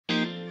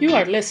You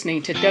are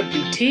listening to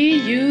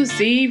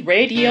WTUZ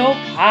Radio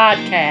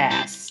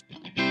Podcast.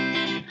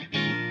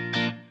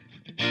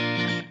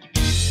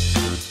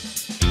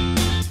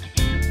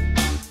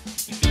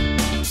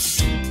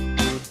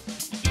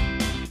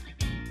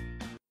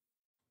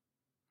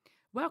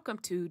 Welcome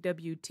to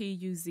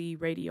WTUZ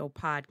Radio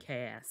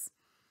Podcast.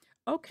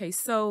 Okay,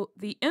 so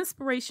the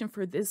inspiration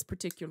for this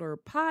particular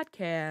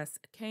podcast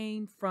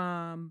came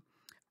from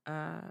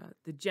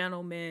the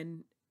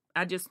gentleman.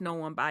 I just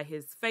know him by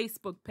his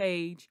Facebook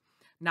page,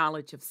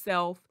 Knowledge of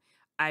Self.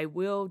 I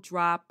will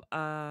drop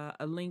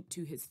a link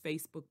to his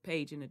Facebook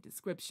page in the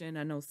description.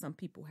 I know some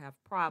people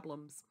have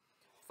problems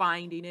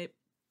finding it.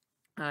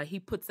 He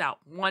puts out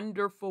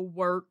wonderful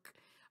work.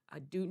 I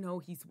do know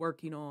he's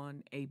working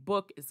on a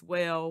book as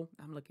well.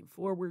 I'm looking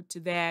forward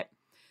to that.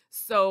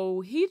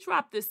 So he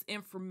dropped this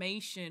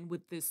information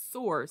with this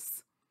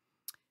source,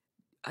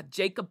 a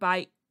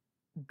Jacobite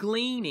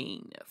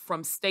Gleaning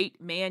from state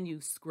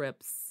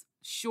manuscripts,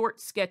 short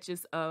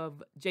sketches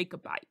of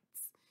Jacobites,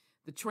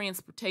 the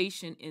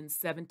transportation in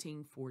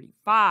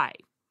 1745.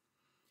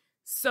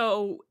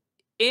 So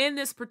in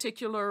this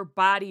particular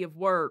body of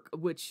work,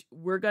 which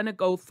we're going to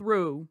go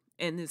through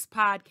in this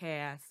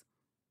podcast,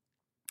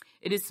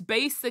 it is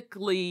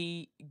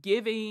basically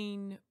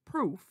giving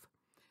proof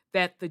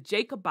that the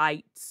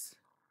Jacobites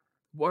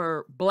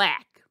were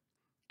black,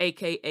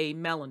 aka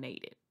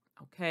melanated.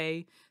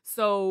 Okay,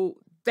 so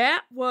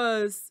that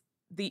was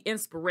the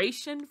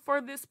inspiration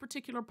for this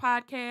particular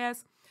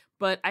podcast,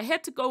 but I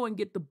had to go and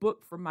get the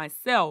book for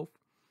myself.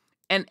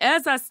 And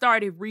as I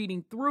started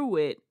reading through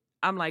it,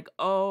 I'm like,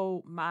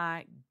 oh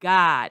my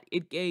God,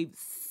 it gave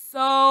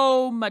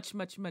so much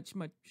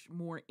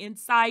more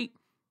insight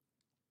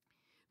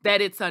that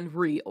it's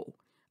unreal.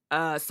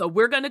 So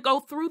we're going to go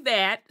through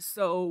that.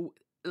 So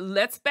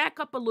let's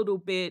back up a little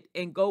bit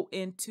and go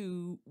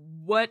into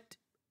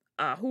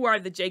who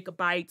are the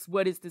Jacobites?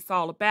 What is this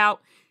all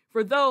about?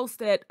 For those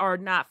that are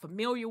not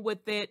familiar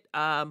with it,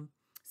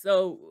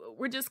 so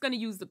we're just going to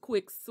use the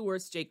quick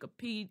source,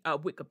 Wikipedia.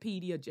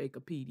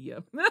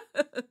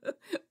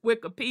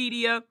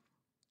 Wikipedia.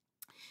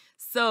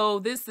 So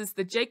this is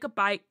the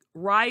Jacobite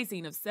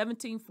Rising of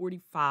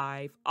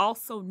 1745,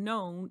 also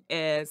known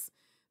as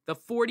the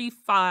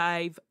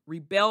 45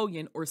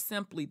 Rebellion, or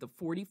simply the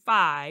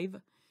 45.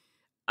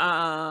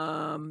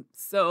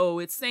 So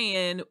it's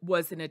saying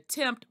was an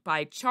attempt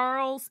by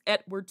Charles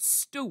Edward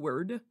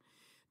Stuart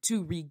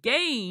to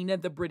regain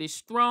the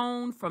British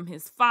throne from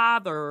his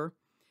father,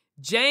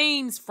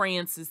 James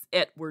Francis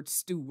Edward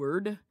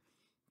Stuart.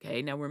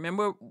 Okay, now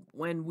remember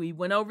when we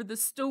went over the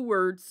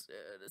Stuarts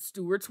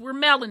were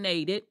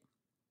melanated,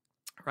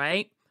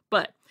 right?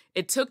 But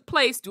it took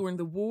place during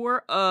the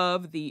War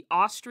of the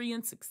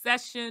Austrian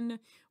Succession,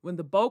 when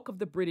the bulk of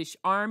the British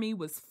Army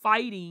was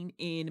fighting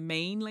in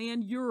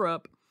mainland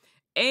Europe,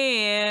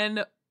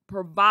 and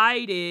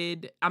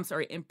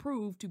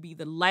proved to be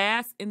the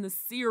last in the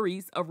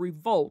series of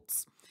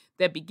revolts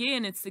that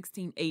began in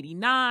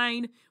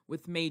 1689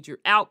 with major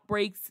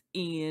outbreaks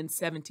in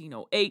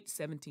 1708,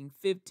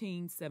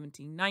 1715,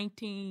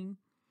 1719.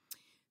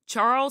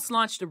 Charles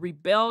launched a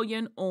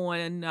rebellion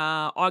on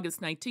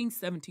August 19,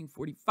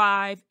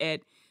 1745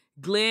 at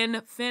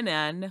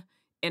Glenfinnan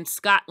in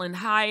Scotland,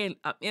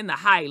 in the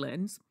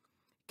Highlands,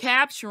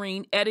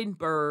 capturing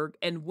Edinburgh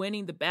and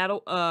winning the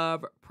Battle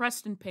of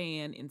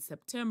Prestonpans in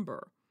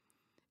September.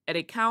 At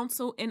a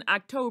council in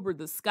October,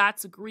 the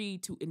Scots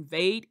agreed to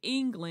invade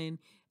England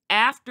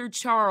after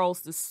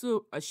Charles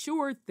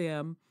assured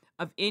them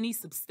of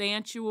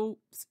substantial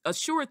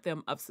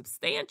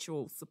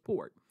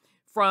support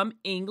from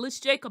English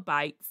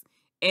Jacobites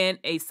and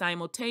a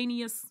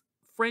simultaneous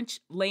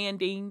French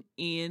landing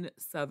in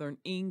southern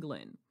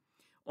England.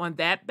 On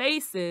that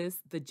basis,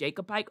 the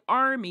Jacobite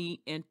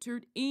army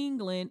entered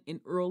England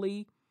in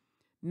early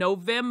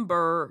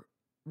November,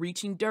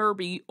 reaching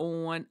Derby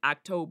on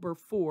October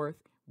 4th,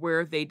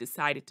 where they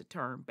decided to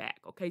turn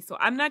back. Okay, so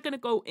I'm not going to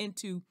go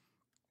into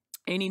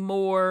any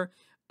more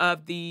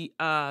of the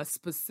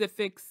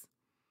specifics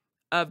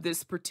of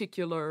this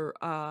particular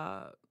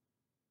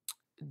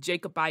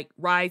Jacobite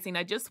rising.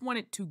 I just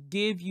wanted to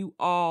give you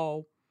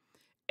all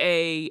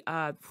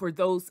for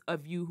those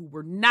of you who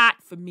were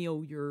not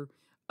familiar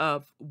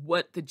of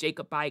what the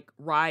Jacobite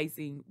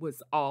rising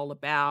was all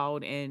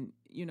about, and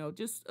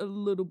just a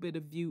little bit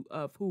of view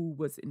of who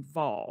was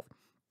involved.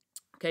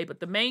 Okay,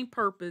 but the main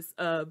purpose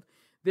of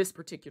this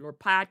particular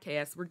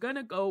podcast, we're going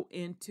to go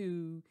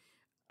into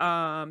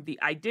the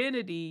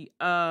identity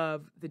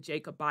of the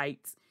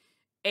Jacobites,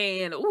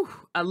 and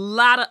a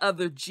lot of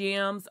other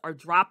gems are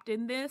dropped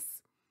in this.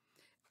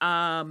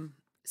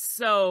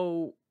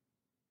 So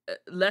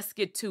let's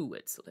get to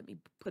it. So let me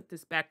put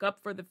this back up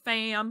for the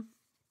fam.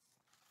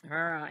 All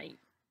right.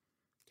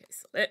 Okay,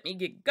 so let me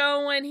get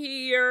going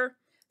here.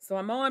 So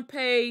I'm on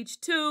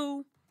page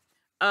 2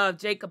 of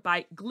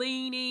Jacobite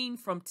Gleaning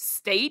from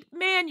State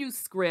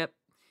Manuscript,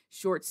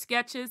 Short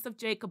Sketches of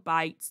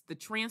Jacobites, the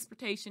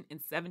Transportation in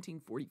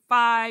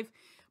 1745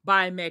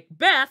 by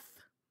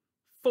Macbeth,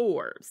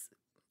 Forbes.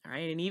 All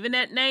right, and even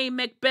that name,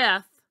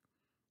 Macbeth,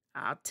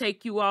 I'll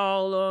take you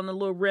all on a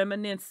little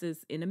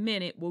reminiscence in a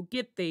minute. We'll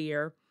get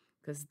there,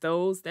 because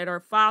those that are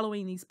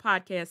following these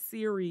podcast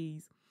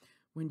series,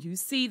 when you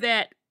see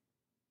that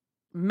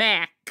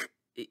Mac,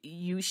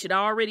 you should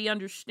already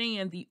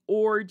understand the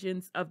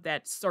origins of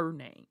that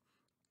surname.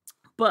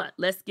 But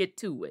let's get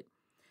to it.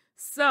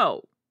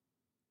 So,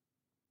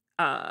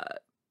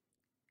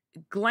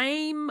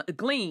 Gleam and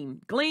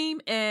Glean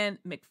and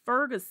Mr.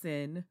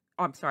 Ferguson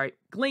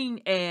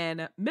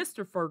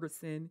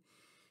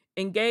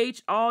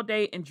engaged all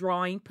day in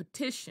drawing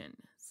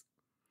petitions.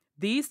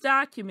 These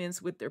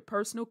documents, with their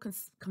personal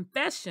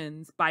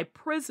confessions by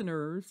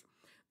prisoners,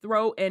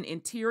 throw an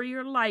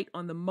interior light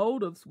on the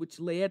motives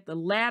which led the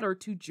latter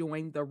to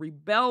join the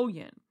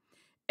rebellion,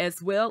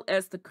 as well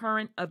as the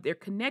current of their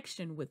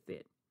connection with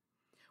it.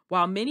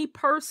 While many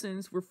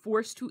persons were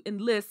forced to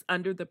enlist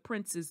under the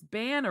prince's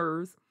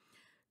banners,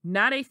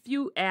 not a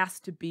few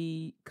asked to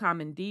be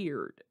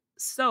commandeered,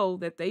 so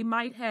that they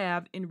might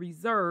have in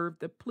reserve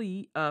the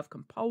plea of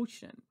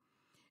compulsion.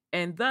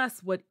 And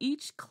thus what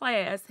each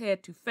class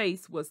had to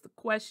face was the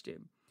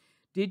question: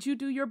 did you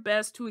do your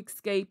best to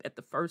escape at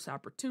the first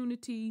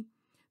opportunity?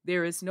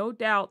 There is no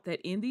doubt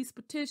that in these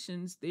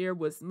petitions there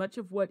was much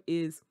of what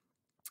is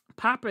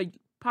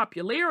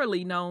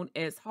popularly known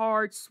as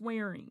hard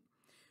swearing,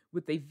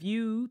 with a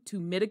view to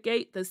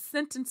mitigate the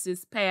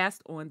sentences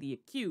passed on the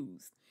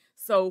accused.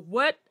 So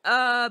what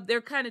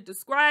they're kind of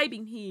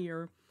describing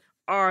here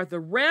are the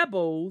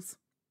rebels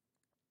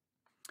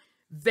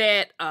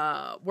that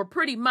were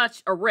pretty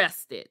much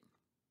arrested,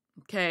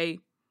 okay?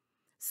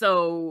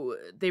 So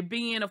they're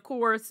being, of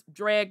course,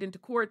 dragged into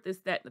court, this,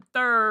 that, and the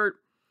third,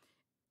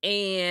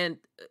 and,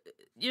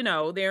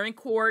 they're in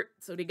court,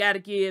 so they got to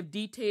give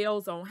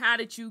details on how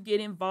did you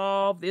get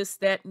involved, this,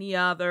 that, and the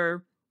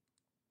other.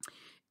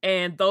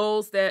 And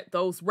those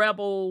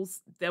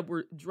rebels that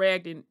were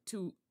dragged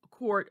into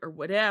court or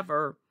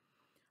whatever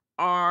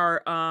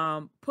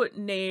are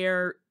putting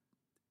their,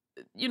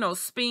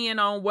 spin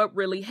on what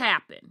really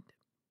happened.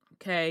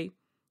 Okay.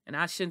 And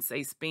I shouldn't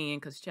say spin,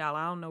 because, child,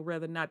 I don't know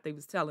whether or not they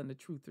was telling the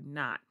truth or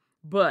not.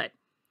 But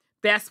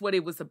that's what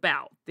it was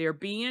about. They're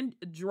being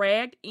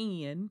dragged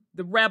in,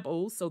 the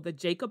rebels. So the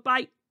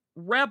Jacobite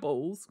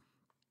rebels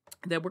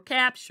that were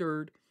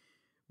captured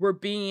were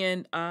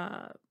being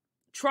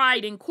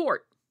tried in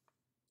court.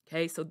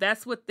 Okay, so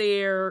that's what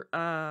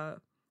they're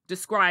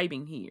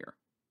describing here.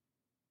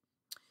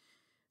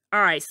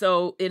 All right,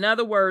 so in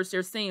other words,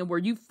 they're saying, were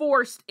you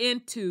forced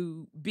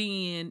into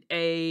being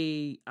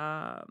a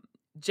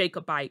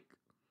Jacobite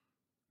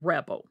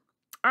rebel?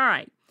 All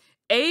right.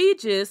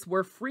 Ages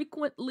were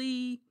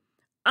frequently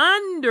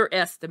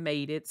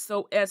underestimated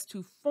so as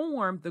to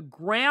form the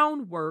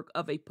groundwork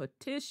of a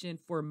petition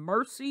for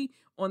mercy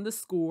on the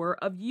score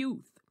of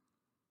youth.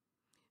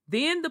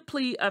 Then the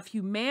plea of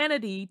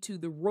humanity to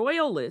the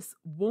royalists,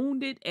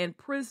 wounded and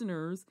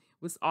prisoners,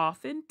 was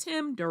often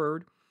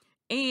tendered,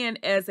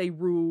 and as a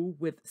rule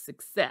with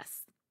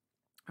success.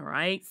 All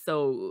right,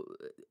 so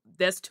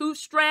there's two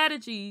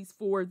strategies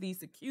for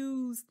these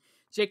accused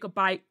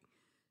Jacobite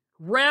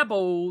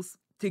rebels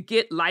to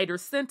get lighter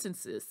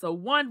sentences. So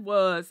one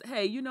was,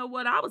 hey, you know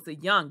what? I was a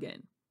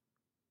youngin'.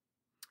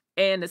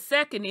 And the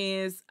second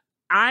is,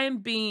 I am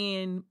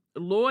being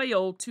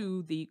loyal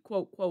to the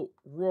quote, quote,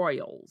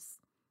 royals.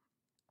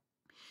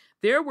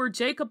 There were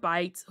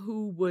Jacobites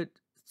who would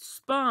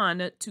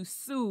spurn to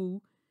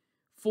sue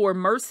for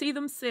mercy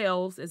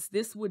themselves, as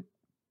this would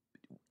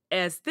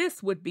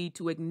be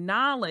to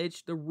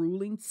acknowledge the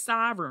ruling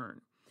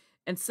sovereign,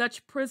 and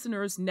such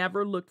prisoners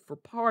never looked for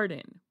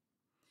pardon.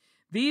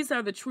 These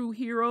are the true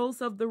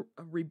heroes of the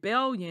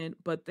rebellion,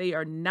 but they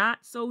are not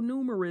so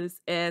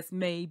numerous as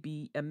may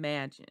be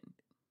imagined.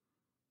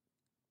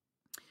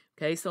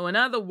 Okay, so in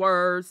other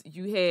words,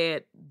 you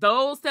had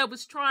those that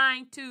was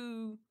trying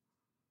to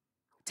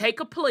take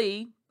a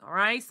plea, all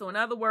right? So in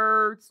other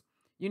words,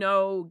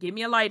 give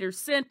me a lighter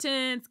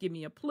sentence, give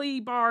me a plea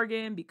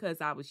bargain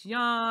because I was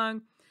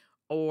young,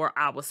 or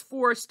I was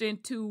forced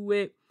into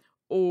it,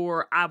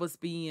 or I was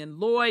being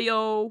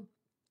loyal.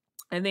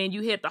 And then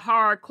you hit the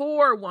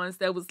hardcore ones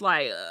that was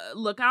like,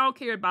 look, I don't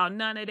care about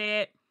none of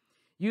that.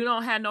 You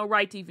don't have no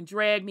right to even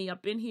drag me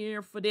up in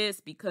here for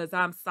this because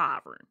I'm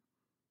sovereign,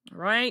 all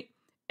right?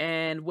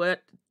 And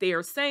what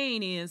they're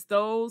saying is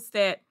those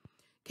that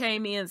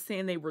came in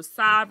saying they were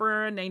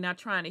sovereign, they not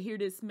trying to hear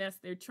this mess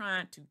they're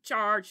trying to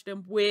charge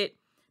them with.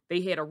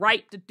 They had a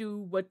right to do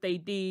what they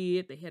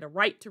did. They had a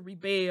right to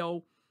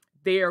rebel.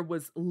 There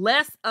was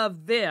less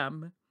of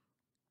them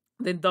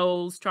than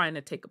those trying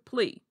to take a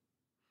plea.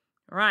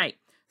 All right.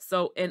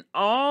 So, and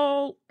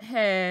all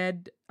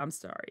had, I'm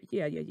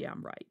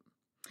right.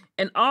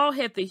 And all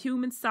had the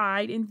human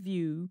side in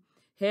view.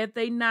 Had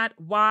they not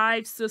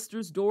wives,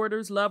 sisters,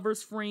 daughters,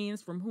 lovers,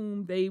 friends from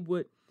whom they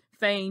would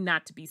fain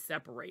not to be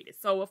separated.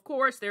 So, of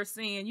course, they're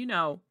saying,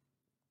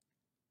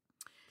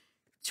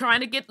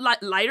 trying to get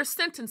lighter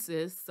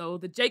sentences. So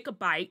the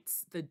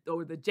Jacobites,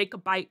 the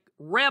Jacobite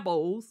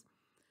rebels,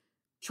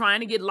 trying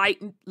to get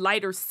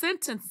lighter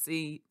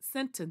sentences,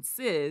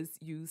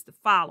 used the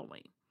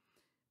following.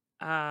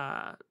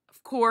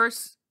 Of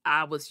course,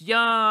 I was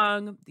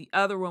young. The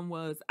other one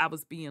was I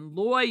was being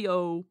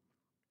loyal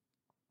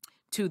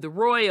to the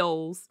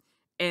royals.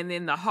 And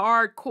then the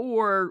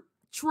hardcore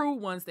true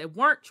ones that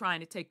weren't trying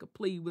to take a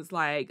plea was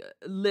like,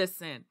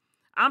 listen,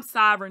 I'm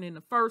sovereign in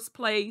the first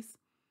place.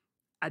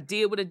 I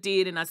did what I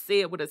did and I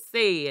said what I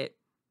said.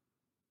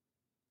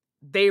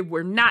 They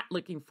were not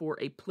looking for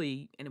a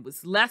plea, and it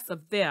was less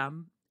of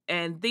them.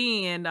 And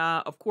then,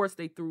 of course,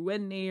 they threw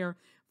in there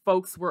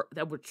folks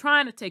that were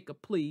trying to take a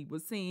plea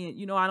was saying,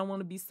 you know, I don't want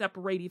to be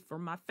separated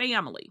from my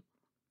family.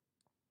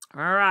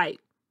 All right.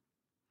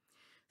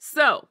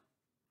 So,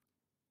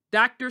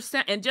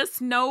 and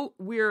just note,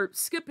 we're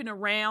skipping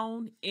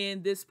around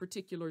in this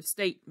particular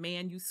state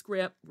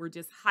manuscript. We're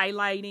just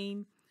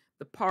highlighting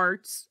the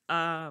parts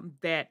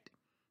that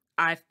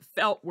I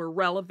felt were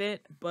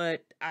relevant,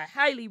 but I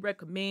highly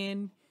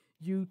recommend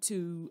you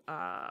to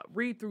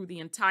read through the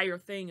entire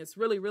thing. It's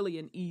really, really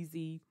an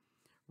easy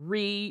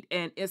read,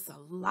 and it's a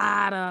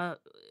lot of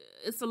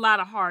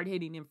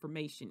hard-hitting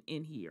information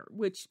in here,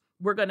 which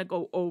we're going to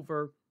go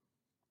over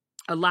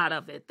a lot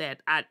of it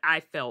that I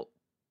felt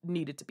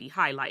needed to be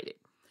highlighted.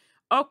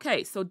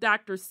 Okay, so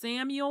Dr.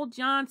 Samuel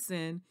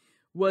Johnson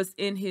was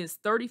in his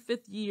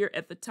 35th year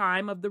at the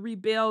time of the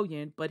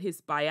rebellion, but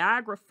his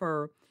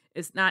biographer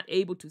is not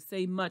able to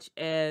say much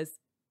as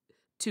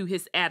to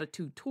his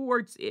attitude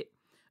towards it.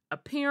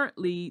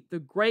 Apparently, the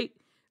great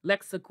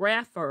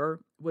lexicographer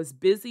was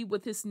busy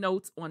with his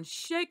notes on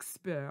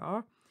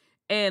Shakespeare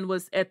and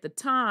was at the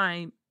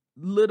time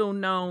little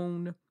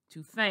known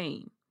to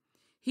fame.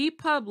 He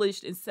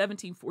published in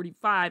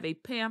 1745 a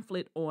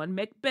pamphlet on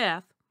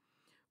Macbeth,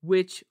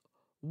 which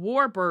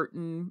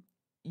Warburton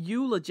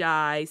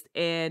eulogized,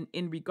 and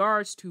in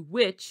regards to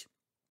which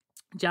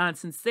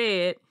Johnson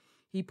said,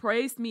 he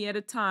praised me at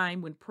a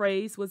time when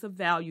praise was of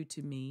value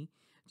to me.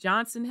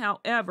 Johnson,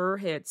 however,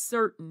 had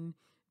certain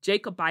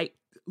Jacobite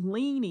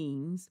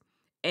leanings,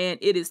 and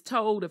it is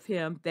told of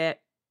him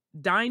that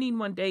dining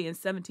one day in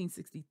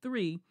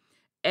 1763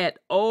 at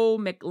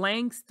Old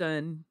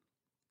McLangston,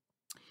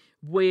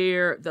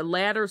 where the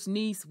latter's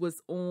niece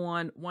was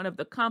on one of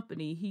the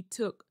company, he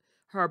took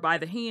her by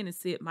the hand and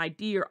said, "My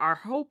dear, I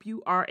hope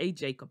you are a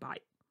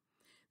Jacobite."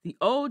 The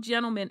old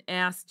gentleman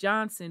asked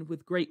Johnson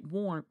with great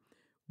warmth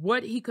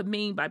what he could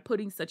mean by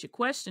putting such a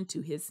question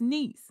to his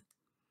niece.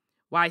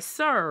 "Why,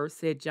 sir,"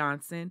 said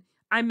Johnson,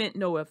 "I meant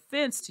no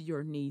offense to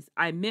your niece.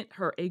 I meant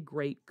her a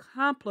great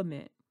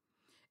compliment.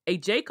 A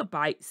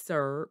Jacobite,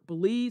 sir,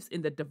 believes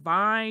in the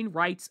divine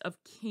rights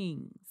of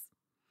kings.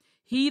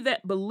 He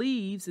that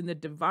believes in the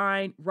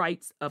divine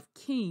rights of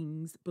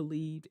kings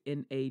believed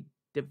in a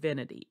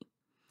divinity.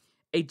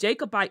 A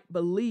Jacobite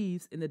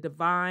believes in the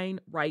divine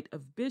right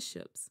of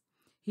bishops.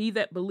 He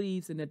that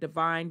believes in the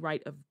divine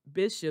right of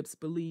bishops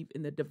believe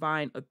in the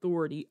divine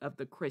authority of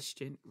the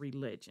Christian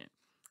religion."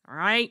 All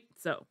right,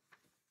 so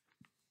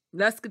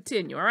let's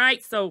continue. All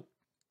right, so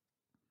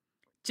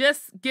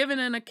just giving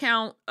an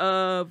account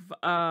of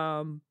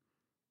kind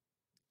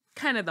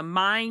of the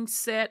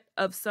mindset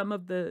of some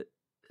of the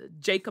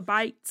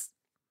Jacobites.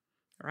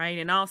 All right,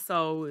 and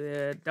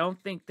also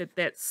don't think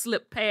that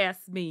slipped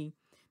past me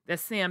that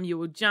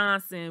Samuel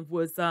Johnson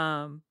was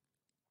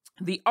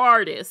the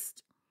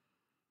artist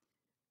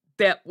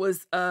that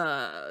was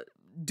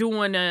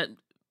doing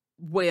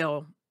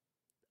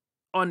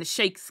on the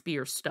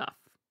Shakespeare stuff.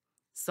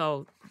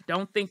 So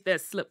don't think that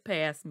slipped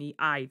past me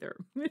either.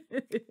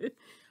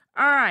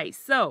 All right,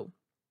 so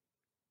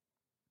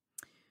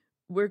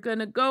we're going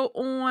to go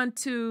on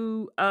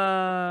to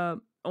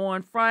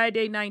on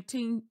Friday,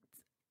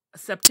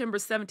 September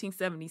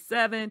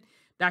 1777,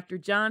 Dr.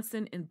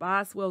 Johnson and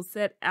Boswell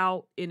set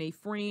out in a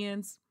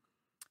friend's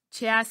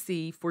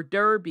chassis for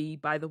Derby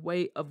by the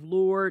way of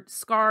Lord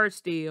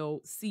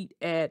Scarsdale seat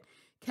at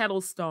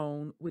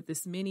Kettlestone with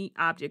as many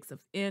objects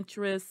of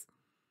interest.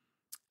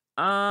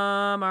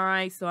 All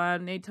right, so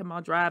anytime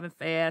I'm driving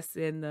fast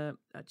in the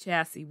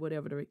chassis,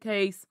 whatever the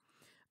case.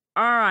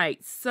 All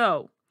right,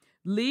 so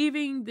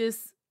leaving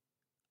this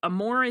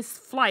amorous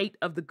flight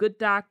of the good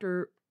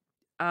doctor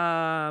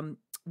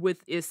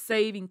with its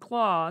saving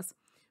clause,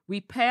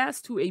 we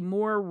pass to a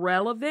more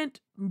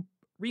relevant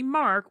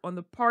remark on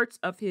the parts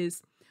of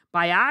his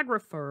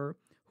biographer,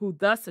 who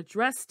thus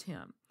addressed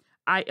him.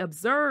 "I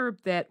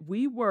observed that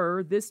we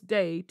were this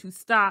day to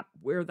stop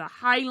where the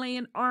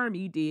Highland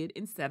Army did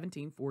in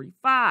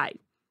 1745.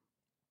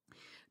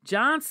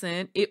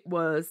 Johnson, it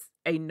was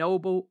a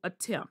noble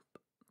attempt."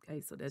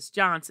 Okay, so that's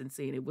Johnson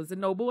saying it was a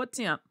noble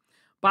attempt.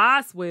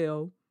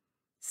 Boswell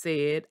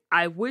said,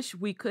 "I wish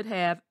we could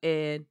have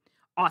an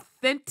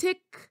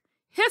authentic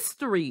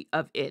history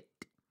of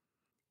it."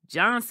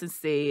 Johnson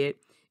said,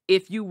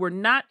 "If you were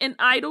not an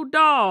idle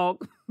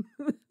dog,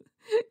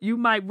 you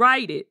might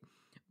write it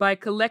by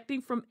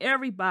collecting from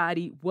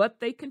everybody what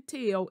they can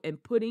tell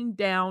and putting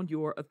down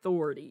your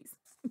authorities."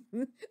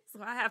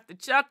 So I have to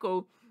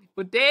chuckle,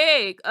 but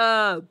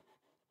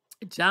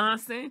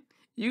Johnson,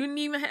 you didn't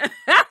even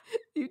have,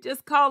 you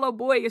just call a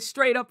boy a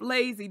straight up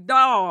lazy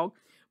dog.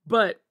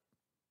 But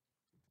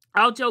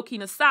all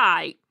joking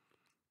aside,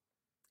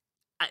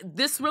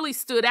 this really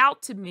stood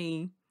out to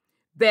me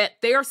that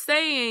they're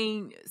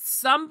saying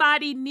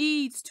somebody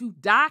needs to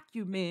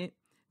document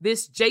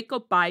this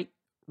Jacobite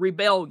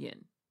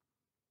rebellion.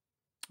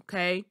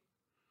 Okay?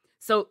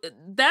 So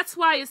that's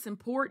why it's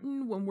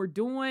important when we're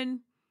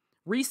doing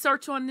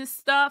research on this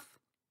stuff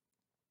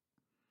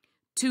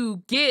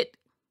to get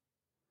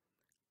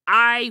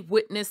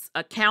eyewitness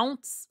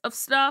accounts of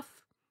stuff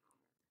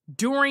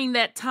during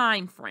that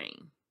time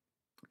frame.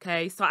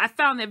 Okay, so I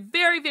found that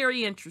very,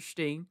 very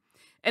interesting.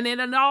 And then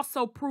it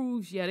also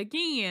proves yet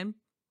again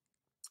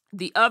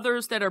the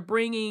others that are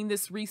bringing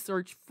this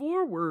research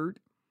forward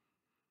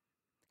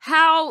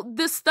how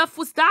this stuff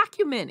was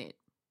documented.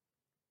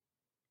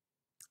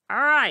 All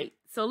right,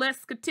 so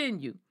let's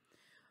continue.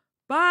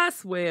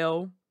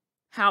 Boswell,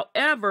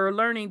 however,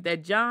 learning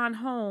that John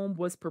Home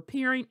was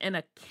preparing an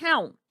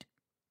account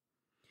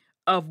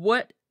of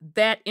what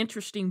that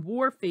interesting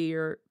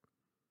warfare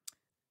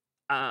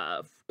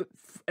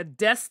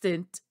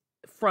destined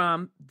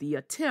from the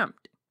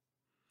attempt.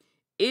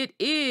 It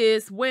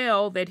is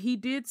well that he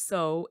did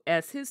so,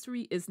 as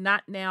history is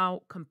not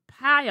now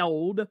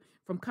compiled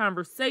from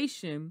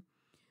conversation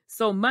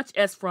so much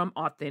as from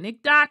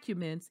authentic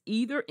documents,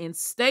 either in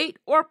state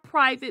or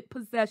private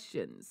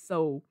possessions.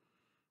 So,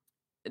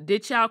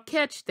 did y'all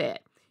catch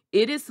that?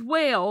 It is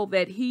well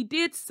that he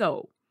did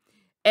so,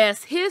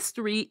 as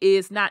history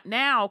is not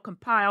now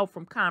compiled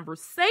from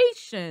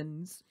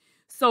conversations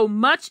so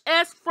much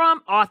as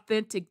from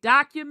authentic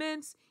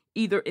documents,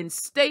 either in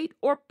state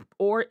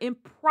or in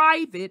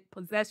private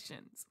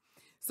possessions.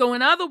 So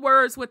in other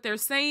words, what they're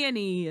saying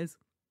is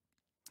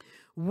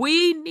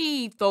we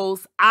need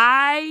those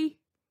eyewitness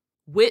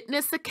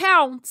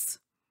accounts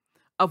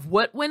of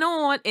what went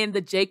on in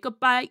the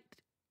Jacobite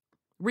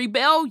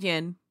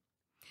rebellion,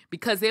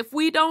 because if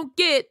we don't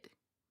get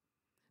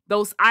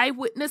those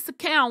eyewitness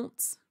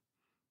accounts,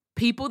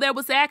 people that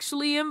was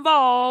actually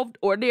involved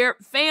or their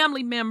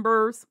family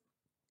members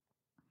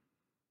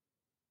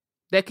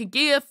that could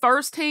give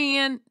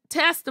firsthand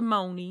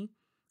testimony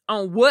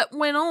on what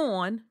went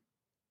on,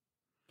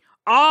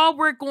 all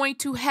we're going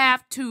to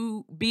have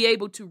to be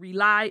able to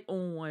rely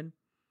on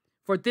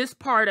for this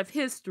part of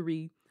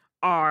history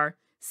are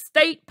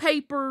state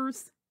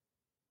papers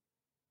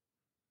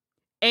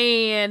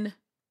and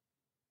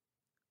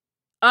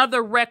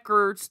other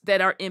records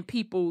that are in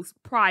people's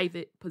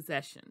private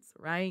possessions,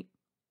 right?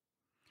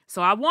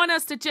 So I want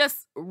us to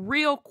just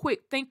real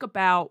quick think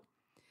about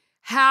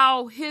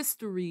how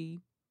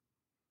history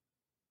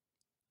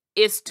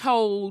is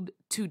told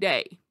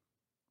today.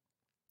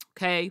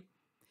 Okay?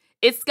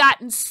 It's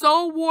gotten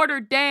so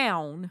watered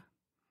down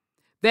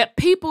that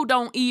people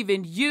don't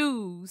even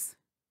use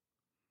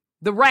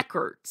the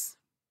records.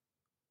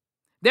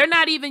 They're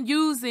not even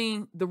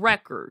using the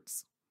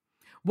records.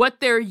 What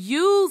they're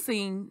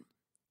using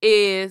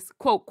is,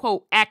 quote,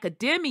 quote,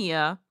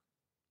 academia,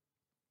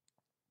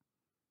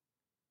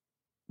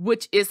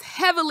 which is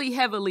heavily,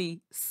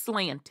 heavily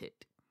slanted.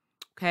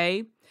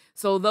 Okay?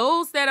 So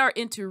those that are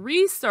into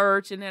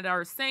research and that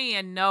are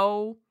saying,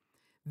 no,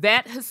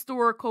 that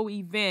historical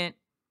event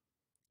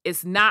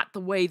is not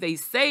the way they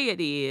say it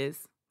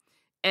is,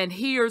 and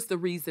here's the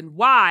reason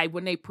why,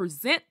 when they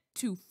present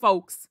to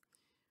folks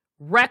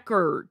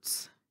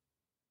records,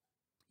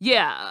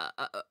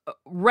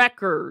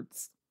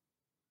 records,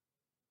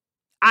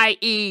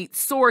 i.e.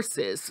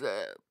 sources,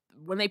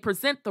 when they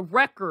present the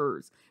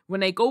records, when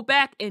they go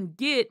back and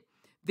get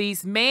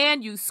these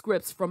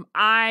manuscripts from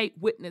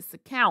eyewitness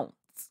accounts,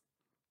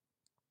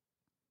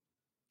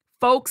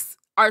 folks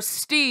are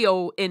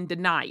still in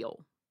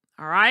denial.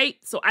 All right.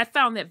 So I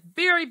found that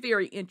very,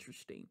 very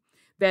interesting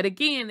that,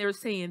 again, they're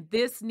saying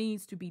this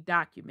needs to be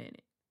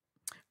documented.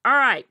 All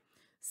right.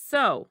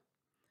 So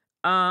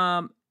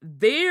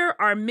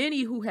there are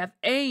many who have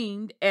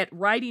aimed at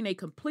writing a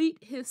complete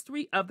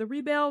history of the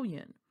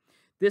rebellion.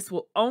 This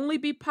will only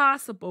be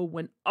possible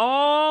when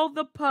all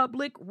the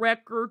public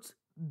records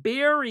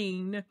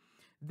bearing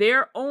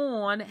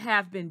thereon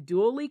have been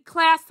duly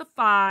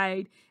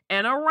classified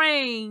and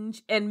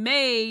arranged and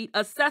made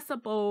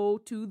accessible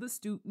to the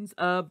students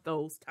of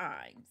those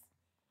times.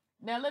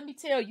 Now, let me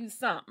tell you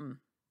something.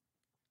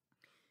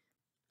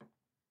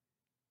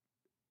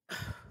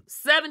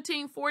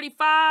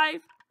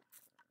 1745,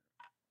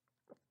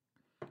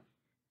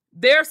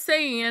 they're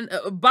saying,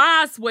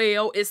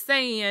 Boswell is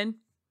saying,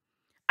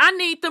 I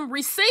need them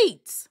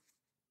receipts.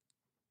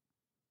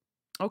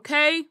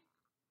 Okay?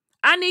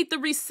 I need the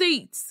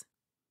receipts.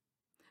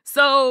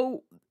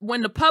 So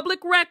when the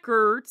public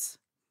records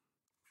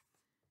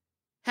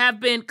have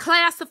been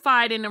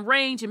classified and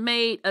arranged and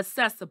made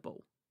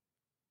accessible.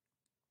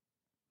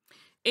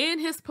 In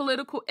his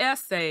political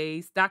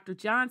essays, Dr.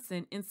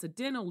 Johnson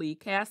incidentally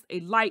cast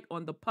a light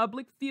on the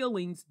public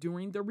feelings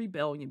during the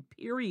rebellion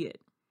period.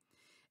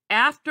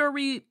 After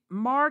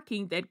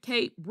remarking that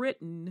Cape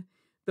Breton,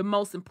 the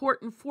most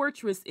important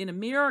fortress in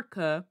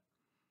America,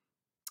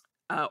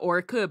 or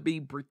it could be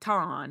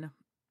Breton,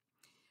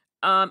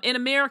 in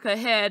America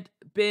had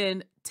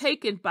been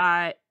taken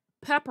by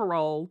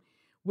Pepperrell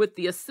with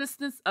the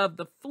assistance of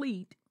the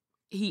fleet,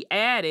 he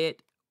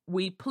added,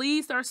 we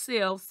pleased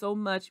ourselves so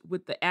much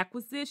with the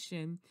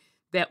acquisition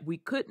that we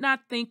could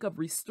not think of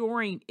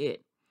restoring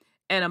it.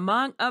 And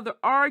among other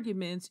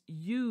arguments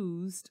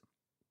used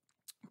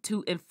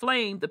to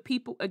inflame the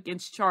people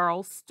against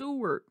Charles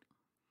Stuart,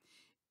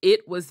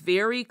 it was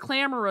very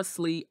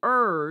clamorously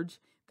urged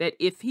that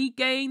if he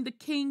gained the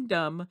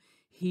kingdom,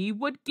 he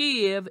would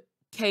give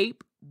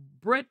Cape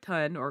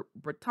Breton or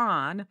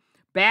Breton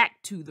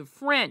back to the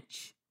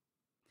French.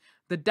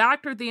 The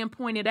doctor then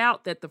pointed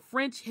out that the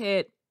French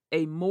had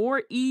a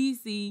more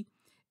easy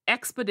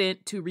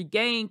expedient to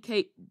regain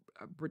Cape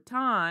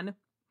Breton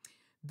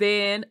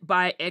than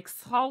by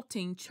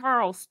exalting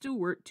Charles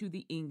Stuart to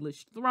the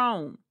English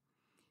throne.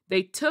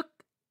 They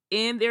took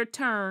in their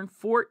turn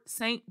Fort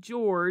St.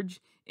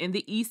 George in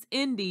the East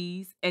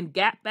Indies and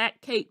got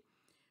back Cape,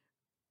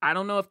 I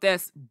don't know if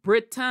that's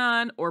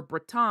Breton or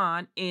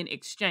Breton, in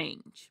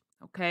exchange.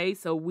 Okay,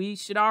 so we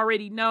should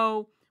already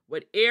know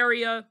what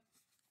area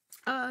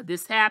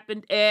this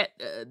happened at.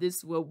 This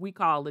is what we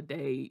call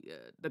today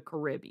the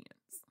Caribbeans.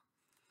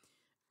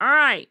 All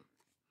right.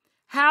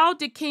 How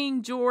did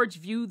King George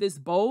view this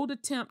bold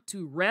attempt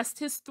to wrest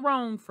his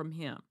throne from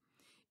him?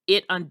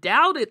 It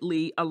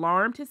undoubtedly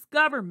alarmed his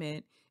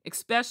government,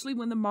 especially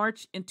when the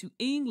march into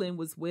England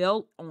was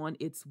well on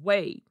its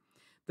way.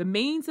 The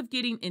means of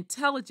getting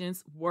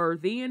intelligence were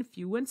then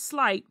few and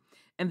slight,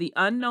 and the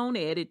unknown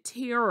added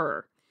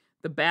terror.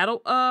 The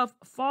Battle of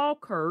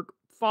Falkirk,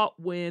 fought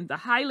when the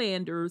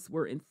Highlanders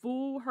were in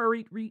full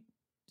hurried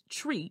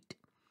retreat,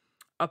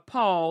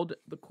 appalled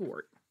the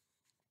court.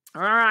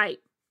 All right.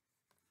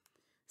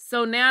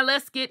 So now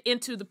let's get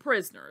into the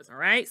prisoners, all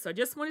right? So I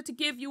just wanted to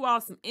give you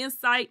all some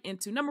insight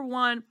into, number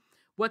one,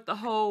 what the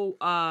whole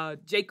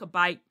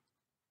Jacobite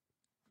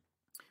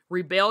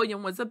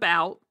rebellion was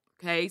about,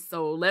 okay?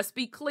 So let's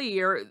be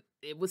clear,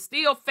 it was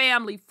still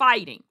family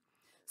fighting.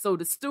 So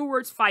the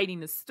Stuarts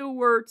fighting the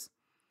Stuarts,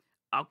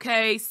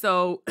 okay?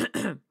 So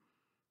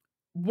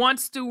one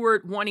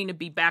Stuart wanting to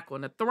be back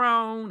on the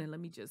throne, and let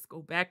me just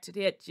go back to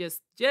that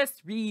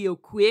just real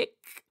quick.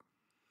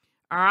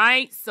 All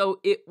right, so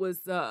it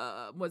was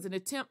an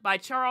attempt by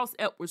Charles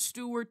Edward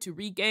Stuart to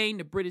regain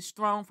the British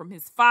throne from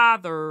his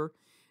father,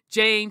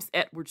 James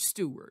Edward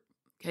Stuart.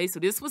 Okay, so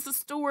this was a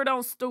Stuart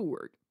on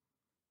Stuart.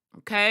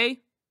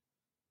 Okay,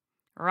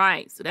 all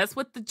right, so that's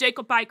what the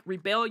Jacobite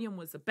rebellion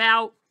was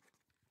about.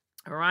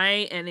 All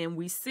right, and then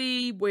we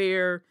see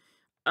where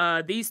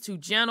these two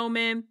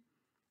gentlemen,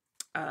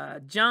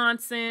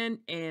 Johnson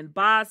and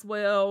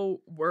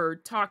Boswell, were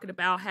talking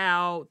about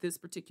how this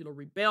particular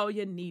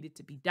rebellion needed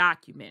to be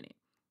documented.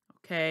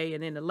 Okay,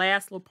 and then the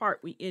last little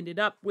part we ended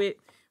up with,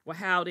 well,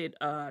 how did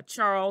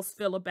Charles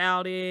feel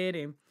about it?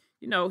 And,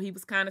 you know, he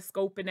was kind of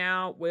scoping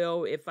out,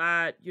 well, if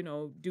I,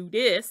 do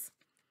this.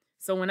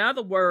 So in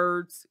other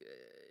words,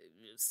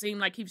 it seemed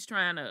like he was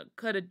trying to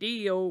cut a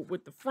deal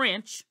with the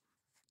French,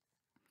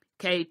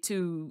 okay,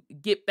 to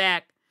get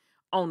back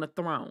on the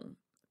throne,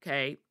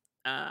 okay?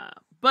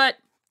 But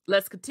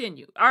let's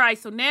continue. All right,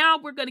 so now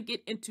we're going to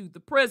get into the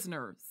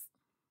prisoners.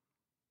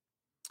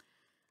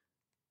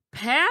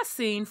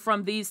 Passing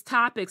from these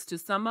topics to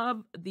some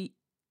of the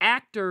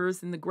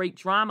actors in the great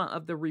drama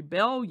of the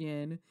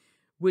rebellion,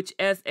 which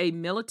as a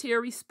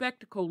military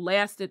spectacle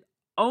lasted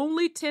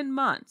only 10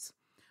 months,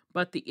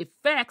 but the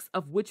effects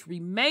of which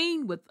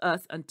remain with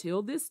us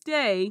until this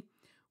day,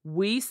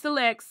 we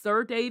select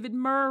Sir David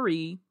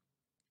Murray,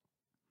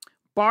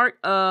 Bart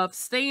of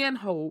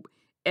Stanhope,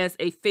 as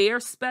a fair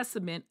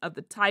specimen of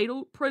the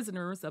titled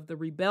prisoners of the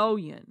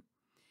rebellion.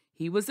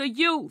 He was a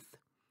youth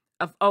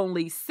of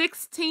only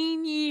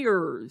 16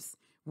 years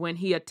when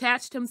he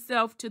attached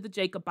himself to the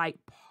Jacobite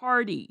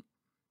party.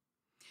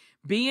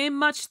 Being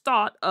much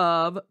thought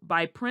of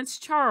by Prince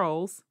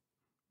Charles,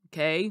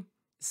 okay,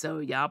 so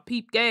y'all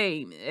peep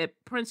game at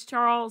Prince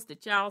Charles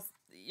that y'all,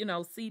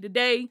 see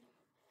today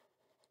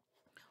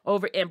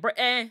over in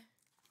Britain.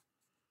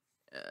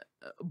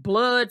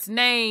 Blood's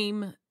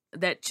name,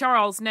 that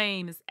Charles'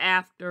 name is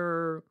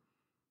after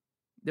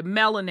the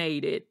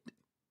melanated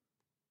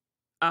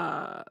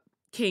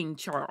King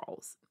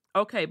Charles.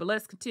 Okay, but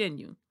let's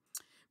continue.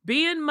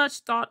 Being much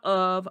thought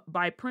of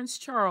by Prince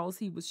Charles,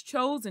 he was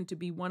chosen to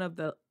be one of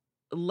the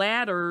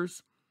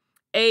latter's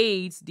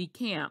aides de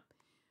camp.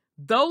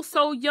 Though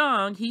so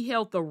young, he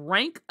held the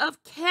rank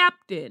of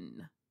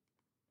captain,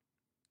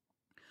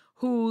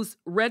 whose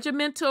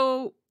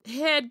regimental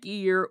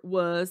headgear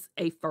was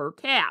a fur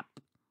cap.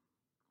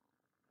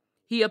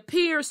 He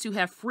appears to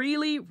have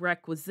freely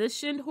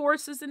requisitioned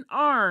horses and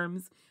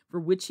arms for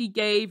which he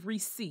gave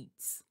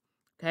receipts.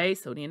 Okay,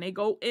 so then they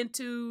go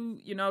into,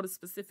 the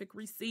specific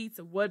receipts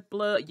of what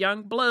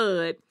young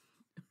blood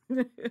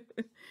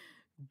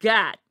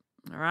got.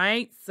 All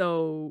right,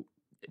 so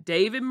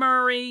David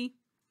Murray,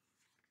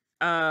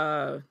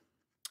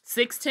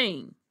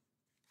 16.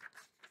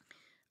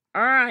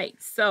 All right,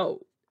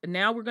 so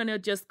now we're going to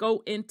just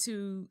go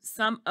into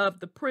some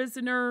of the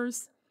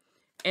prisoners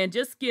and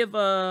just give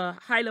a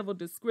high-level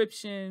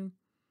description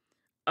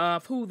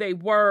of who they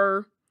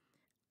were,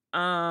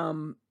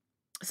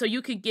 so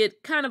you can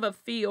get kind of a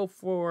feel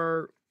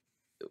for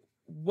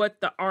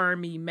what the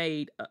army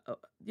made,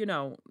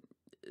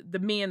 the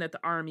men that the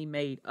army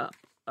made up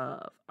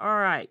of. All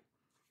right.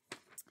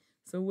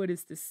 So what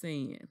is this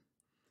saying?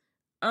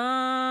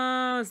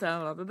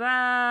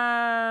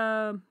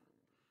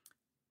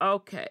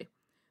 Okay.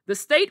 The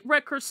state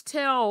records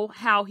tell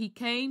how he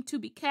came to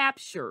be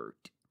captured.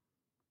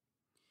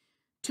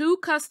 2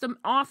 custom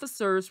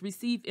officers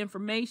received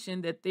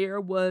information that there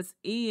was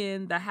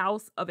in the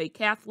house of a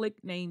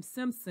Catholic named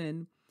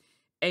Simpson,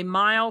 a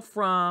mile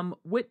from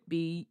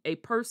Whitby, a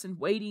person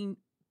waiting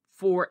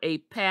for a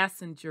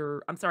passage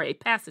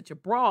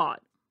abroad.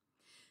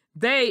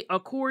 They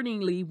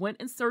accordingly went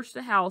and searched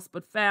the house,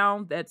 but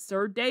found that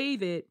Sir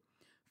David,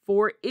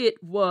 for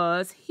it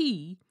was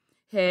he,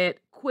 had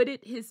quitted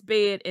his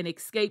bed and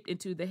escaped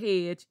into the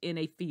hedge in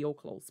a field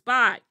close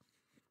by.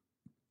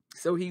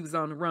 So he was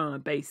on the run,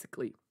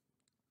 basically.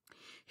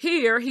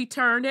 Here he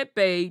turned at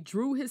bay,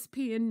 drew his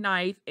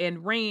penknife,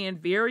 and ran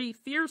very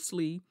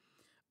fiercely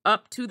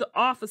up to the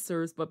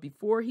officers, but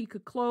before he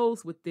could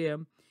close with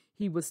them,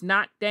 he was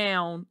knocked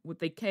down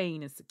with a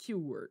cane and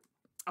secured.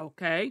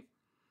 Okay.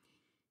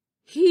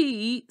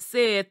 He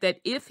said that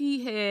if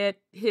he had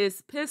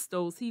his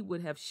pistols, he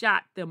would have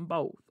shot them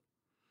both.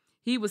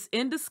 He was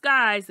in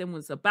disguise and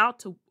was about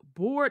to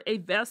board a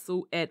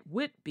vessel at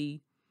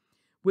Whitby,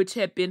 which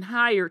had been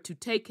hired to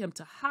take him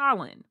to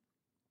Holland.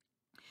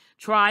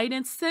 Tried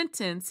and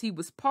sentenced, he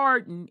was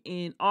pardoned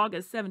in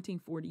August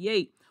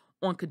 1748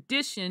 on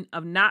condition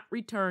of not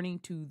returning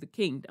to the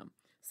kingdom.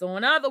 So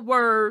in other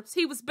words,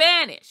 he was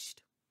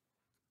banished.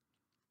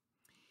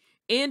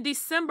 In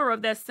December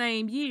of that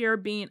same year,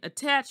 being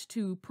attached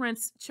to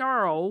Prince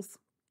Charles,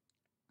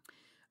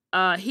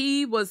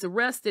 he was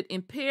arrested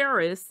in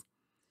Paris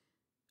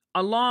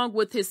along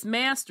with his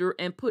master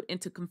and put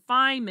into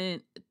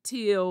confinement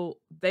till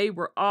they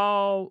were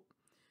all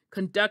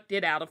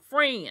conducted out of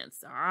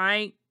France. All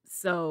right.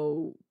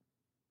 So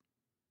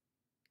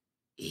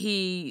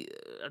they's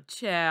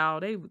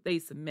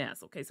a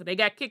mess. Okay. So they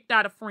got kicked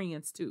out of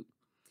France too.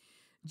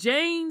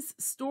 James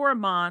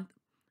Stormont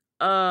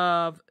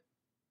of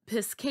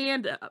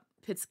Piscandley,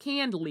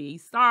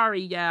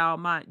 sorry y'all,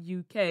 my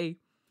UK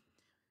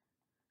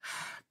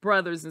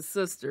brothers and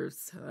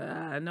sisters.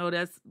 I know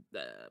that's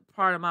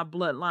part of my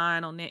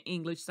bloodline on that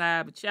English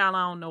side, but y'all,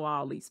 I don't know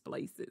all these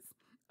places.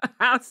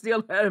 I'm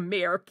still an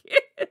American.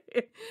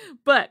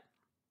 But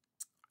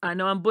I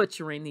know I'm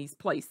butchering these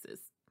places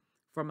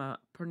from a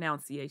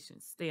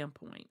pronunciation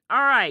standpoint. All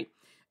right.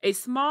 A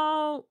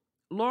small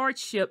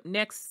lordship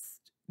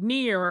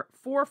near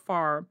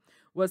Forfar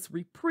was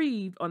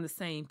reprieved on the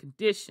same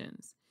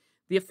conditions.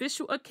 The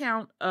official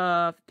account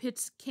of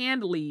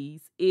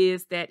Piscandley's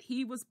is that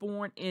he was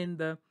born in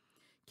the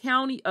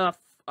county of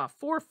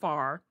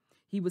Forfar.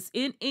 He was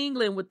in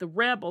England with the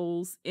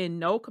rebels in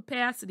no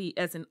capacity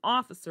as an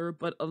officer,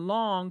 but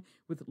along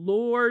with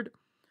Lord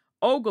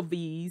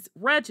Ogilvy's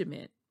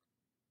regiment.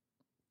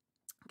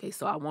 Okay,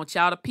 so I want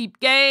y'all to peep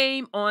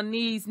game on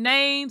these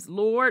names.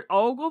 Lord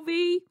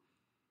Ogilvy.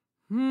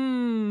 We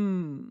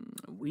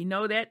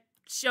know that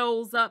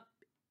shows up.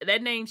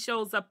 That name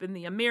shows up in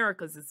the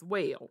Americas as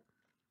well.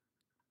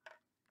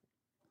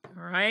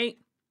 All right.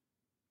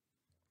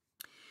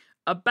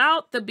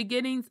 About the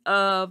beginnings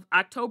of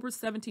October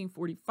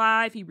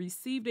 1745, he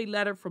received a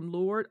letter from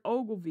Lord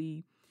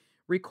Ogilvy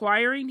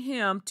requiring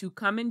him to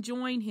come and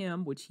join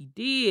him, which he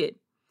did.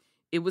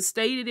 It was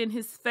stated in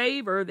his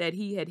favor that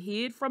he had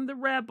hid from the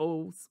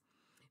rebels,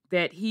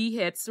 that he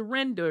had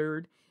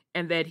surrendered,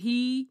 and that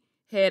he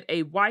had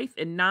a wife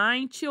and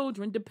 9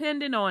 children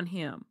dependent on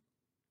him.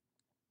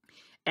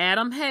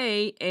 Adam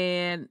Hay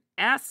and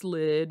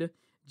Aslid,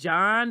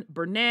 John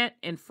Burnett,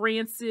 and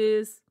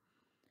Francis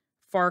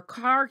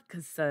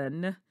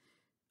Farquharson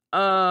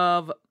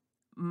of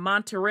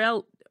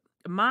Monterey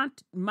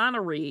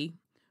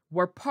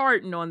were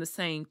pardoned on the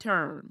same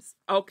terms.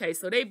 Okay,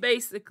 so they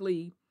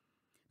basically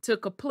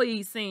took a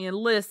plea saying,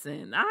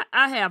 listen,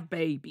 I have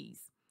babies.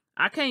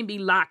 I can't be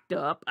locked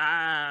up.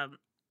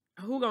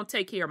 Who gonna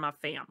take care of my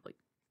family?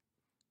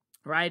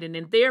 Right? And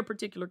in their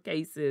particular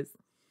cases,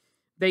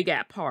 they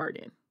got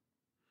pardoned.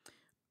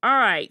 All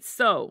right,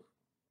 so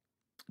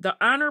the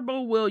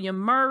Honorable William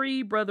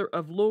Murray, brother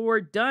of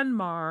Lord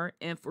Dunmar,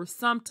 and for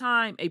some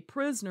time a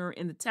prisoner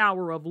in the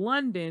Tower of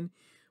London,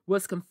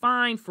 was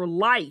confined for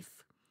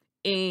life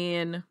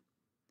in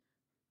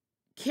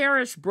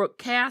Carishbrook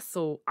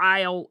Castle,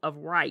 Isle of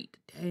Wight.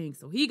 Dang,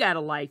 so he got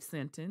a life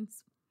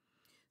sentence.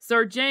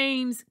 Sir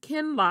James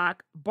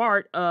Kinloch,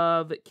 Bart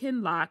of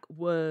Kinloch,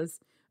 was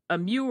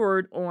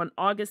immured on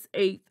August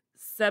 8th,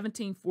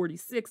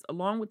 1746,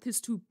 along with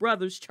his 2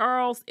 brothers,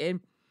 Charles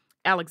and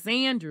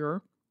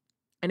Alexander,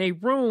 in a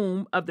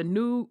room of the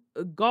New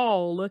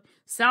Gaol,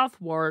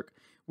 Southwark,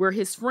 where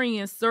his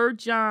friend Sir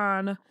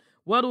John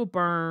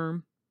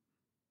Wedderburn,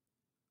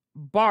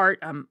 Bart,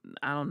 I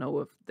don't know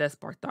if that's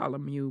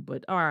Bartholomew,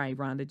 but all right,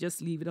 Rhonda,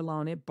 just leave it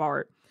alone at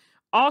Bart,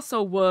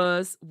 also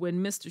was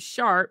when Mr.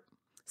 Sharp,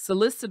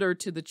 solicitor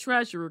to the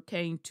treasurer,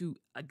 came to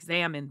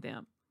examine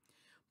them.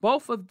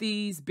 Both of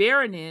these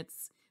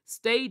baronets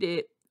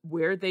stated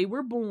where they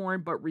were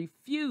born, but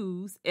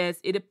refused, as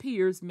it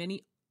appears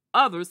many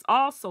others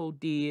also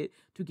did,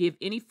 to give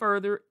any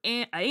further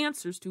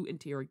answers to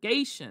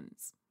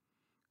interrogations.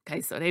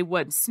 Okay, so they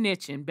wasn't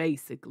snitching,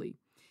 basically.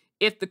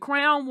 If the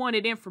crown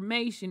wanted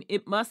information,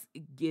 it must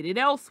get it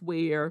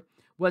elsewhere,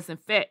 was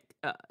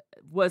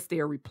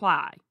their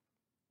reply.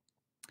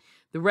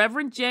 The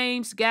Reverend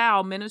James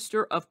Gow,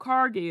 minister of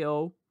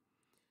Cargill,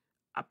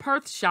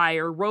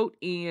 Perthshire, wrote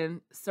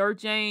in Sir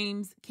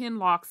James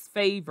Kinloch's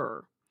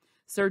favor.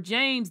 Sir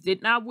James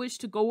did not wish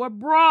to go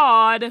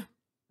abroad.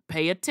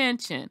 Pay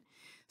attention.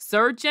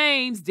 Sir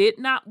James did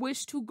not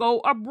wish to go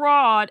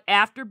abroad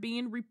after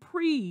being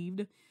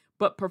reprieved,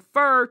 but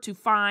preferred to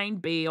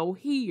find bail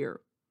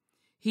here.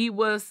 He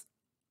was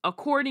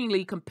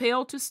accordingly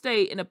compelled to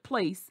stay in a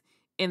place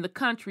in the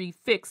country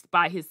fixed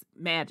by his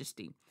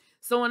majesty.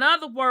 So in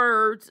other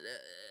words,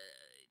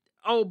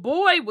 old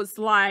boy was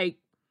like,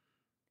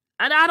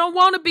 and I don't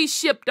want to be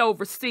shipped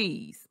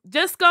overseas.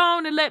 Just go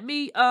on and let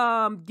me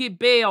get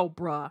bail,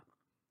 bruh.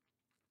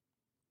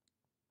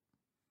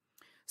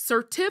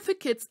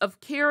 Certificates of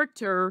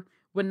character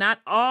were not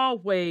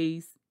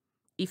always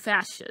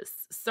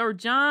efficacious. Sir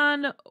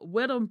John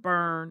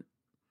Wedderburn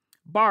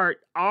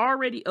Bart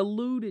already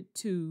alluded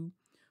to,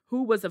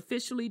 who was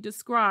officially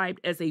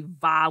described as a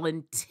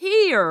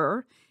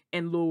volunteer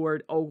in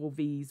Lord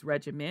Ogilvy's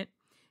regiment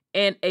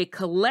and a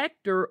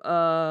collector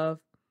of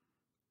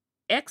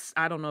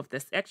I don't know if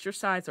that's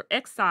exercise or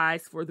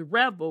excise for the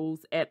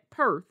rebels at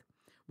Perth,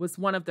 was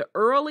one of the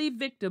early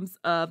victims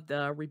of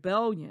the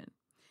rebellion.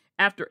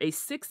 After a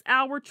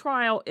 6-hour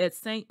trial at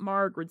St.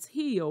 Margaret's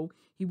Hill,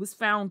 he was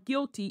found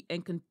guilty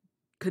and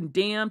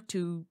condemned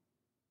to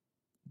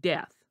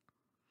death.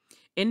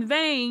 In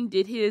vain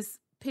did his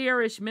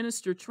parish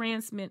minister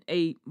transmit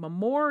a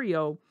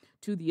memorial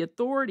to the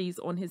authorities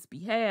on his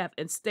behalf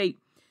and state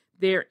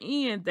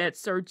therein that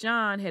Sir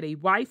John had a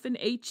wife and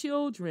 8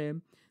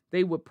 children.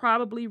 They would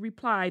probably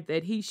reply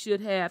that he should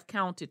have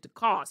counted the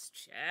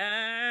cost.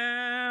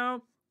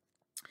 Child.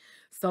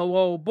 So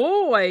old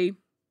boy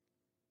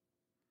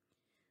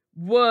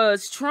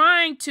was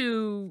trying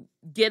to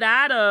get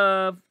out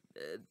of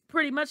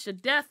pretty much a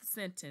death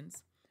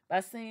sentence by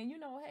saying, you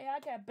know, hey, I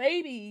got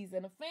babies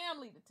and a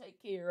family to take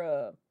care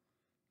of.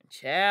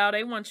 Child,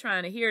 they weren't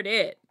trying to hear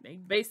that. They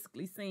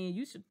basically saying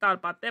you should have thought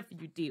about that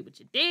before you did what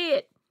you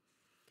did.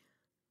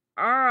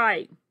 All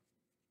right.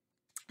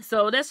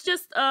 So that's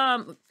just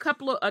a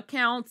couple of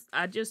accounts.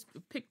 I just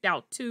picked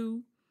out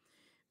 2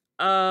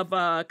 of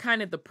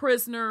kind of the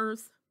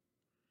prisoners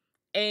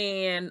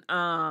and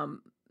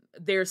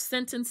their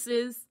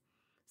sentences.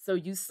 So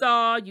you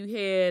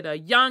had a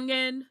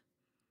youngin'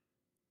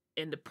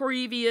 in the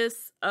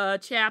previous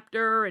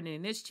chapter, and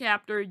in this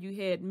chapter you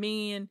had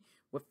men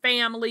with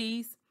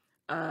families.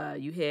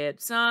 You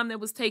had some that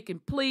was taking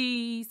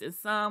pleas, and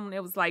some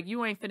that was like,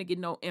 you ain't finna get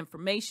no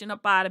information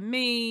up out of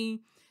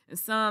me. And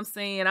some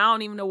saying, I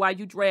don't even know why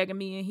you dragging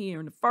me in here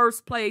in the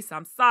first place.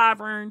 I'm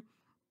sovereign.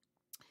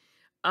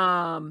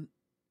 And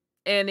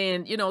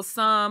then, you know,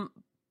 some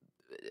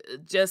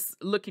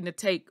just looking to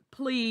take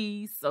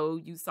pleas. So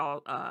you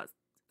saw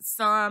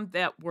some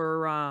that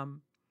were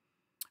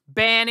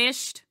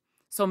banished.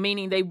 So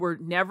meaning they could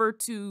never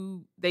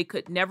to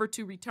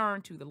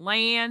return to the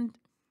land.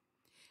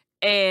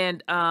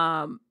 And,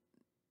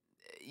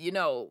 you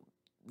know,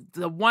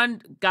 the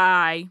one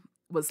guy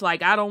was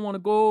like, I don't want to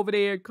go over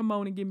there. Come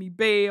on and give me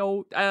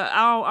bail.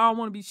 I don't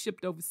want to be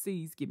shipped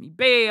overseas. Give me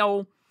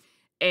bail.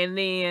 And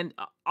then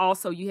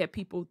also you had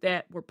people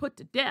that were put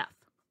to death.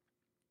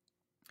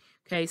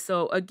 Okay,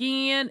 so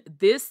again,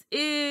 this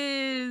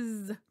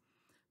is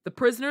the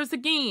prisoners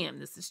again.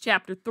 This is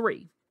chapter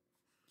 3.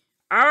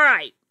 All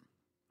right.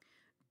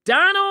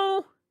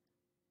 Donald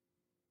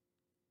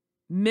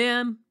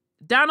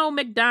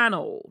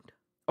MacDonald,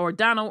 or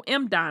Donald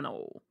M.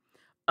 Donald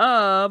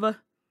of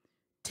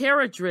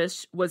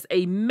Terradrish, was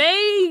a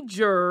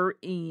major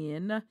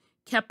in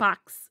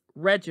Keppoch's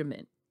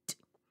regiment.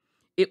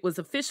 It was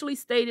officially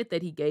stated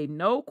that he gave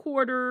no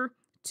quarter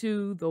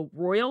to the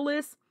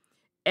royalists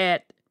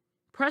at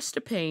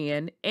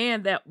Prestonpans,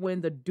 and that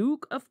when the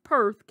Duke of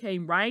Perth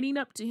came riding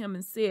up to him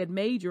and said,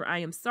 Major, I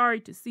am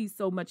sorry to see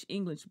so much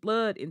English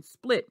blood and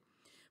split.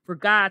 For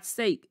God's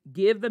sake,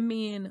 give the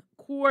men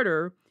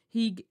quarter.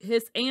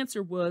 His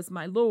answer was,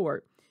 my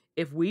lord,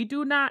 if we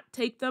do not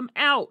take them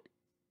out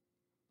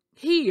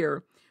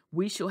here,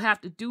 we shall have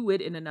to do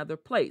it in another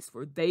place,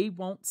 for they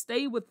won't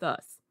stay with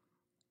us.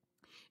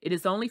 It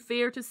is only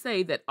fair to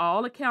say that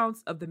all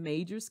accounts of the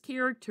major's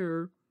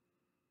character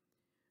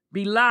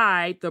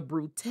belied the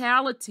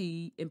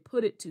brutality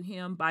imputed to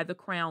him by the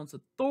crown's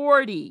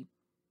authority.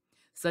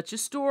 Such a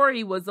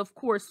story was, of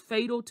course,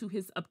 fatal to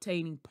his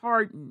obtaining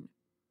pardon.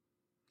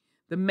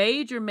 The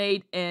major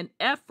made an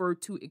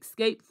effort to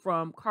escape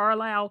from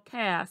Carlisle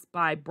Castle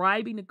by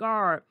bribing the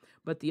guard,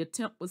 but the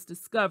attempt was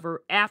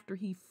discovered after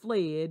he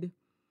fled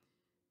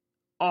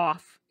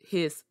off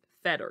his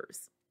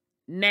fetters.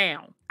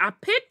 Now, I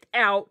picked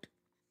out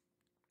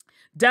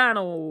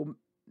Donald,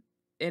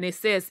 and it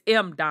says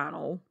M.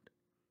 Donald,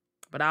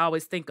 but I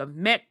always think of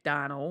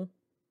MacDonald.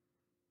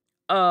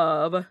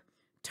 of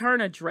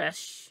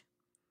Turnadresh,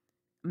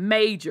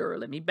 Major,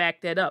 let me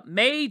back that up,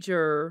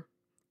 Major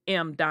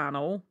M.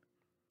 Donald,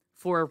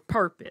 for a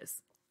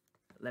purpose.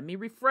 Let me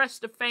refresh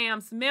the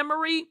fam's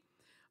memory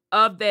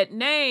of that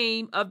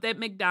name, of that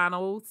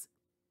McDonald's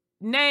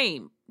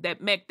name,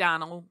 that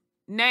McDonald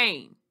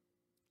name.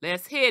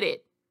 Let's hit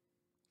it.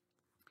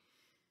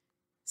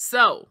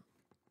 So,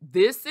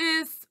 this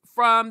is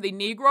from the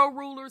Negro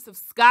rulers of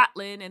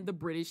Scotland and the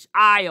British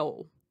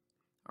Isle.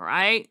 All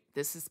right.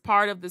 This is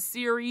part of the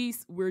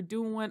series we're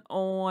doing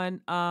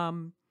on,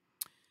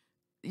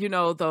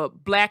 the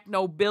Black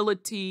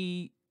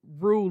nobility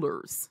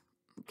rulers.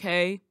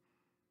 Okay.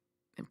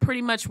 And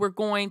pretty much we're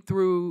going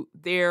through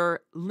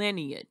their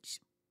lineage.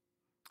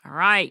 All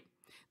right.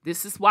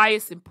 This is why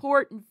it's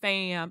important,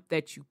 fam,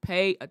 that you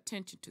pay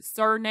attention to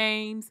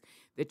surnames,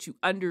 that you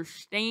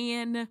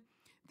understand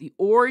the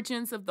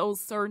origins of those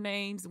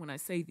surnames. When I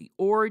say the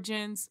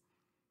origins,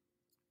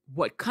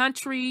 what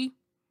country,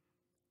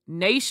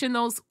 nation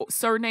those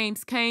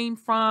surnames came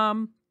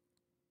from.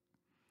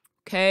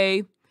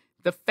 Okay.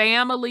 The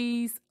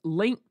families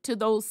linked to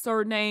those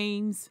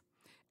surnames.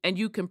 And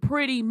you can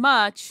pretty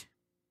much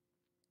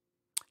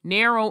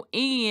narrow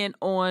in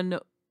on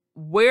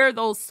where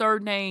those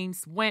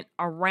surnames went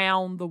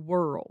around the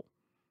world.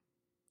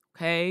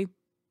 Okay.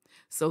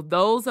 So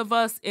those of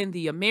us in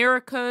the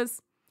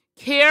Americas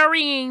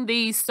carrying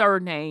these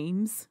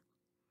surnames,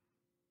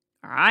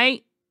 all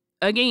right,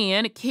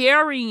 again,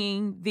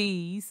 carrying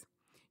these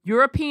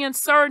European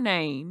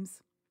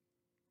surnames,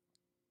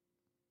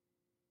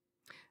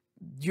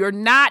 you're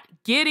not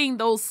getting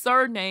those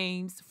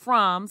surnames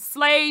from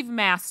slave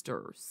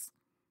masters.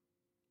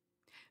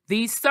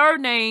 These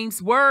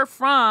surnames were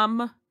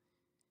from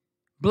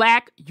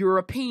Black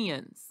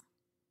Europeans.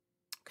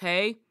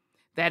 Okay?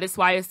 That is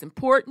why it's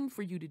important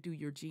for you to do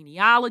your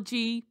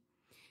genealogy.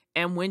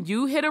 And when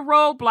you hit a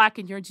roadblock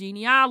in your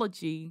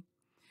genealogy,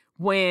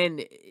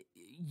 when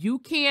you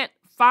can't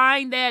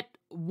find that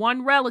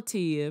one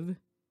relative,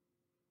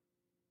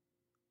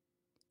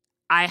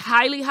 I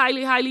highly,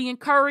 highly, highly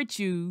encourage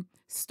you,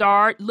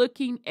 start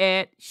looking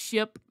at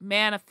ship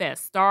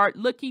manifests. Start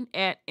looking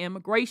at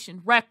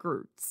immigration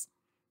records.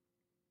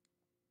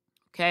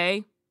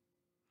 Okay?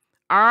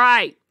 All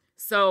right.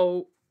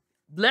 So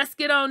let's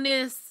get on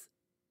this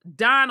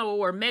Donald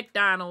or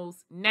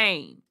McDonald's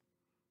name.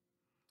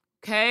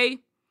 Okay?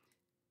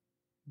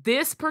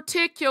 This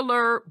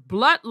particular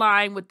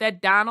bloodline with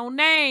that Donald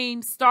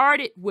name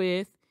started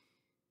with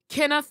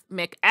Kenneth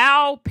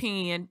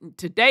McAlpine,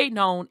 today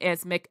known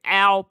as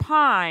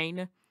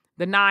McAlpine,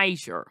 the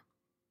Niger.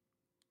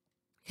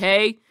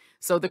 Okay?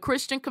 So the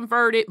Christian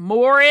converted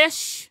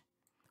Moorish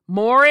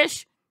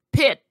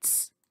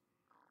Pitts,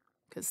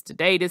 because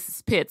today this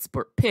is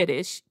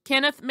Pittish,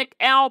 Kenneth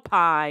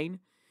McAlpine,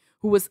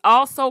 who was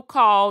also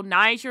called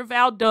Niger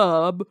Val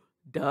Dub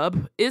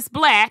is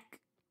black,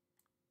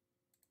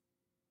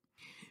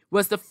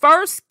 was the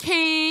first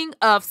king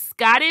of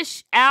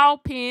Scottish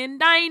Alpine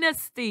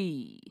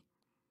dynasty.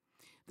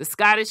 The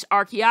Scottish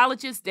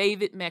archaeologist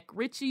David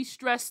McRitchie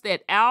stressed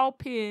that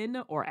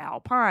Alpine, or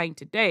Alpine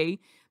today,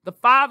 the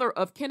father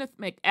of Kenneth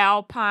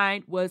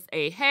McAlpine, was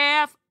a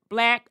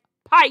half-black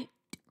Pite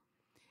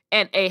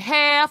and a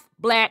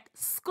half-black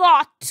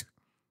Scot,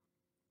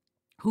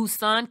 whose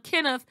son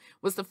Kenneth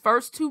was the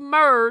first to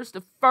merge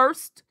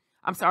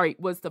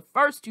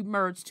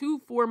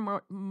two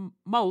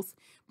foremost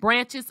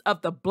branches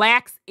of the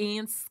blacks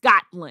in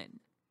Scotland.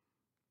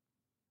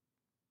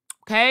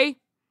 Okay?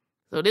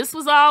 So this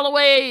was all the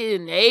way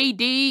in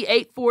AD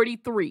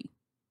 843.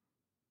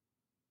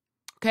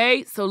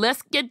 Okay? So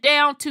let's get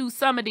down to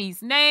some of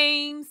these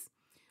names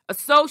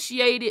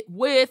associated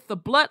with the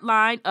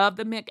bloodline of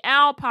the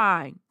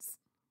McAlpines.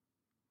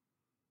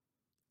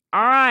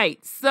 All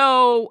right.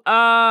 So,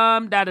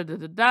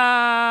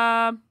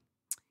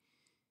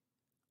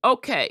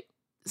 Okay.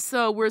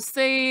 So we're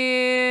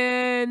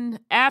saying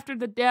after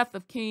the death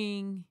of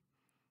King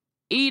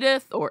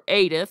Edith,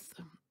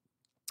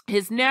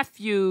 his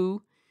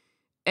nephew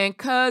and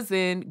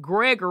cousin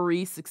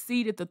Gregory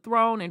succeeded the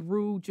throne and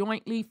ruled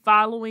jointly.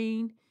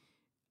 Following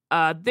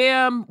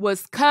them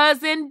was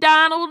cousin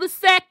Donald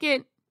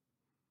II,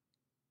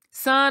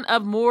 son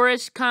of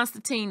Moorish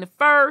Constantine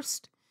I.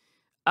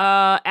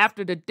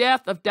 After the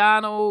death of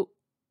Donald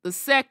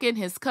II,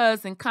 his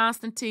cousin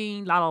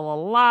Constantine,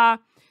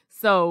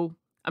 So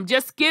I'm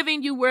just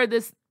giving you where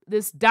this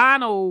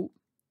Donald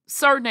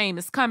surname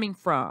is coming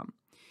from.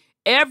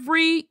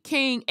 Every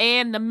king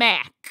and the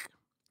Mac.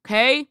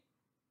 Okay?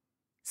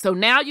 So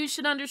now you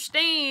should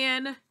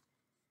understand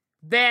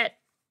that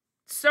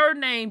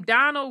surname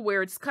Donald,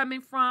 where it's coming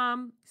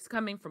from. It's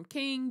coming from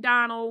King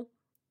Donald.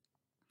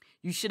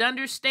 You should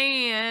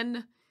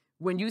understand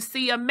when you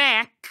see a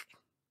Mac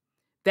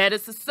that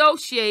is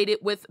associated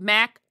with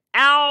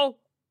McAlpine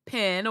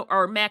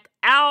or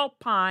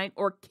McAlpine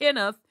or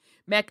Kenneth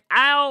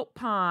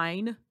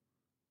McAlpine,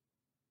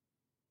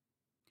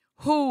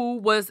 who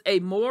was a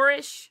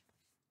Moorish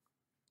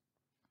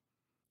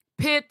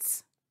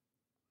Pitts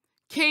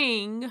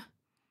king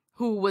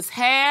who was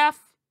half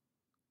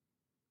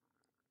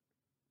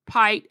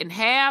Jacobite and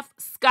half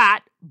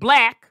Scot,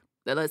 black,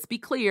 let's be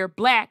clear,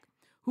 black,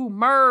 who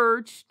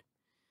merged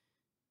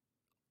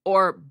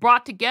or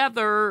brought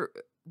together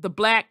the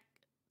Black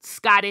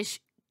Scottish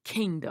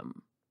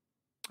kingdom.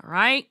 All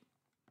right?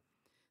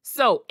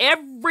 So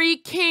every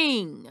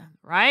king,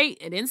 right?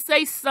 It didn't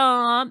say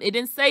some, it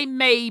didn't say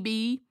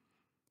maybe.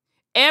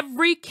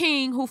 Every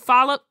king who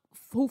followed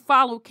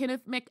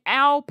Kenneth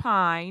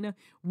MacAlpine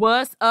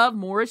was of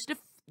Moorish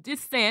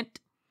descent.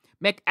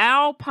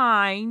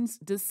 MacAlpine's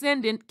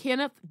descendant,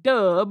 Kenneth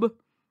Dub,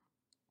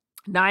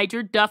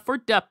 Niger, Duff, or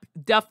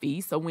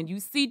Duffy. So when you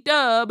see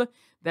Dub,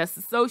 that's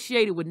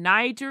associated with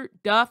Niger,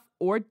 Duff,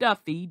 or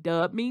Duffy.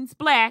 Dub means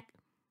black.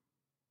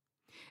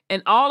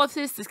 And all of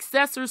his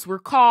successors were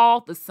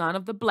called the Son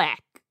of the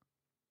Black.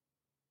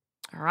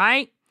 All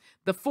right?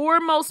 The four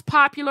most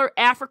popular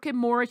African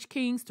Moorish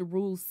kings to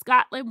rule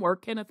Scotland were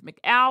Kenneth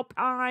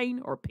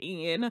MacAlpine, or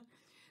Penn,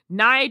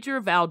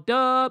 Niger,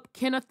 Valdub,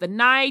 Kenneth the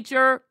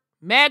Niger,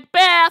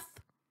 Macbeth.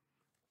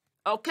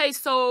 Okay,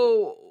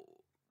 so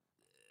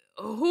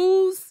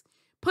who's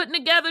putting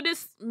together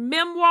this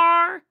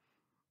memoir?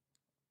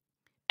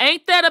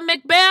 Ain't that a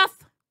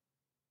Macbeth?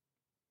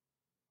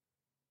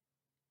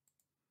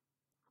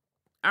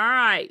 All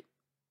right.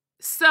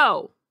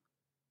 So,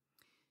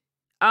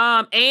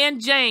 and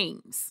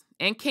James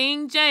and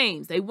King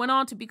James, they went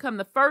on to become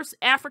the first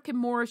African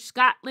Moorish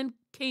Scotland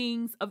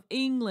kings of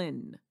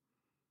England.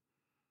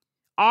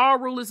 All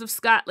rulers of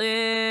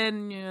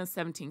Scotland,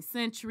 17th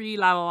century,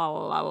 la, la,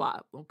 la, la, la,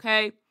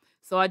 okay?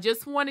 So I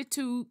just wanted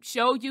to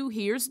show you,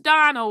 here's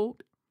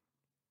Donald,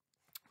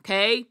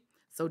 okay?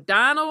 So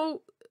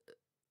Donald,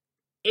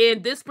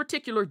 in this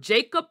particular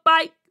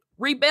Jacobite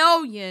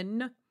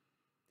rebellion,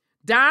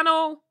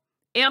 Donald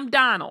M.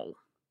 Donald,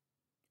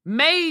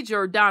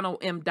 Major Donald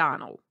M.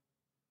 Donald,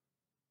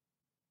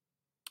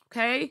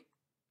 okay?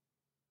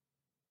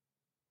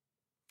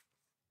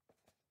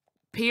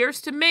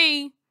 Appears to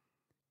me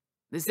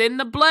it's in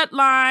the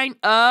bloodline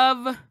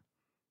of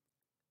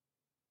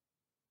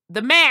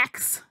the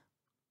Macs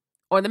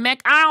or the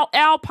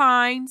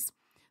MacAlpines.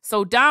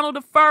 So Donald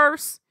I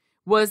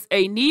was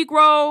a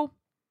Negro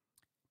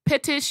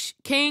Pictish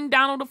King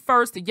Donald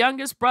I, the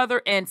youngest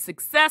brother and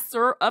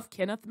successor of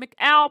Kenneth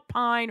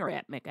MacAlpine or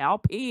at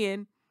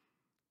MacAlpine.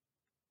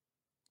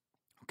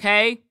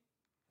 Okay?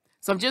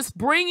 So I'm just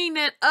bringing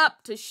it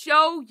up to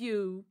show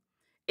you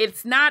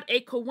it's not a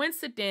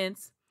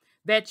coincidence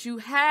that you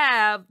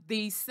have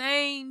these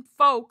same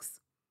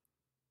folks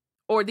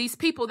or these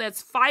people that's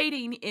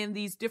fighting in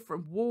these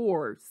different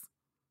wars.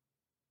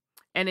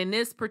 And in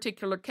this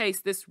particular case,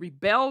 this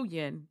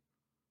rebellion,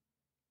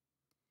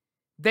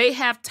 they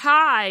have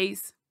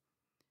ties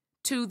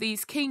to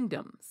these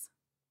kingdoms.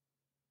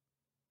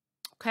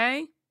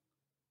 Okay?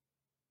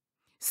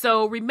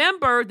 So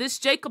remember, this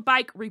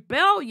Jacobite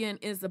rebellion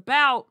is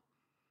about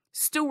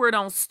steward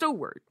on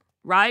steward,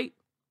 right?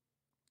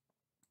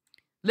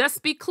 Let's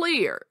be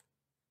clear.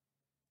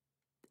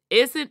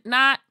 Is it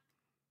not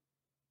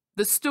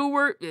the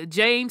Stewart,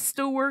 James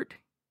Stewart?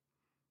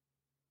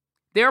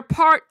 They're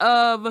part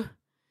of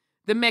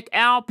the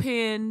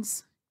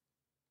MacAlpines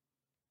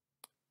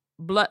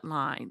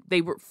bloodline. They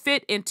were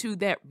fit into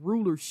that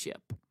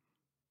rulership.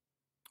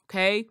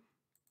 Okay?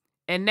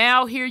 And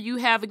now here you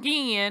have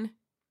again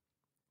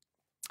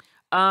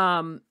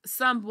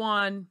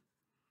someone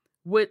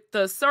with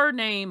the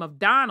surname of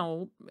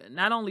Donald,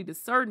 not only the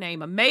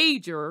surname, a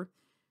major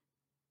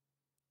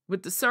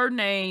with the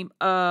surname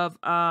of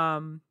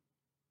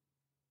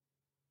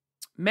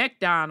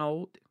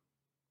MacDonald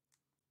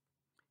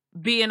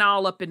being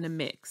all up in the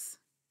mix.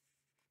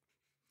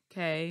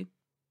 Okay.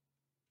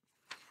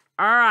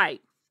 All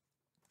right.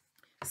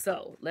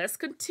 So let's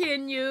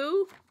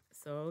continue.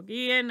 So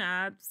again,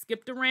 I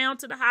skipped around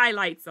to the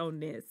highlights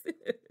on this.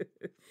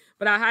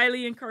 But I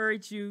highly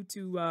encourage you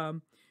to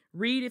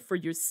read it for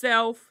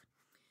yourself.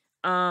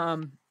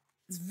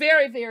 It's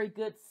very, very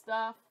good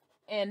stuff.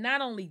 And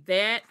not only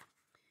that,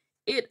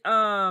 it's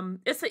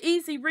an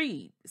easy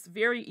read. It's a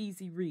very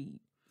easy read.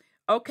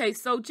 Okay,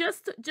 so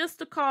just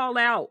to call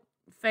out,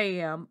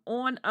 fam,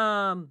 on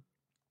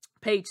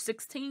page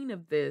 16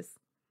 of this,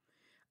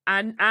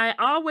 I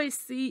always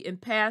see in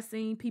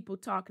passing people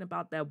talking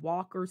about that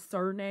Walker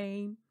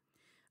surname.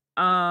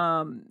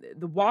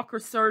 The Walker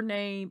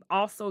surname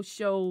also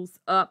shows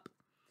up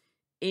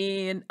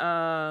in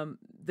the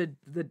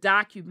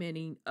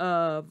documenting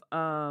of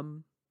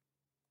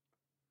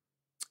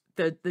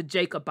the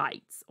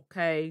Jacobites,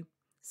 okay?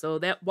 So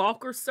that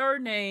Walker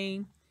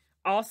surname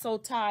also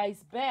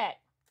ties back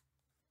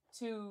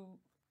to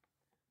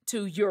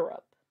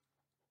Europe.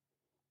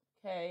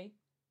 Okay?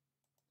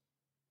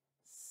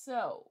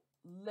 So,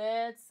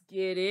 let's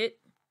get it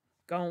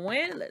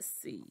going. Let's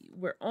see.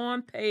 We're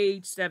on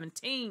page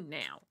 17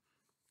 now.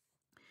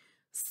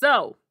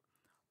 So,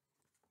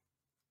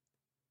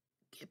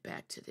 get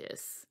back to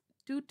this.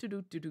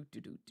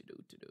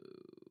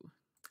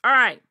 All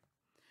right.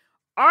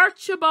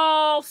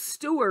 Archibald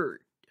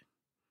Stewart,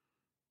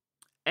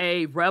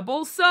 a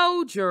rebel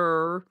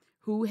soldier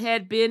who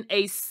had been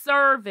a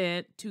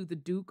servant to the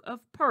Duke of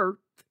Perth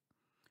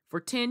for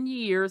 10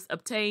 years,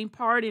 obtained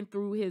pardon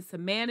through his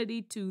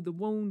humanity to the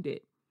wounded.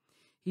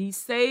 He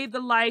saved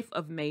the life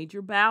of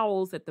Major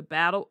Bowles at the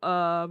Battle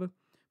of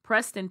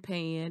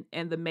Prestonpans,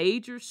 and the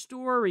Major's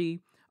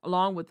story,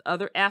 along with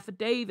other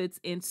affidavits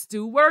in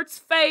Stuart's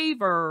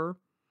favor,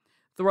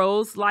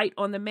 throws light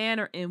on the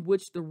manner in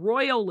which the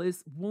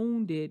Royalists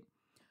wounded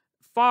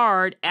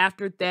fared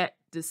after that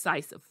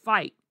decisive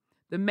fight.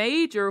 The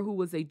Major, who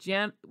was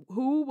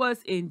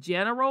in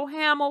General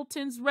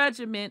Hamilton's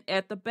regiment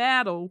at the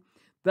battle,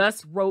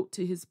 thus wrote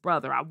to his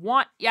brother. I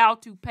want y'all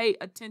to pay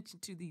attention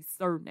to these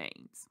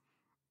surnames.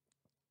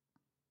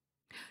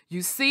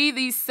 You see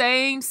these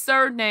same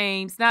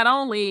surnames, not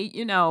only,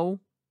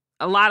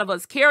 a lot of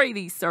us carry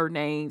these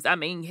surnames. I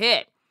mean,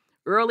 heck,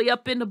 early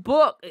up in the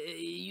book,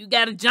 you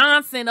got a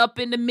Johnson up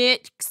in the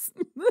mix.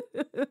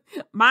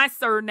 My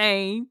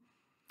surname.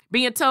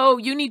 Being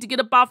told you need to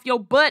get up off your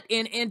butt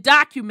and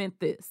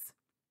document this.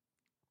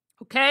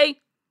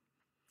 Okay?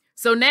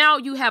 So now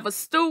you have a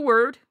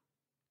Stuart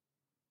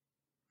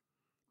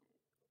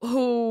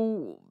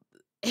who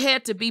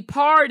had to be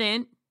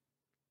pardoned.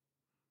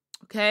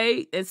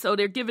 Okay? And so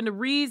they're giving the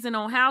reason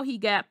on how he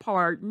got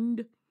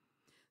pardoned.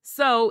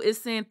 So it's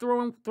saying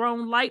thrown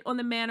light on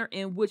the manner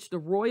in which the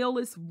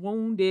Royalists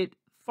wounded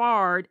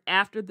fared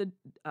after the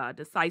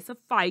decisive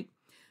fight.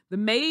 The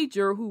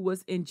Major, who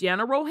was in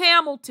General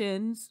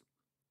Hamilton's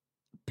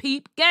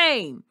peep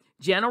game,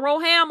 General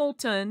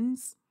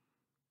Hamilton's,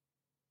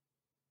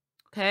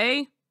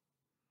 okay,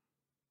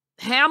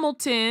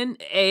 Hamilton,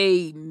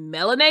 a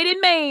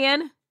melanated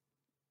man,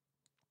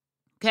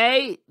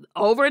 okay,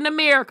 over in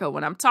America,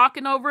 when I'm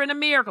talking over in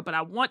America, but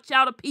I want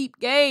y'all to peep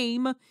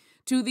game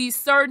to these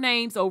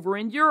surnames over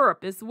in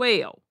Europe as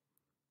well,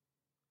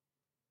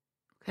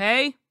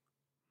 okay?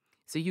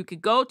 So you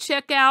could go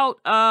check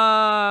out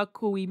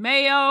Kui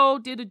Mayo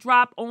did a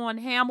drop on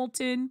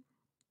Hamilton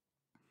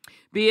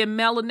being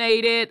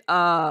melanated.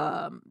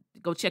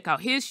 Go check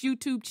out his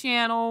YouTube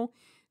channel.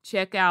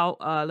 Check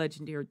out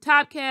Legendary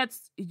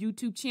Topcat's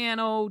YouTube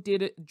channel.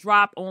 Did a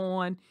drop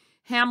on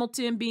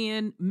Hamilton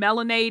being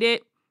melanated.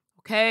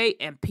 Okay,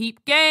 and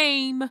peep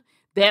game,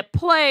 that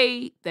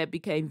play that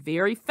became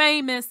very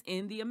famous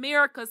in the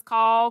Americas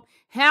called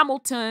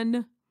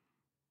Hamilton,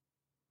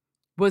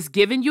 was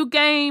giving you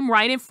game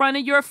right in front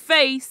of your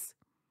face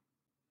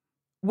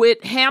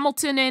with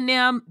Hamilton and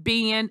them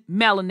being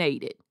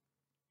melanated.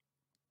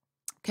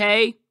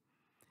 Okay?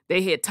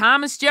 They had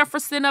Thomas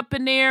Jefferson up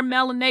in there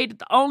melanated.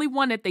 The only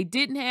one that they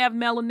didn't have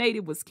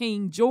melanated was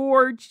King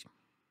George,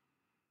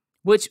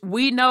 which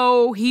we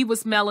know he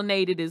was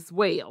melanated as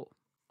well.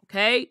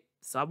 Okay?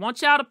 So I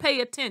want y'all to pay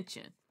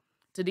attention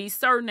to these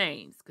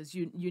surnames, because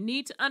you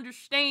need to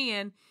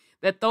understand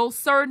that those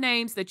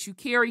surnames that you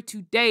carry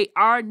today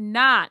are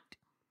not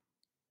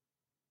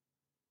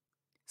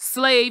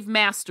slave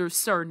master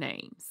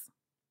surnames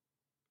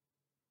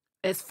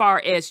as far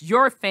as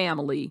your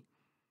family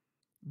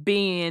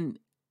being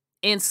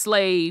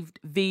enslaved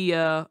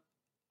via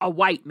a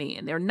white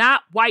man. They're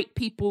not white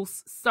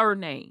people's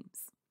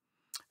surnames.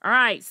 All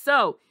right,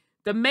 so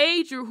the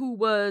Major, who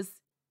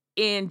was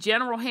in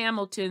General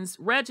Hamilton's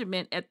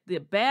regiment at the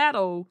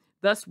battle,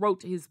 thus wrote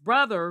to his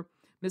brother,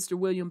 Mr.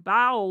 William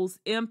Bowles,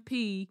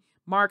 MP,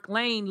 Mark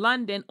Lane,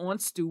 London, on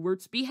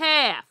Stuart's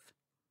behalf.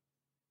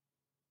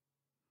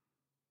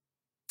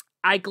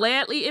 I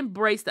gladly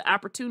embrace the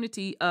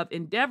opportunity of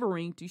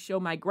endeavoring to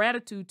show my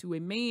gratitude to a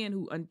man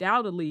who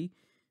undoubtedly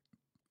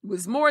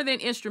was more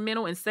than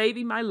instrumental in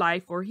saving my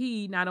life, for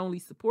he not only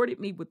supported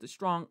me with a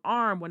strong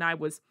arm when I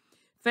was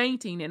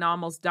fainting and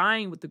almost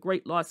dying with the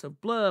great loss of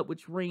blood,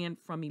 which ran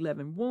from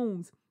 11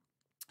 wounds,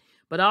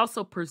 but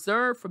also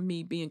preserved from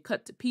me being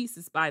cut to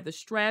pieces by the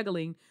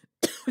straggling,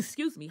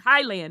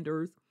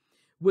 Highlanders,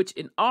 which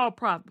in all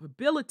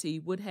probability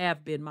would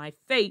have been my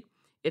fate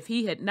if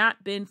he had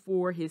not been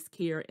for his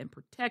care and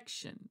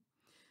protection.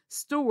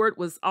 Stuart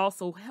was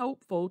also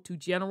helpful to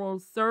General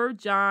Sir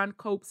John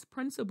Cope's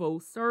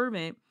principal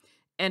servant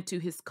and to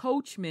his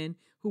coachmen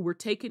who were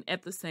taken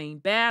at the same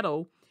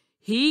battle.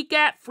 He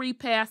got free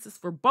passes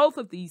for both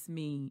of these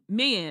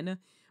men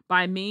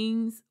by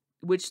means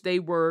which they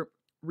were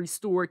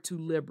restored to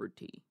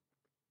liberty.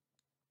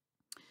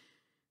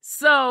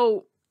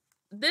 So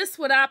this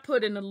what I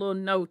put in a little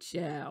note,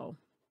 y'all.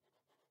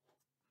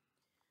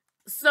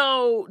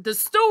 So the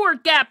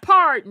Stuart got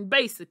pardoned,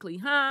 basically,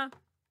 huh?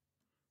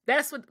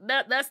 That's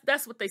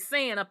what they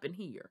saying up in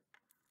here.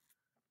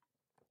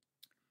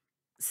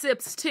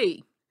 Sips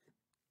tea.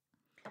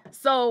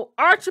 So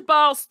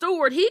Archibald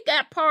Stuart, he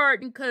got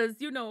pardoned because,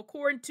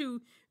 according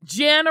to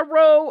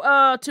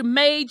General, to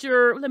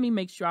Major, let me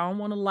make sure I don't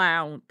want to lie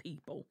on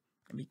people.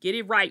 Let me get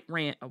it right,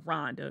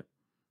 Rhonda.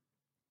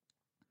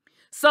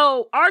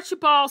 So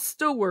Archibald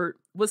Stuart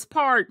was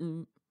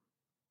pardoned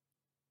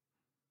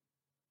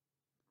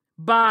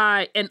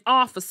by an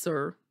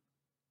officer.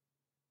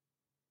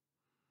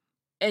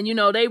 And,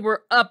 they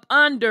were up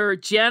under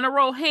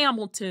General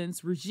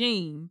Hamilton's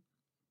regime.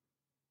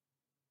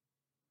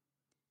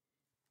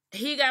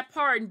 He got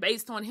pardoned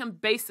based on him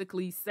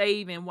basically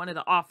saving one of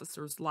the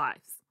officers'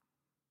 life.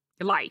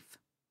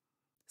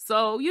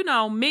 So, you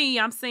know,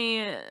 I'm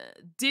saying,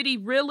 did he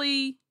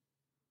really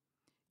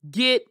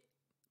get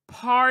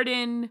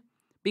pardoned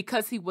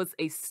because he was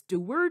a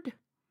steward?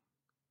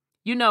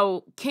 You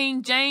know,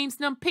 King James,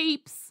 them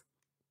peeps,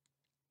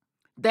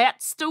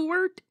 that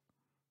steward?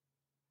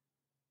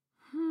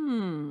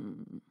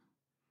 I'm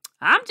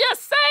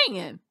just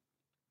saying,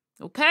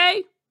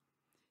 okay?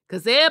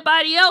 Because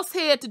everybody else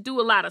had to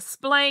do a lot of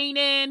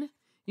splaining.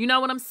 You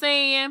know what I'm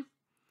saying?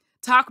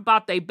 Talk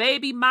about their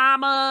baby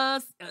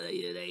mamas,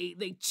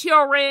 they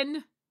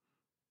children.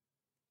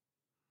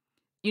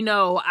 You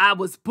know, I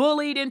was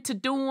bullied into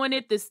doing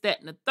it, this, that,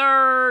 and the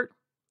third.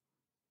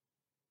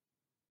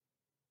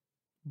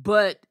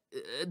 But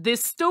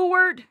this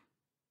steward,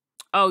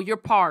 oh, you're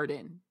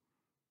pardoned.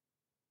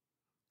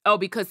 Oh,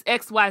 because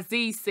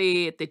XYZ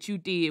said that you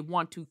did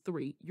 1, 2,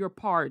 3. You're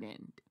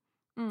pardoned.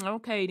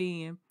 Okay,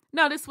 then.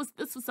 No, this was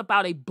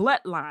about a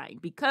bloodline,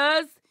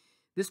 because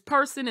this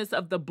person is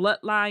of the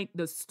bloodline,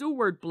 the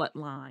steward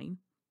bloodline.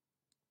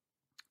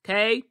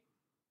 Okay?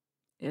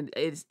 And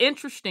it's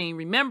interesting.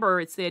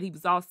 Remember, it said he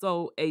was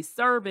also a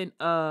servant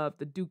of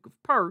the Duke of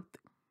Perth.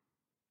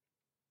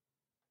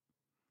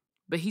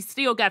 But he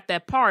still got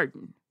that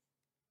pardon.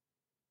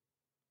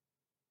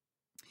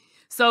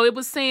 So it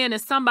was saying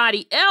that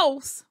somebody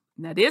else,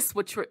 now this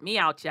would trip me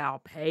out, y'all.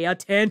 Pay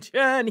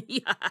attention.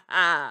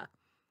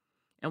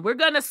 And we're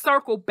going to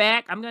circle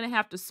back. I'm going to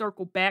have to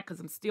circle back because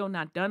I'm still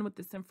not done with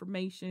this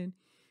information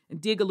and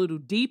dig a little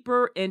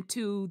deeper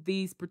into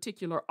these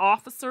particular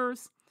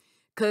officers.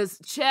 Because,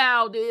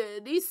 child,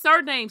 these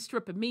surnames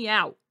tripping me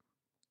out.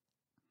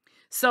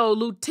 So,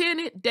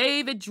 Lieutenant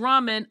David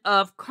Drummond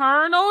of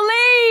Colonel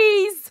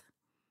Lee's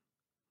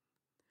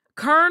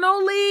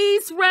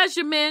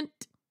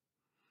regiment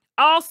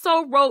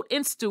also wrote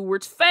in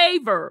Stewart's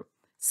favor.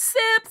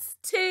 Sips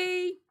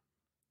tea.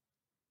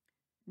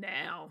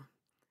 Now,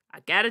 I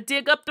got to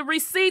dig up the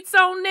receipts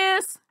on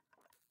this.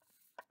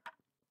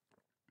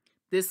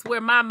 This is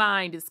where my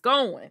mind is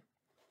going.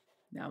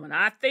 Now, when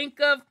I think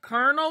of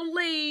Colonel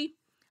Lee,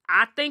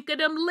 I think of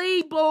them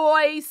Lee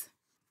boys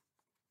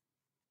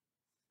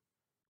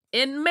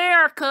in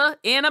America,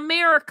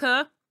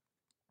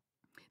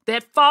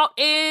 that fought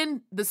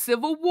in the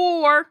Civil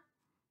War.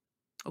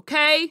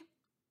 Okay?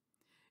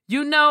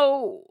 You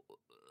know,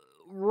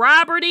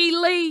 Robert E.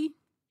 Lee.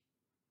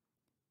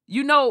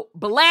 You know,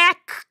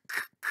 Black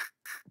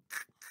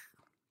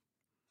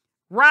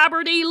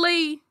Robert E.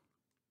 Lee.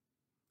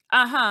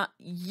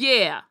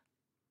 Yeah.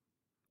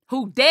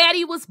 Who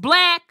daddy was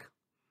black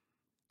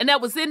and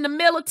that was in the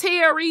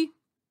military.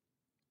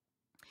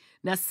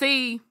 Now,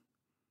 see,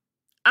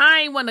 I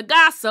ain't want to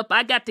gossip.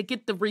 I got to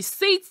get the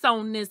receipts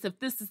on this if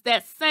this is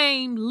that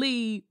same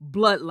Lee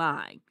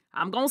bloodline.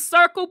 I'm going to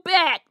circle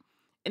back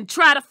and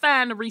try to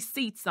find the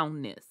receipts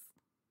on this.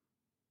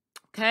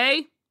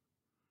 Okay?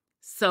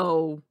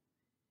 So,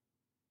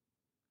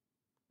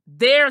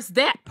 there's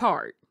that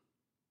part.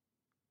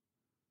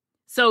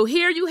 So,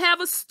 here you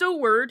have a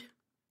steward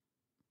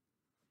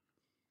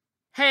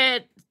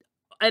had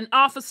an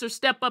officer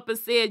step up and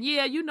said,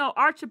 yeah, you know,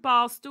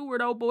 Archibald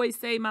Stewart, oh boy,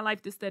 saved my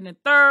life, this, that, and the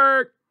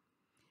third.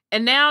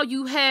 And now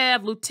you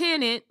have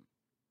Lieutenant.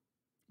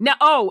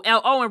 Now,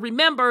 and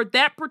remember,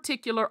 that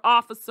particular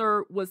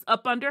officer was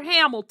up under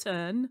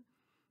Hamilton's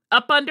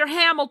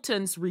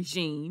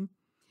regime.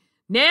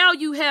 Now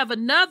you have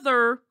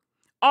another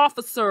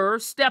officer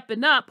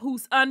stepping up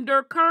who's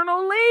under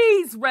Colonel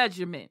Lee's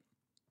regiment.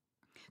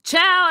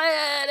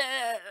 Child.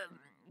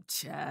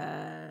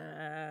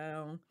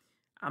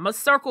 I'm going to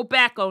circle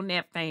back on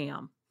that,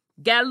 fam.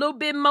 Got a little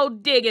bit more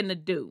digging to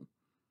do.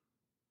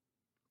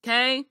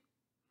 Okay?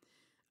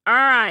 All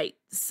right.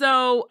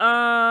 So,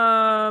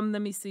 let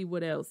me see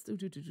what else. All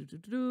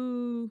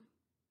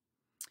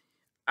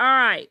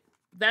right.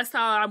 That's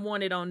how I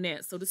want it on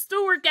that. So, the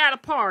steward got a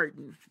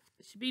pardon.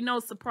 There should be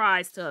no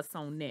surprise to us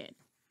on that.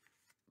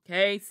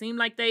 Okay? Seemed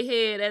like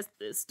the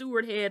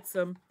steward had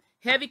some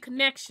heavy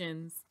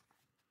connections.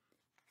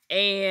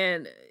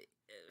 And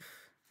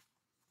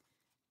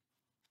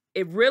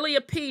it really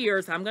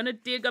appears, I'm going to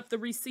dig up the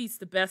receipts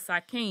the best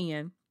I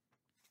can,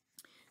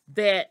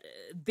 that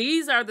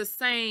these are the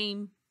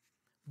same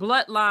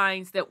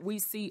bloodlines that we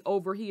see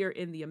over here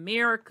in the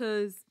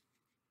Americas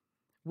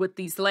with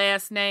these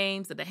last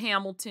names of the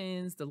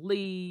Hamiltons, the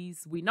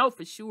Lees. We know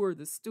for sure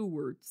the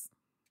Stewarts.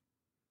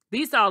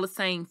 These are all the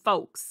same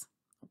folks,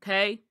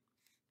 okay?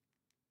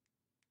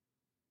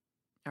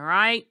 All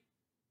right?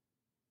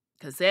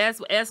 Because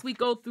as we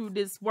go through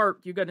this work,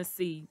 you're going to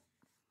see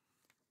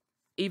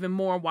even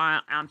more why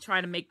I'm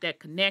trying to make that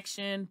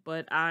connection,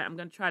 but I'm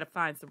going to try to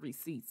find some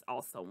receipts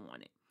also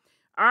on it.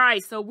 All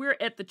right, so we're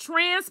at the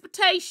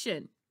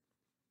transportation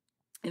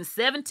in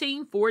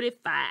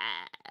 1745.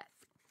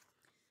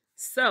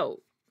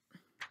 So,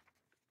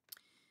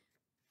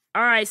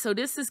 all right, so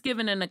this is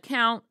giving an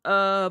account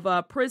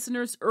of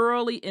prisoners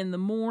early in the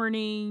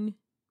morning.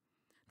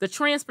 The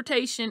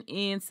transportation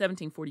in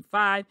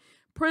 1745.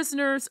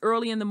 Prisoners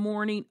early in the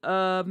morning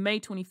of May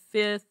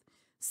 25th,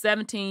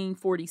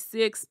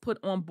 1746, put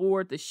on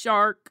board the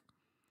Shark,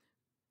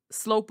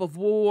 Slope of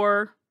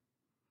War,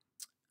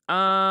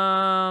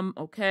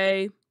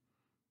 Okay.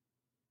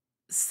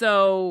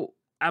 So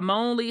I'm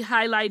only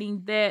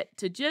highlighting that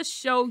to just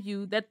show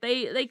you that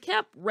they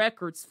kept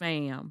records,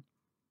 fam.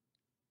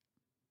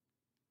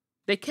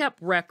 They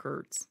kept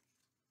records.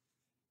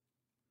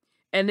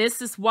 And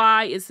this is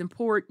why it's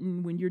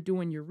important when you're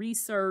doing your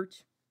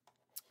research,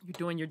 you're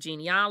doing your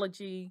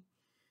genealogy,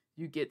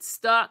 you get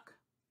stuck.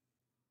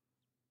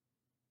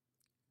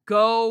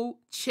 Go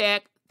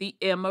check the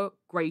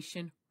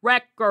immigration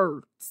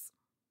records.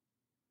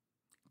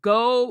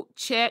 Go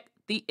check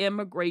the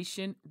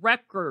immigration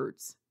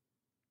records.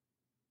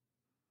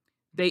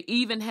 They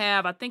even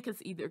have, I think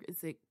it's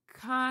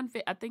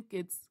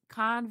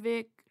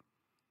convict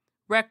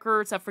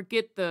records. I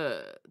forget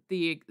the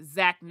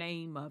exact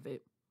name of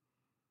it.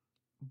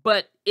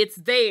 But it's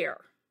there.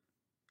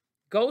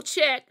 Go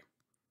check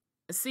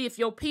and see if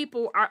your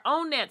people are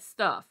on that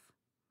stuff.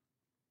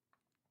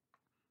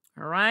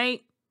 All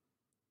right.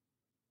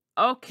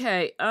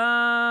 Okay.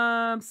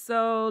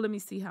 So let me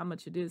see how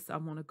much it is I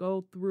want to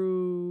go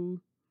through.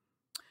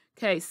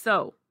 Okay,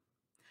 so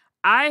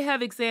I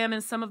have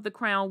examined some of the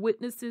crown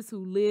witnesses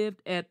who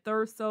lived at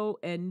Thurso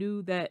and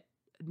knew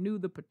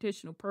the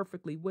petitioner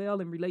perfectly well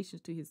in relation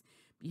to his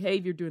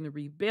behavior during the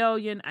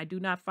rebellion. I do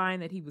not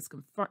find that he was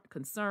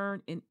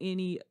concerned in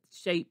any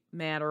shape,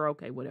 matter.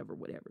 Okay, whatever.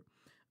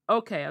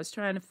 Okay, I was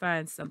trying to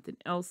find something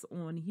else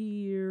on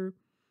here.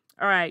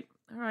 All right.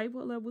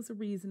 Well, that was a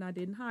reason I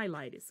didn't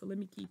highlight it. So let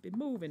me keep it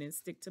moving and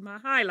stick to my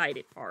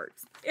highlighted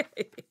parts.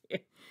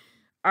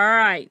 All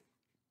right.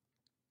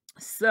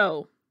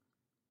 So,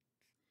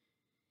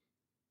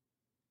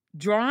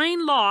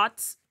 drawing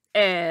lots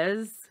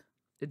acts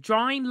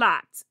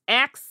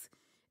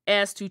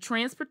as to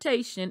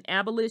transportation,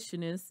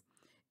 abolitionists,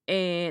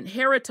 and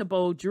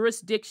heritable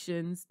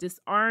jurisdictions,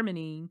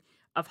 disarming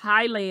of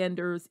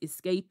Highlanders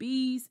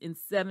escapees in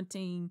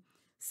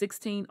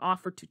 1716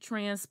 offered to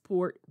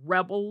transport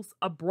rebels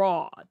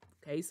abroad.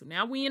 Okay, so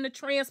now we in the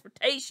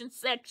transportation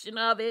section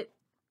of it.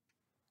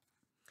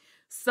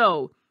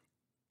 So,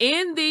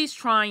 in these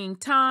trying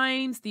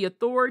times, the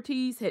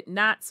authorities had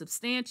not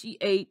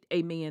substantiated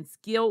a man's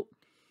guilt.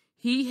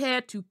 He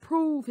had to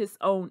prove his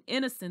own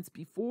innocence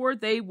before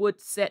they would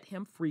set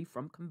him free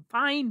from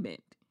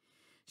confinement.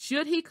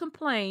 Should he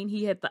complain,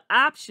 he had the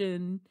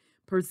option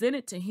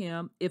presented to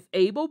him, if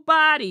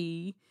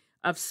able-bodied,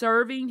 of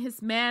serving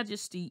His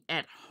Majesty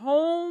at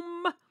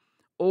home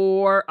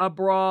or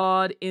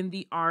abroad in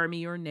the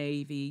Army or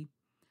Navy.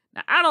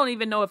 Now, I don't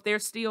even know if they're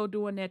still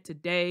doing that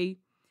today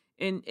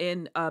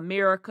in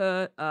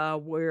America,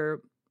 where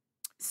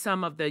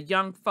some of the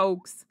young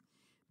folks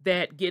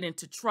that get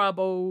into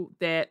trouble,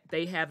 that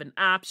they have an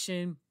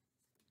option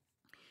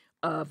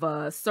of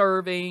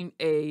serving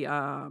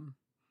a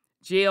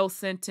jail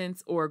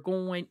sentence or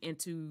going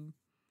into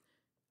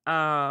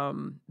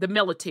the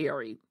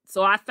military.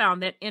 So I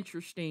found that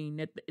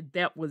interesting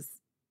that was,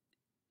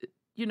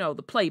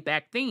 the play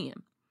back then.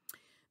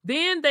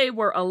 Then they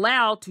were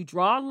allowed to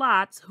draw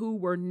lots who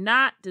were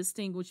not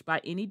distinguished by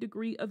any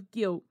degree of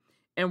guilt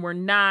and were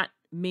not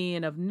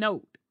men of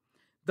note.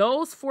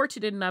 Those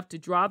fortunate enough to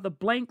draw the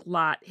blank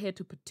lot had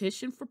to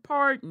petition for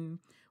pardon,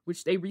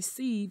 which they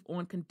received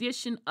on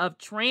condition of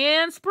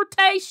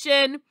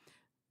transportation.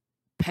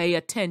 Pay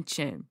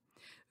attention.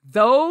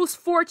 Those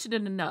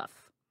fortunate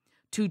enough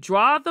to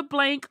draw the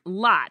blank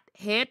lot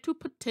had to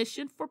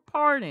petition for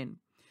pardon,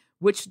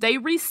 which they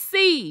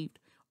received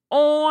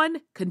on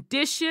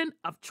condition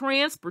of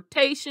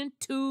transportation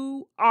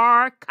to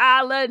our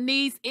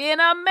colonies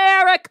in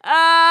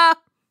America,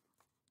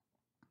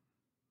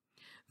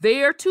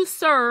 there to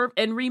serve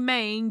and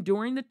remain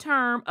during the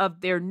term of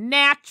their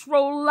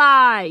natural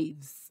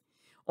lives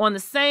on the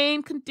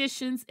same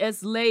conditions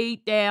as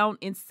laid down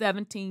in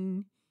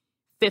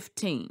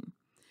 1715.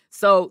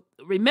 So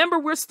remember,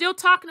 we're still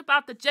talking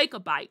about the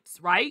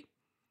Jacobites, right?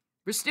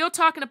 We're still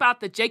talking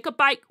about the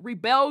Jacobite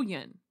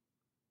rebellion.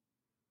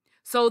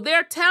 So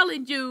they're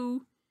telling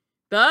you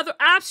the other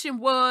option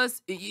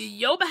was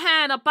you're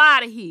behind up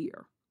out of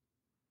here.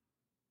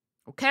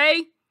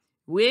 Okay?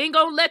 We ain't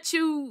gonna let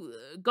you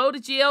go to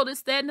jail,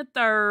 this, that, and the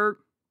third.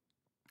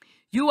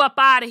 You up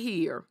out of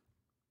here.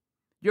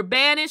 You're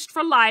banished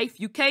for life.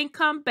 You can't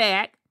come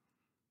back.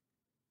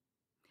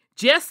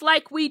 Just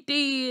like we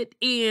did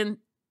in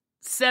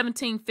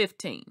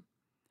 1715.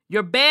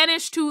 You're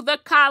banished to the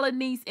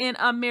colonies in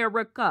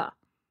America.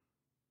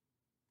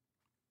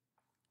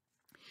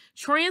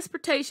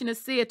 Transportation is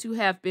said to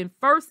have been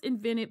first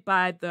invented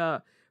by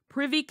the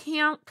Privy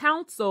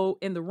Council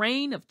in the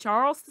reign of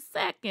Charles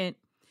II,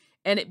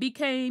 and it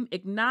became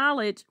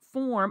acknowledged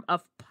form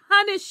of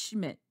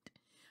punishment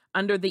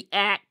under the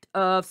Act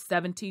of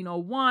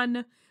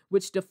 1701,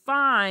 which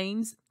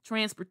defines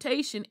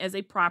transportation as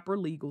a proper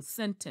legal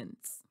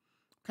sentence.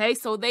 Okay,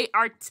 so they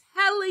are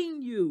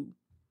telling you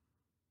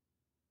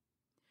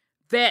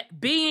that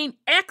being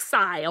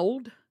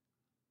exiled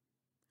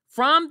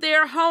from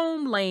their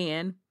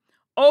homeland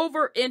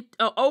over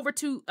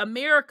to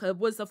America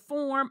was a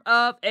form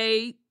of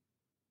a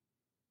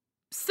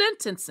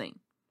sentencing.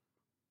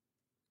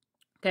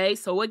 Okay,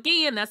 so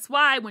again, that's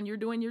why when you're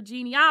doing your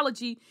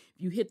genealogy,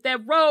 you hit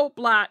that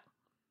roadblock,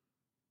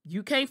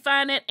 you can't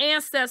find that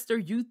ancestor,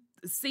 you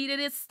see that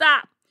it's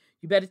stopped.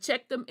 You better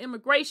check them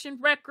immigration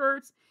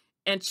records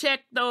and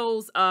check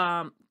those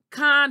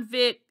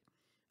convict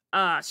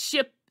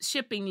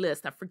shipping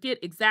lists. I forget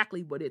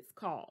exactly what it's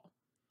called,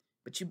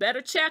 but you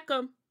better check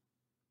them,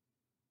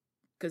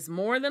 because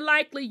more than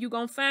likely you're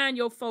going to find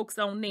your folks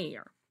on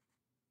there.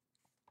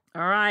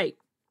 All right.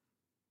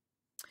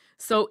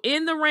 So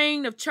in the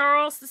reign of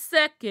Charles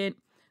II,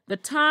 the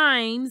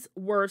times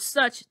were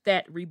such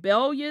that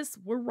rebellions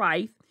were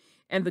rife,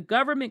 and the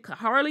government could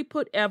hardly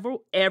put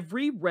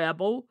every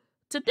rebel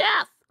to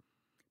death.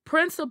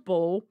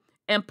 Principle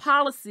and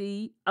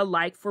policy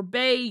alike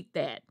forbade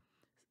that.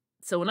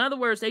 So in other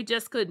words, they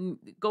just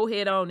couldn't go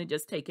head on and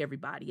just take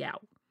everybody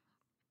out.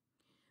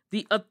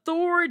 The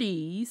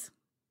authorities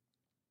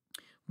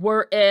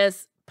were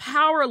as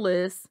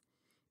powerless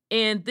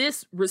in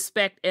this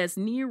respect as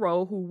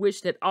Nero, who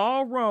wished that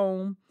all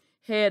Rome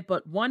had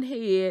but one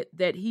head,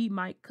 that he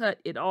might cut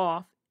it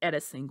off at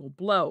a single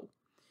blow.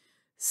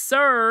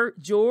 Sir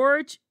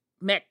George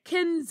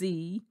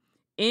Mackenzie,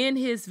 in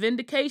his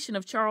vindication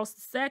of Charles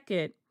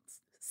II's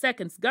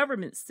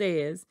government,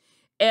 says,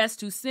 as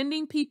to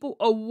sending people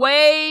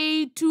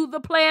away to the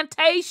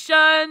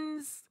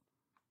plantations,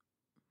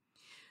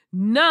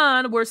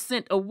 none were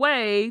sent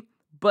away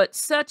but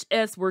such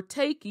as were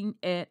taken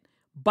at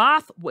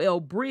Bothwell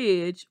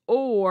Bridge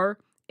or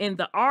in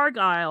the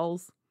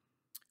Argyles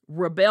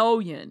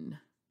rebellion,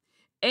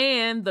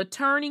 and the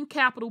turning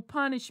capital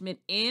punishment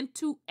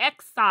into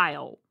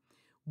exile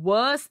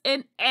was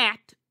an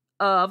act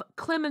of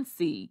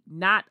clemency,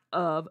 not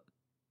of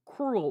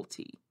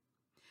cruelty.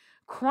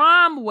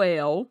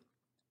 Cromwell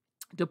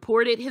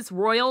deported his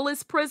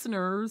royalist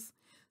prisoners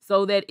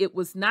so that it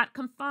was not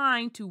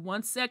confined to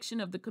one section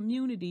of the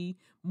community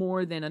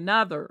more than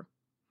another.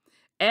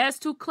 As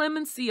to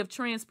clemency of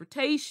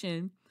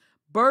transportation,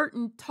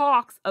 Burton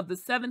talks of the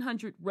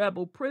 700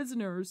 rebel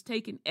prisoners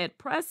taken at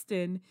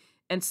Preston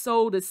and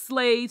sold as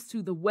slaves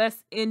to the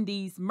West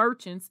Indies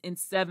merchants in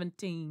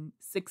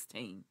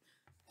 1716.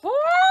 Huh?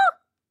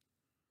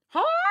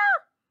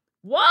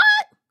 What?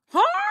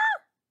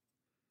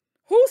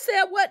 Who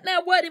said what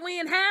now, what, and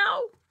when,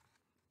 how?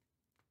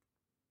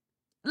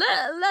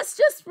 Let's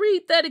just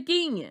read that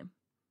again.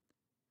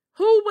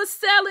 Who was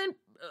selling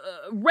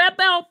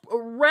rebel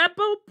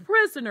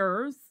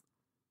prisoners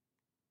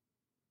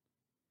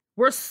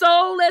were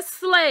sold as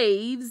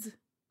slaves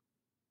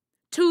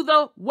to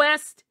the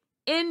West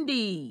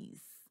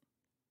Indies,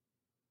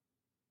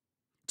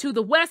 to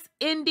the West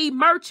Indie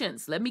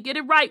merchants. Let me get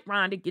it right,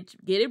 Rhonda. Get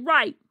it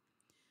right.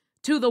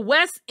 To the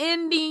West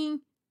Indie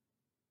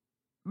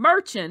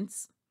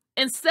merchants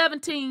in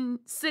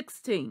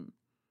 1716.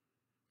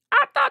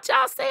 I thought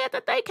y'all said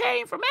that they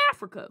came from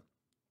Africa.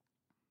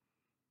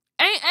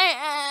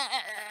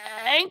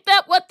 Ain't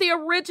that what the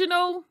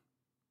original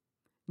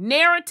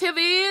narrative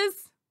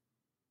is?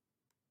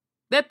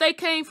 That they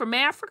came from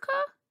Africa?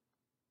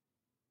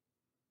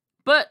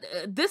 But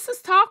this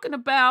is talking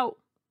about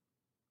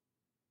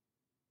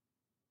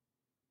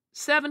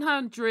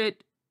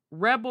 700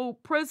 rebel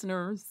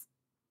prisoners.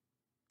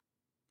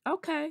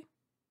 Okay.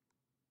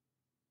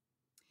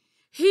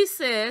 He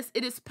says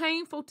it is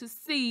painful to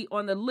see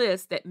on the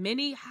list that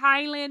many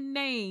Highland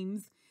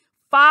names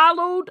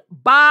followed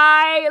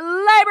by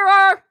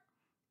laborer.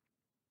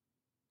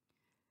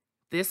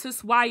 This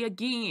is why,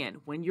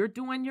 again, when you're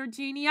doing your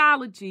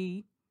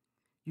genealogy,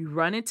 you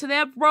run into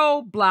that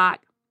roadblock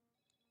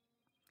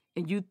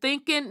and you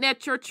thinking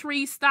that your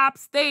tree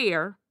stops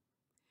there,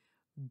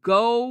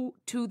 go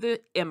to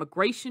the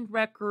immigration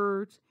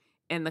records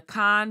and the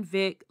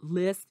convict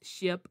list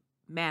ship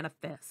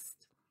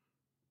manifest.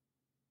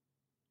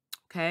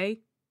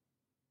 Okay?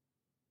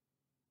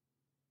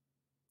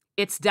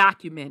 It's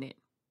documented.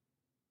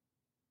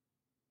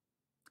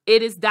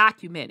 It is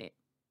documented.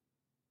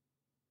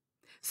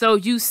 So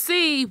you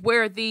see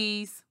where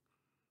these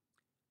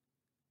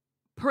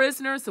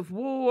prisoners of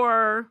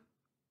war,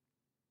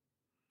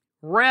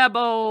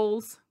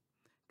 rebels,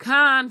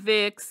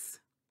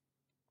 convicts,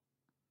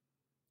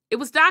 it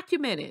was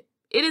documented.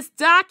 It is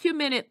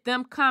documented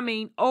them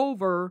coming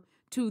over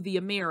to the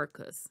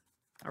Americas.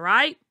 All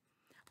right?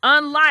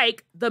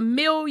 Unlike the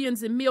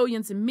millions and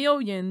millions and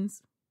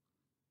millions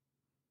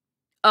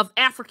of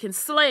African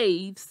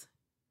slaves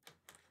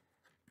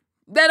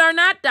that are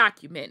not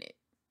documented.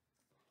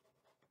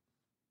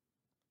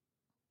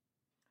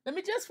 Let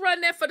me just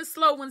run that for the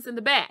slow ones in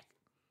the back.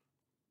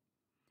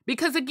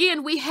 Because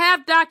again, we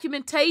have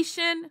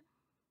documentation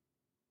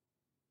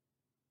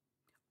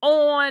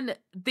on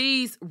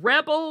these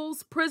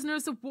rebels,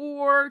 prisoners of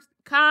war,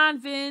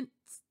 convicts,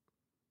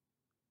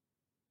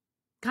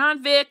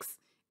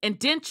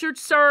 indentured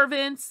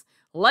servants,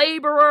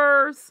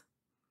 laborers.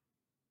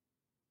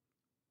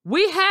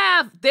 We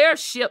have their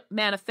ship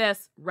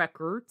manifest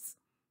records.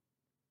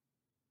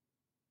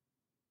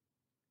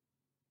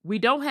 We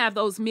don't have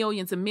those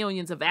millions and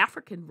millions of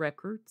African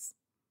records.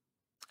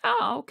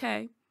 Oh,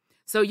 okay.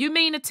 So you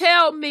mean to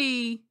tell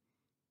me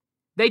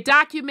They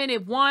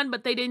documented one,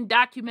 but they didn't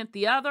document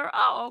the other.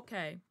 Oh,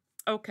 okay.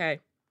 Okay.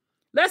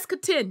 Let's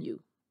continue.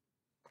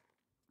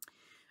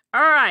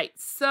 All right.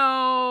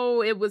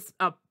 So it was,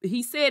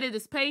 he said it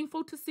is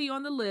painful to see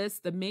on the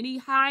list the many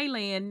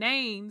highland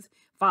names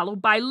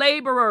followed by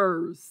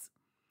laborers.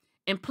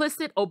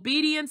 Implicit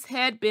obedience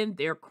had been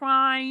their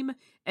crime,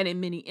 and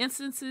in many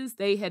instances,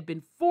 they had been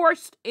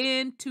forced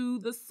into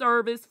the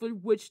service for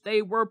which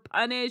they were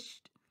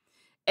punished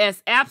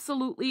as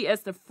absolutely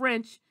as the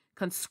French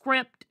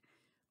conscript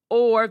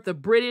or the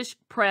British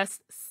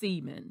pressed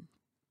seamen.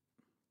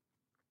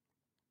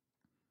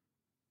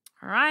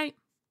 All right.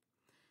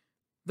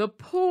 The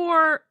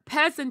poor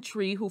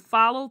peasantry who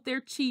followed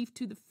their chief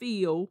to the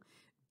field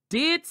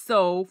did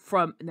so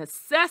from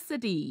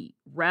necessity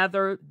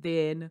rather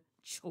than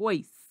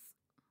choice.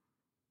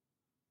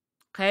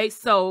 Okay,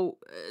 so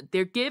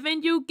they're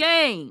giving you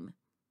game.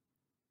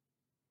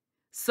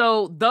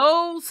 So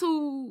those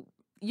who,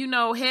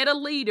 had a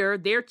leader,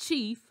 their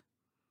chief,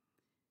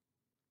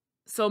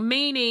 so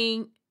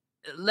meaning,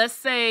 let's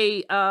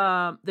say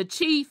the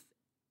chief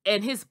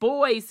and his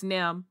boys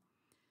now,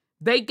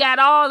 they got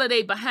all of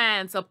their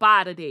behinds up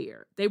out of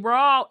there. They were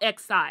all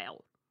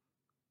exiled.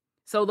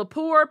 So the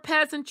poor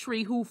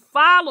peasantry who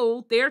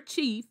followed their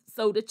chief,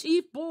 so the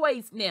chief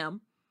boys now,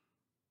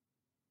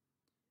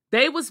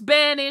 they was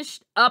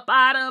banished up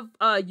out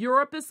of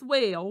Europe as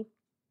well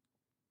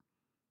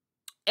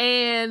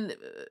and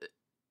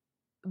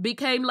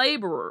became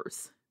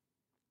laborers.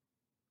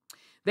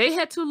 They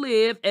had to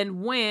live,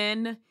 and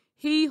when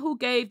he who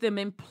gave them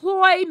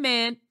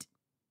employment,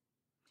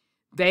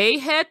 they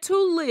had to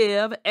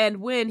live, and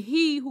when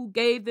he who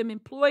gave them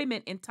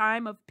employment in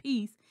time of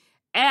peace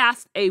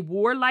asked a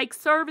warlike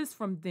service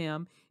from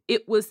them,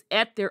 it was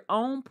at their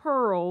own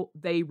peril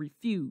they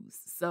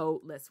refused.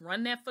 So let's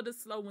run that for the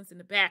slow ones in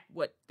the back,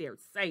 what they're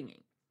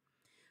saying.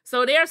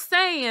 So they're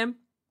saying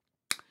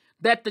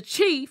that the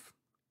chief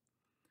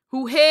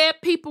who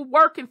had people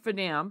working for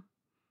them,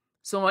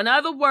 so in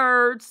other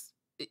words,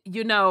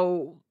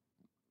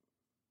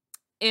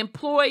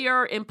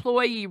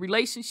 employer-employee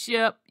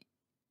relationship,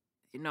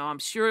 I'm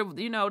sure,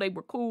 they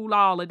were cool,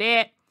 all of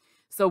that.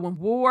 So when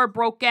war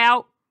broke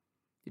out,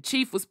 the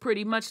chief was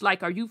pretty much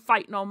like, are you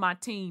fighting on my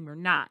team or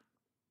not?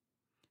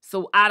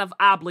 So out of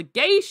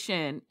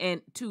obligation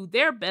and to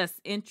their best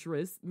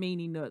interest,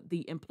 meaning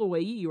the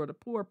employee or the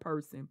poor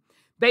person,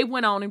 they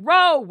went on and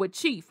rolled with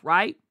chief,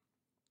 right?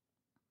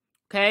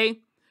 Okay.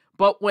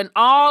 But when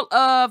all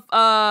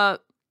of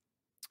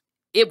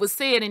it was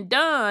said and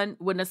done,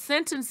 when the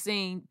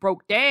sentencing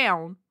broke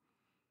down,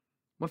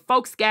 when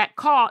folks got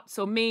caught,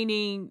 so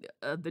meaning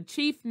the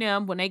chief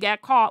them, when they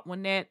got caught,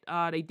 when that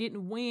they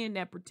didn't win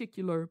that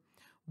particular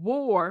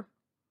war,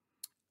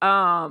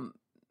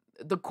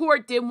 the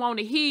court didn't want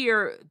to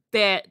hear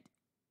that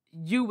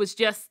you was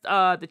just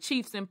the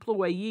chief's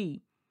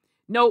employee.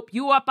 Nope,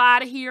 you up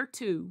out of here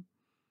too.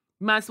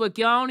 You might as well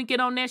get on and get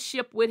on that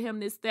ship with him,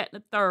 this, that,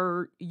 and the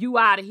third. You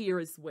out of here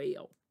as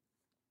well.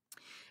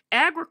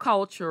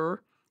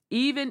 Agriculture,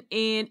 even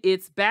in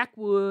its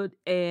backwood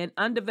and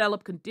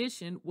undeveloped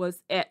condition,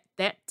 was at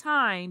that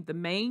time the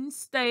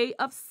mainstay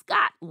of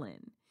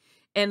Scotland.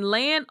 And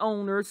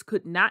landowners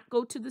could not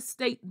go to the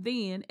state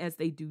then, as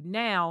they do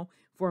now,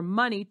 for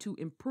money to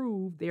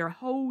improve their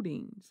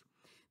holdings.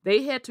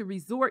 They had to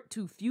resort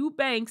to few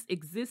banks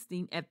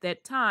existing at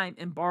that time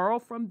and borrow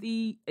from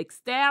the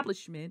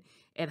establishment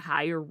at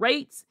higher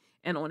rates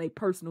and on a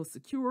personal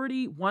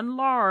security, one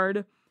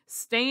lord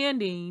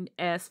standing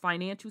as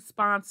financial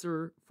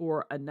sponsor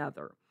for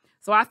another.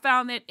 So I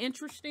found that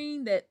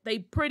interesting that they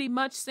pretty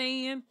much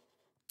saying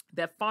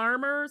that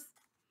farmers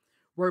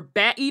were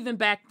even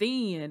back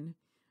then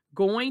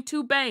going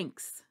to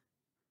banks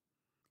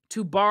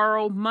to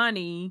borrow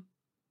money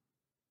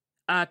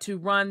to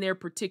run their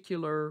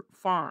particular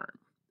farm.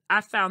 I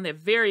found that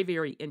very,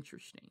 very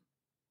interesting.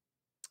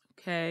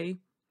 Okay.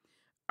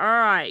 All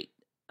right.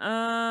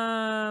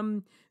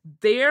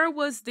 There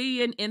was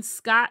then in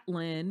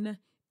Scotland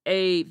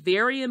a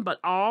varying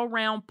but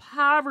all-round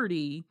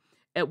poverty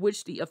at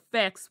which the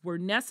effects were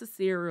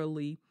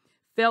necessarily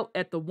felt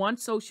at the one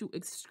social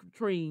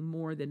extreme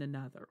more than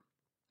another.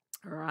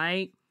 All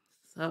right.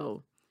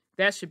 So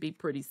that should be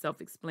pretty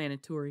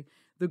self-explanatory.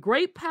 The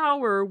great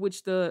power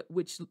which the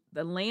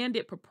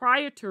landed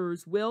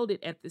proprietors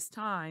wielded at this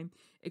time,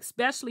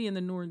 especially in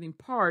the northern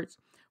parts,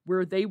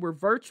 where they were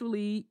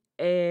virtually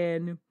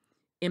an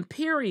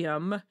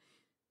imperium,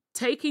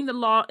 taking the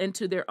law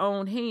into their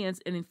own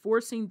hands and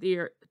enforcing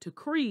their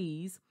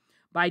decrees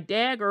by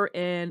dagger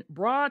and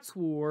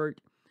broadsword,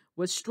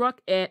 was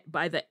struck at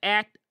by the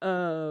Act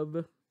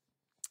of,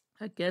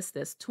 I guess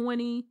that's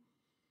 20,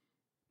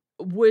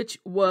 which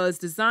was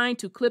designed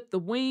to clip the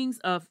wings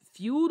of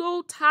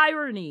feudal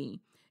tyranny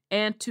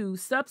and to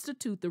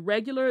substitute the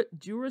regular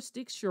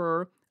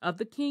jurisdiction of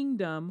the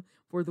kingdom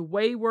for the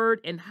wayward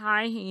and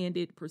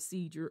high-handed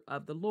procedure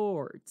of the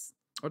lords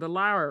or the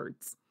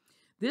lairds.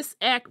 This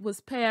act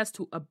was passed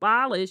to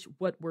abolish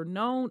what were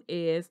known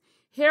as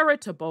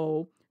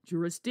heritable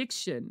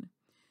jurisdiction.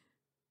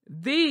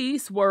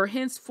 These were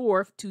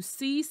henceforth to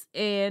cease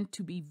and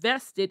to be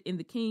vested in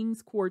the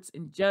king's courts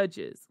and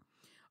judges.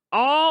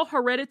 All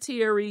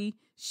hereditary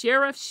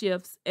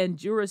sheriffships and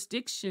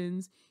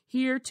jurisdictions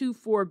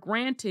heretofore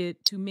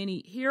granted to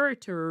many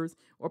heritors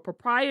or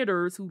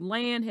proprietors whose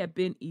land had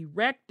been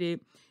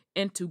erected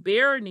into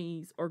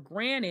baronies or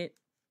granted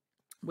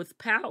with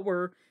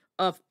power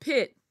of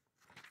pit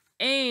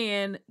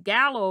and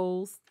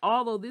gallows,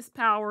 although this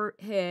power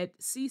had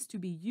ceased to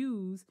be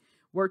used,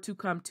 were to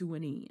come to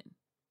an end.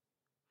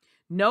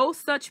 No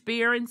such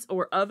barons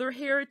or other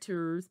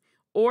heritors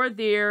or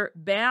their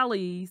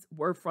bailies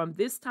were from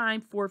this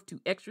time forth to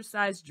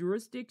exercise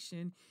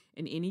jurisdiction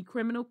in any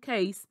criminal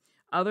case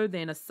other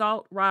than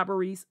assault,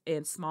 robberies,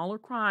 and smaller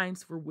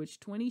crimes for which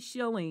 20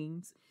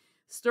 shillings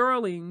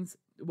sterlings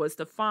was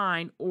the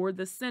fine or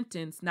the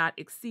sentence not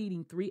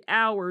exceeding 3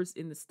 hours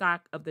in the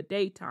stock of the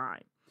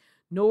daytime.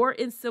 Nor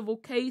in civil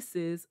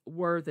cases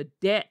where the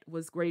debt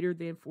was greater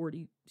than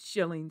 40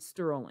 shillings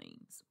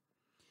sterlings.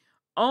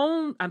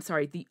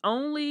 The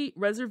only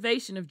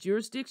reservation of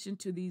jurisdiction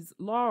to these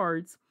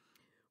lords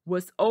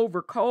was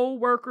over coal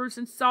workers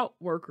and salt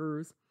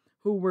workers,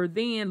 who were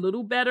then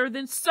little better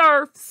than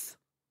serfs.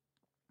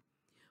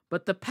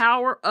 But the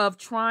power of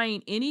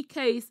trying any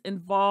case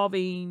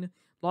involving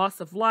loss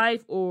of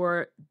life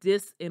or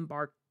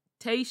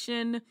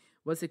disembarkation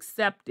was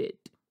accepted.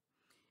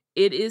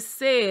 It is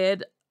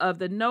said of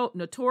the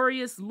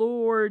notorious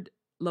Lord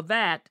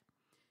Lovat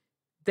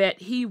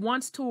that he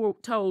once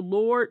told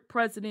Lord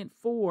President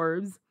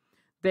Forbes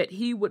that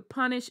he would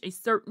punish a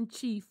certain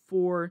chief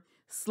for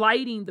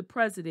slighting the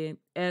president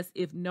as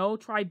if no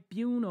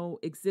tribunal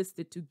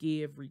existed to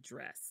give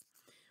redress.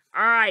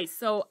 All right,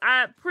 so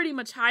I pretty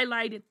much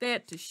highlighted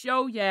that to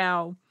show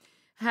y'all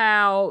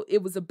how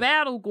it was a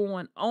battle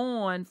going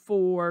on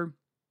for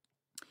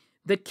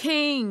the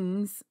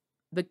kings,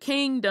 the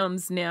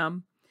kingdoms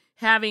now,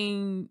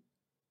 having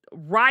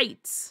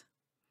rights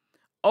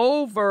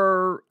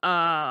over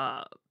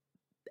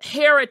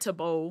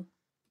heritable,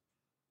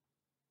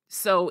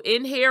 so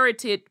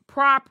inherited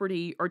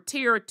property or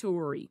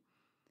territory.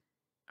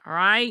 All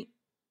right.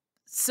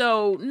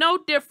 So no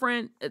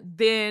different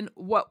than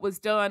what was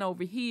done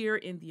over here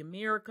in the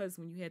Americas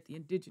when you had the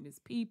indigenous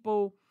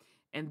people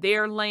and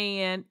their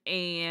land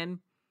and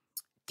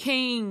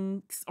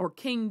kings or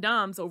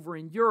kingdoms over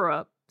in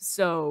Europe.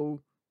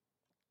 So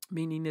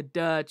meaning the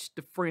Dutch,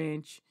 the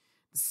French,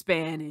 the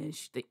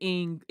Spanish, the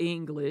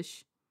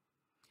English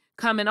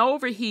coming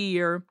over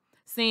here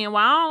saying,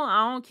 well,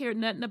 I don't care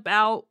nothing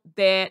about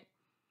that,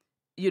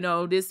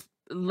 this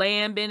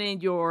land been in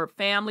your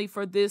family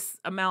for this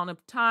amount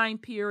of time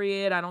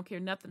period. I don't care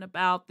nothing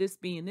about this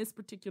being this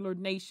particular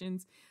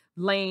nation's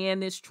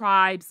land, this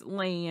tribe's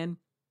land.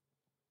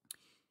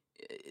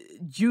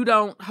 You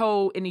don't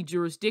hold any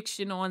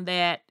jurisdiction on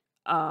that.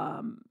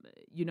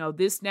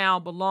 This now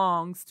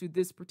belongs to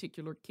this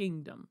particular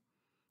kingdom.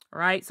 All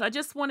right. So I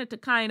just wanted to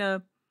kind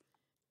of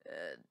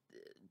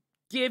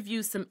give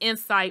you some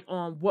insight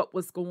on what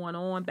was going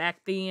on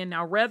back then.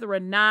 Now, whether or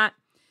not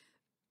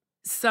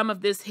some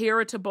of this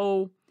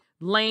heritable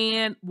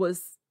land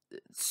was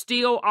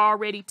still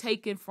already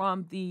taken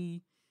from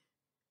the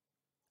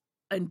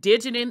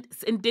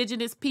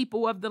indigenous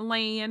people of the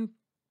land,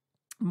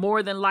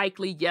 more than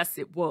likely, yes,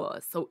 it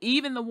was. So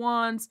even the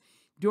ones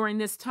during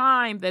this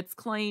time that's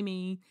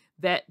claiming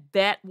that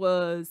that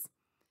was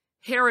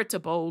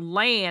heritable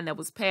land that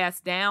was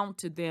passed down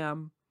to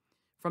them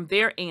from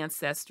their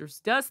ancestors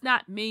does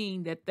not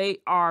mean that they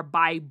are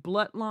by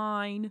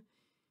bloodline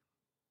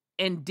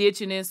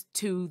indigenous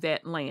to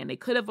that land. They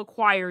could have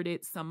acquired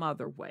it some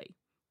other way.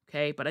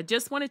 Okay, but I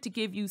just wanted to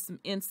give you some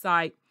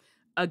insight,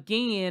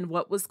 again,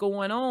 what was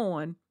going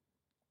on.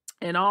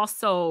 And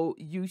also,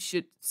 you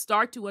should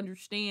start to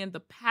understand the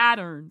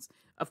patterns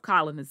of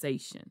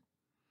colonization.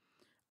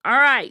 All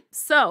right,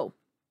 so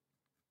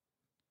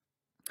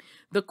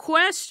the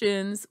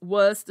questions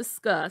was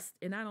discussed,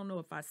 and I don't know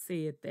if I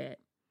said that.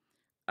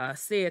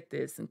 Said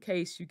this in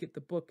case you get the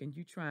book and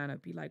you trying to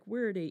be like,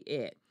 where are they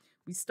at?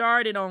 We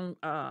started on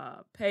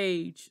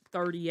page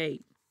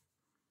 38.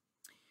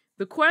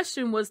 The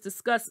question was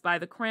discussed by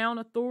the Crown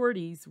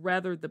authorities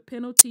whether the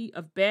penalty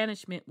of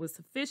banishment was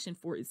sufficient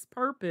for its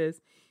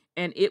purpose,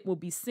 and it will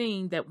be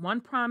seen that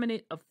one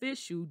prominent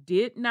official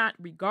did not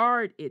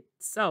regard it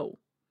so.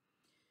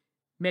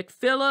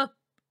 McPhilip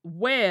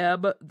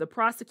Webb, the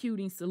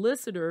prosecuting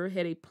solicitor,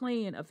 had a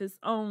plan of his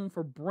own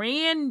for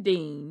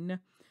branding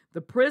the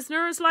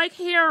prisoners like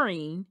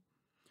herring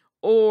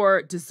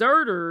or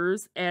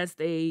deserters as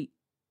they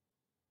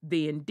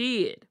then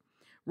did.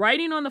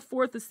 Writing on the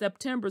 4th of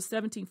September,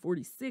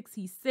 1746,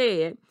 he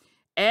said,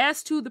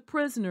 "As to the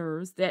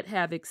prisoners that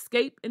have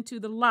escaped into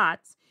the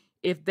lots,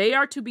 if they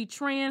are to be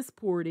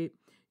transported,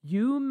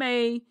 you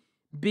may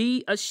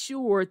be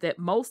assured that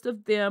most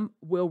of them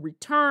will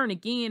return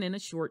again in a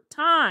short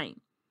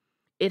time.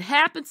 It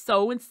happened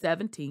so in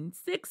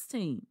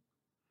 1716.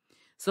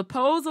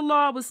 Suppose a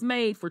law was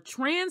made for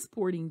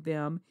transporting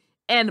them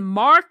and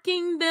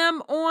marking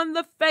them on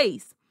the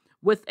face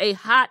with a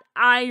hot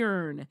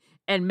iron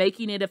and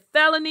making it a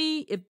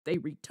felony if they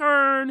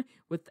return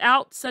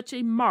without such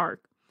a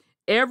mark.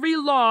 Every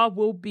law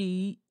will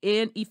be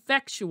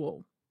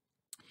ineffectual.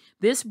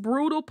 This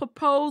brutal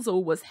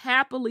proposal was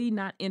happily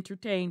not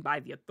entertained by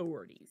the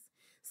authorities.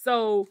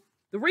 So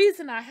the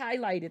reason I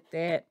highlighted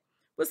that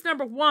was,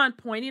 number one,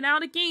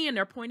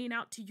 they're pointing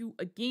out to you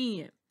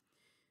again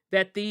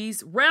that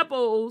these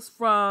rebels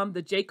from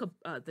the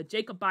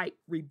Jacobite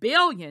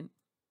rebellion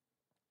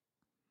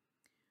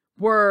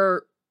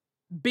were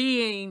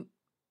being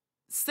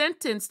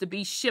sentenced to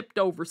be shipped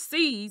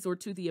overseas or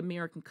to the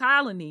American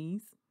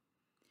colonies.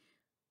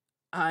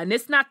 And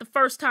it's not the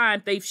first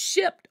time they've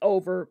shipped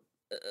over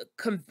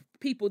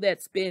people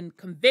that's been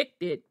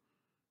convicted,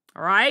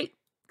 all right?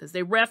 Because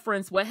they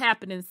reference what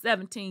happened in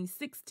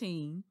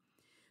 1716.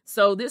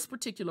 So this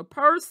particular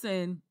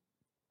person,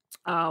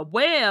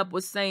 Webb,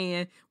 was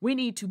saying we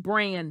need to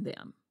brand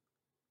them,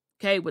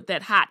 okay, with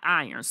that hot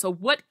iron. So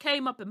what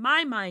came up in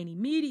my mind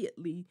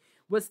immediately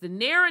was the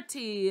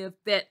narrative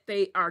that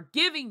they are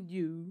giving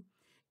you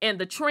in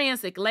the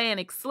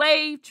transatlantic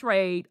slave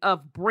trade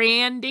of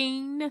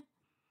branding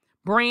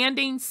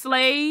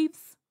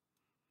slaves.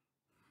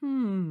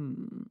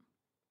 2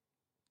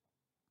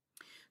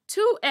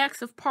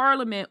 acts of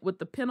parliament with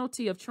the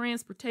penalty of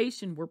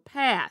transportation were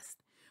passed.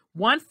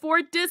 One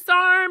for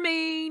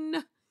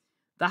disarming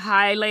the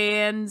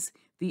Highlands,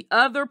 the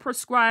other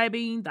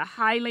prescribing the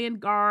Highland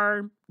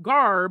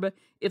garb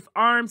if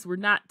arms were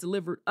not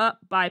delivered up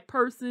by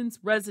persons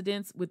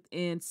residents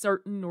within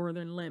certain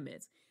northern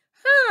limits.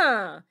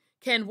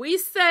 Can we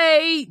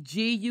say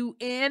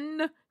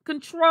GUN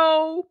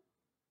control?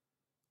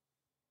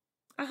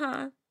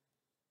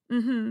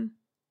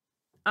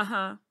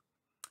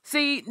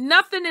 See,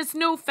 nothing is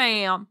new,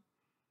 fam.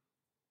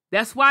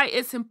 That's why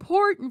it's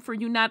important for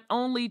you not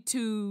only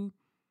to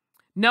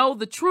know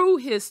the true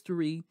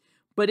history,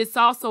 but it's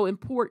also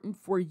important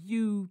for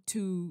you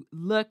to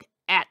look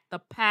at the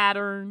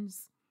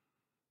patterns.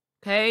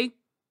 Okay?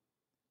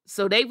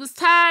 So they was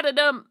tired of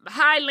them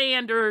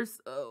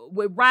Highlanders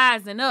with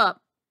rising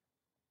up.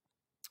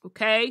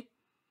 Okay?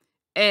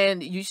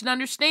 And you should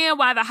understand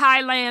why the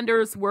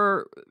Highlanders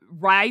were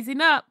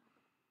rising up,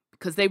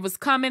 because they was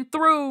coming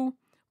through,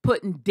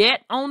 putting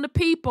debt on the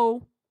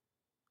people,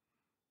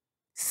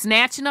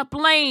 snatching up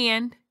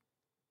land,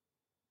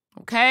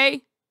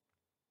 okay?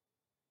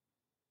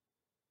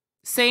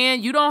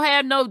 Saying you don't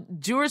have no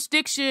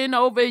jurisdiction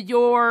over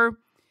your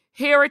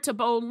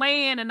heritable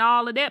land and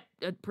all of that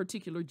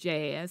particular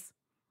jazz.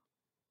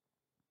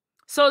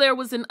 So there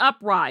was an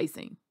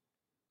uprising,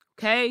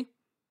 okay?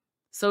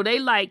 So they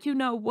like, you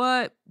know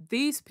what?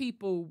 These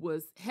people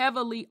was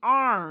heavily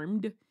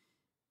armed,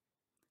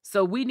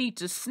 so we need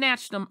to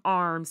snatch them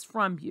arms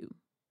from you.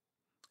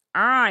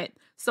 All right.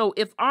 So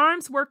if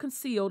arms were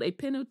concealed, a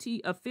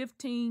penalty of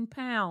 15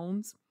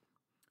 pounds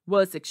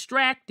was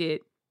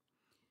extracted,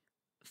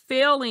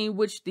 failing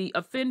which the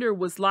offender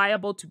was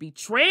liable to be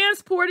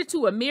transported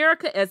to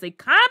America as a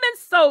common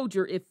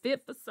soldier if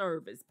fit for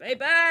service.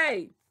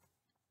 Baby.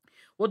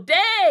 Well,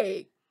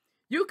 dang.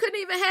 You couldn't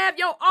even have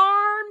your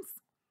arms.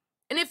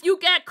 And if you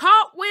got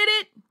caught with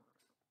it,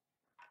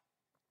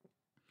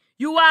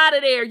 you out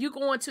of there. You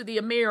going to the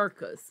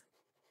Americas.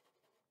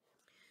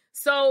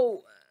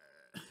 So,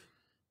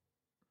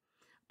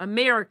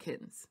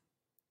 Americans,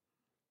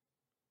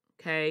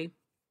 okay?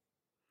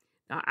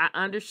 Now, I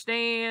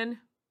understand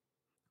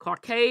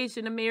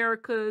Caucasian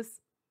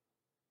Americas,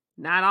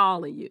 not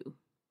all of you.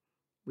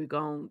 We're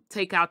going to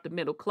take out the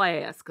middle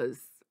class because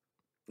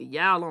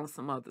y'all on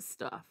some other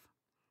stuff.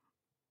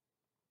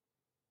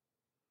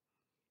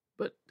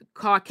 But the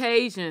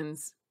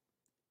Caucasians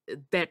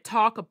that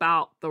talk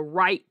about the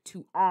right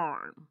to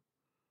arm,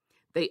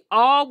 they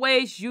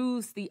always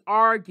use the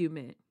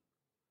argument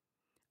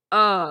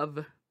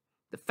of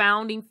the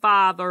founding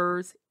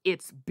fathers.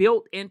 It's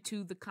built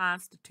into the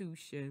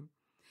Constitution.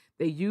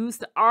 They use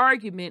the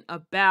argument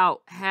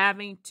about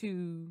having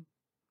to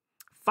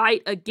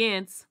fight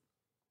against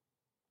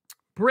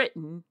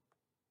Britain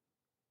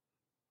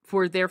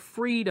for their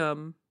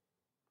freedom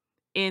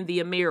in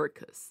the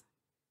Americas.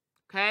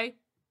 Okay?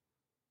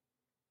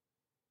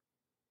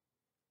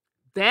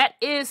 That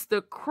is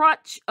the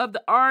crutch of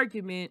the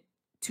argument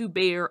to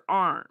bear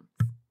arms.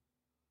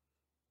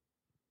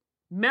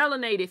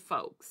 Melanated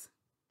folks,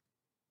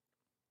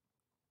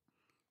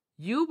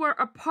 you were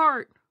a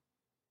part,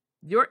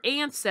 your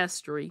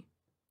ancestry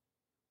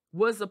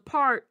was a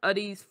part of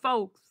these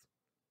folks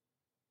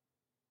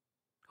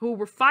who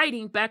were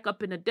fighting back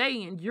up in the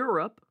day in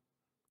Europe,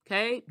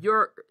 okay?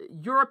 Your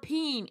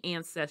European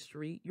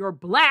ancestry, your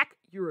Black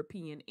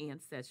European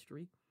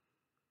ancestry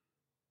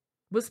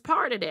was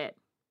part of that.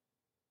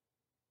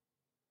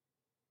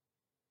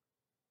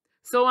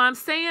 So I'm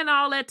saying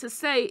all that to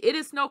say it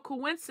is no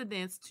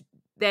coincidence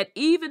that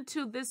even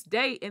to this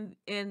day in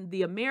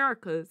the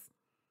Americas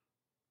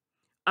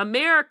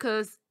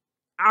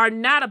are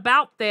not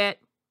about that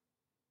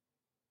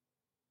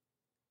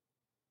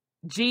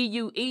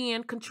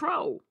GUN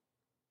control.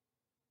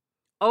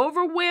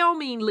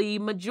 Overwhelmingly,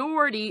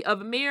 majority of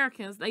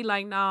Americans, they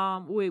like,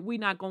 nah, we're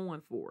not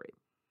going for it.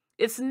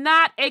 It's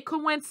not a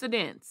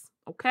coincidence,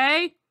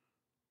 okay?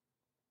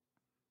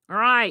 All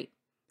right.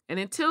 And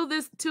until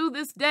to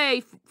this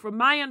day, from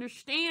my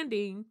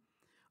understanding,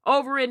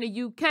 over in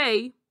the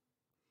UK,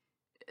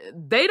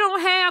 they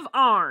don't have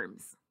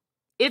arms.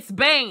 It's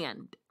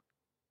banned.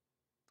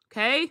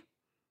 Okay?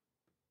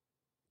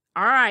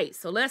 All right,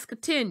 so let's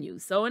continue.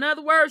 So in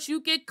other words, you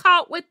get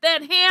caught with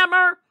that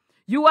hammer,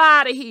 you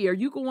out of here.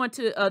 You going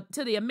to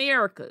the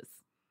Americas.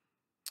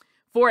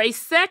 For a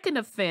second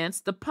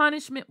offense, the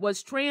punishment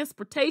was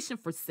transportation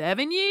for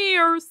 7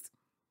 years.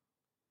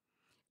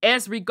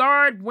 As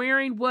regard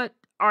wearing what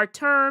are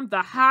termed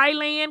the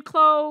Highland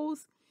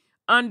clothes,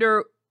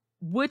 under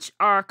which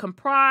are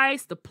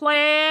comprised the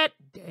plaid,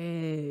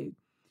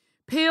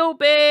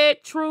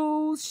 pillbag,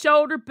 trews,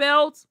 shoulder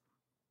belts,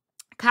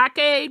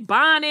 cockade,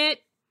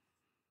 bonnet,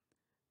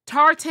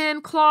 tartan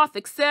cloth,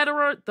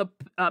 etc. The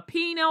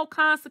penal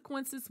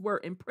consequences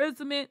were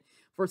imprisonment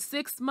for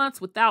 6 months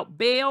without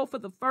bail for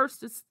the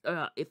first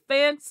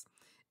offense,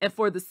 and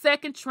for the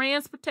second,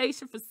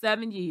 transportation for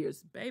 7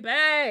 years.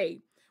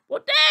 Baby.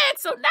 Well, dang,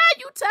 so now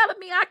you telling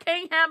me I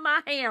can't have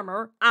my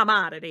hammer. I'm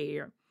out of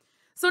there.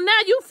 So now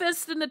you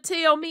fisting to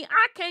tell me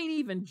I can't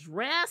even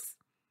dress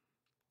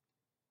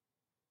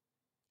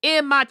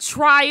in my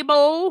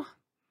tribal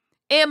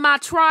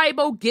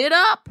get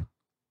up.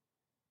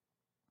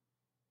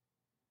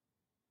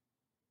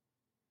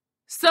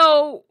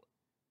 So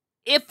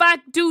if I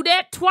do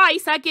that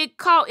twice, I get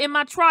caught in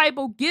my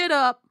tribal get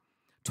up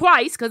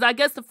twice, because I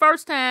guess the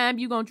first time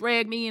you're going to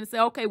drag me in and say,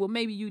 okay, well,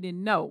 maybe you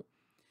didn't know,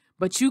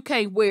 but you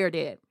can't wear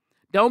that.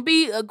 Don't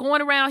be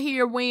going around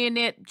here wearing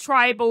that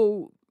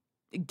tribal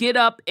get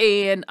up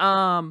and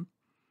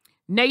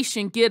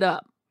nation get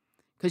up,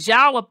 because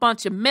y'all a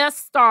bunch of mess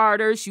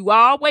starters. You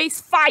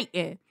always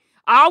fighting.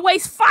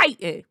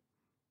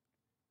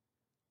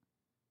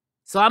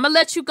 So I'm going to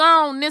let you go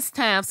on this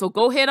time. So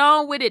go head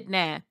on with it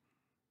now.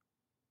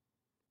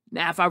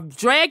 Now, if I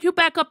drag you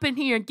back up in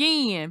here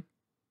again,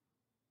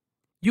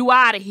 you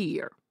out of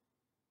here.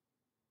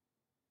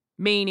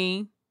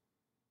 Meaning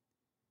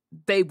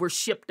they were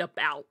shipped up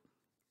out.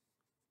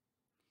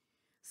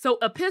 So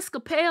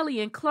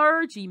Episcopalian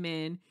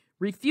clergymen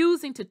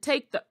refusing to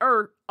take the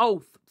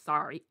oath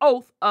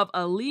of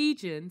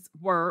allegiance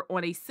were,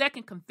 on a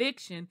second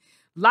conviction,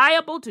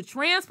 liable to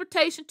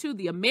transportation to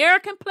the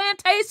American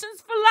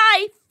plantations for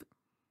life.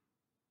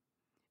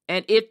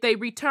 And if they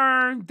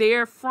returned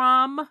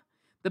therefrom,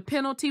 the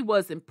penalty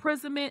was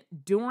imprisonment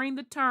during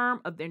the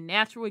term of their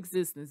natural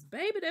existence.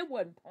 Baby, they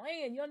wasn't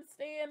playing. You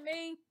understand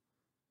me?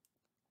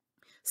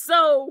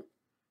 So,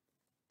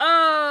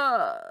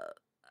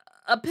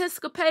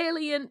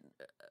 Episcopalian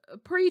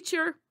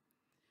preacher,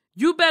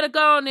 you better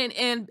go on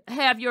and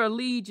have your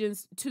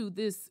allegiance to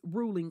this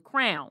ruling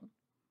crown.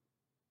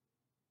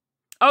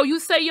 Oh, you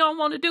say you don't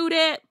want to do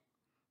that?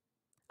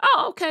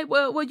 Oh, okay.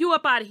 Well, you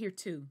up out of here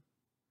too.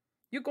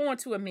 You're going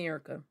to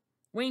America.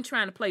 We ain't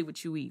trying to play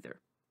with you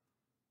either.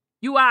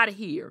 You out of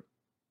here.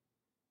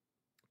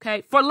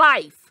 Okay, for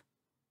life.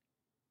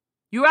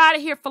 You're out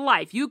of here for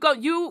life. You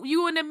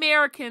and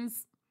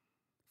Americans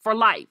for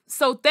life.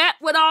 So that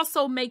would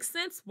also make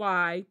sense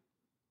why,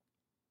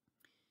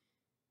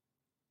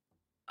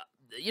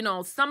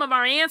 some of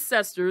our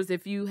ancestors,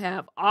 if you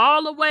have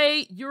all the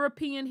way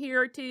European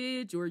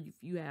heritage, or if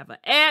you have an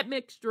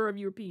admixture of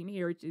European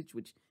heritage,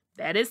 which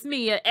that is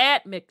me, an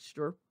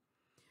admixture,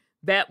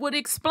 that would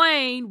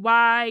explain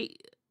why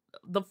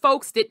the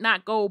folks did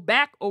not go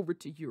back over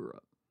to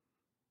Europe.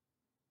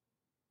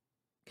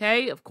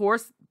 Okay, of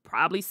course,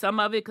 probably some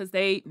of it because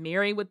they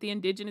marry with the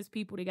indigenous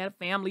people. They got a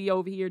family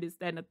over here, this,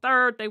 that, and the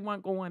third. They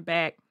weren't going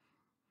back.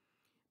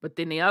 But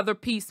then the other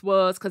piece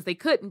was because they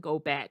couldn't go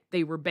back.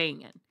 They were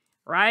banned.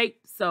 Right?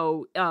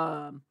 So,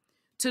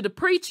 to the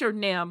preacher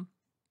now,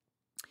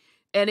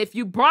 and if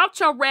you brought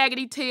your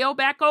raggedy tail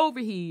back over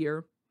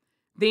here,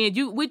 then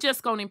we're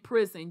just going to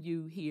imprison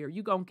you here.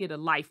 You're going to get a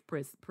life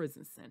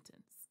prison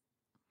sentence.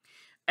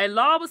 A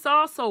law was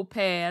also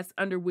passed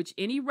under which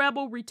any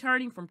rebel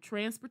returning from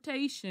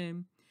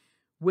transportation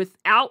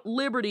without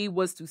liberty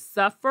was to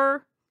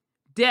suffer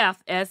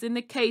death, as in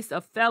the case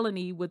of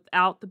felony,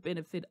 without the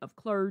benefit of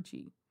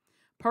clergy.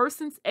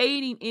 Persons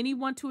aiding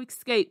anyone to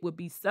escape would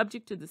be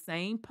subject to the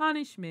same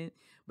punishment,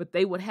 but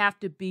they would have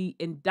to be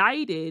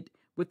indicted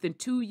within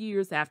 2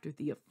 years after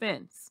the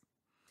offense.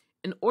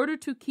 In order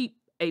to keep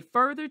a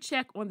further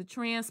check on the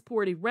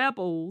transported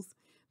rebels,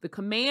 the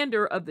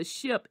commander of the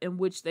ship in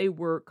which they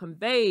were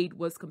conveyed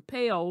was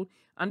compelled,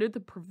 under the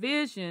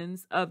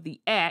provisions of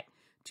the act,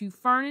 to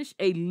furnish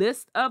a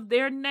list of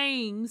their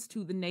names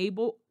to the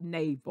naval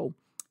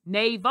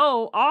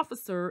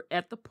officer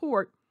at the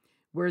port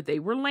where they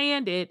were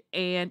landed,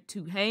 and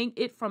to hang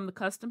it from the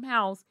custom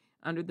house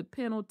under the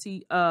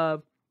penalty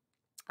of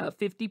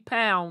 50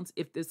 pounds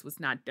if this was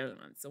not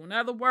done. So in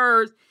other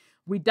words,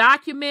 we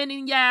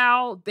documenting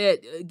y'all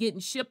that getting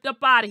shipped up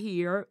out of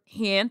here.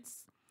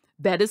 Hence,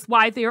 that is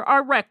why there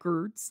are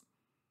records.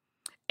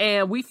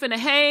 And we finna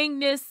hang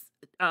this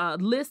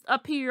list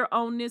up here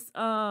on this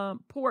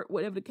port,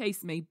 whatever the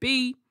case may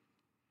be.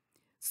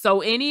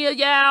 So any of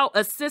y'all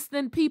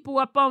assisting people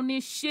up on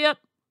this ship,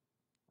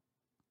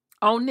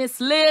 on this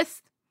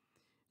list,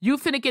 you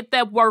finna get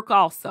that work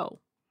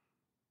also.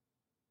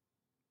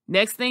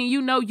 Next thing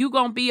you know, you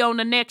gonna be on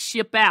the next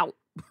ship out.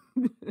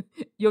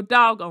 Your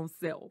doggone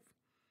self.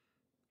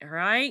 All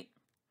right?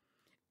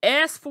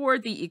 As for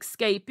the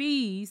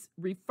escapees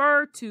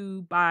referred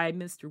to by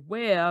Mr.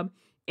 Webb,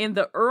 in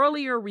the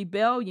earlier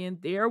rebellion,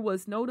 there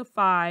was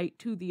notified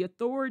to the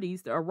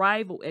authorities the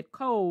arrival at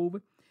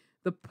Cove,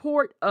 the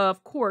port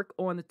of Cork,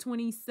 on the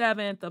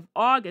 27th of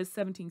August,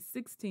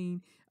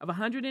 1716, of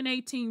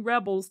 118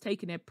 rebels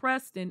taken at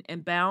Preston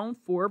and bound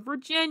for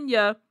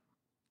Virginia.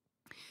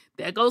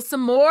 There goes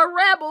some more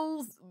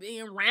rebels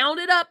being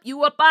rounded up.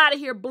 You up out of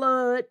here,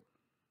 blood.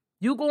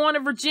 You going to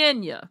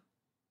Virginia.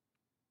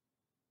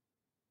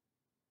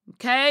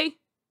 Okay?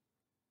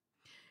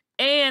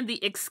 And the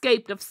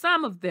escaped of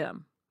some of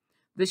them.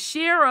 The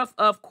sheriff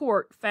of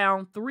Cork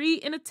found 3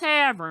 in a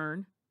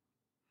tavern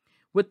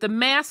with the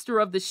master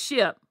of the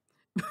ship,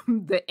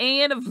 the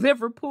Anne of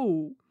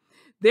Liverpool.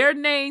 Their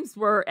names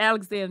were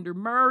Alexander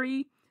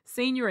Murray,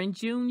 Sr. and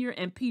Jr.,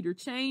 and Peter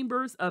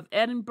Chambers of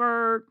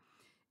Edinburgh.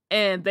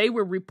 And they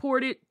were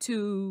reported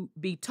to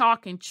be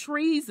talking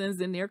treasons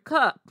in their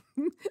cup.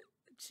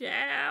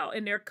 Child,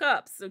 in their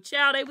cups. So,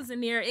 child, they was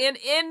in there in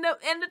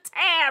the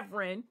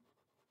tavern.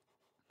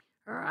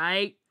 All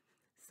right.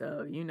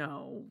 So, you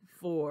know,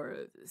 for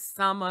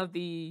some of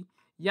the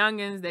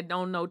youngins that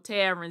don't know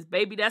taverns,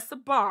 baby, that's a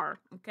bar.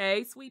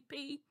 Okay, Sweet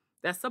Pea?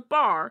 That's a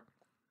bar.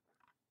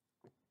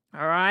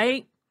 All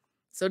right.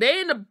 So they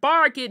in the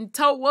bar getting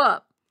towed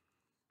up.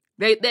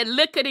 That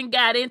liquor done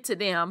got into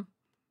them,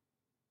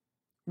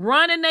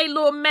 running their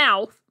little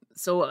mouth.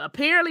 So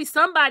apparently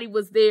somebody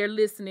was there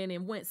listening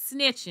and went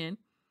snitching.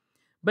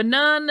 But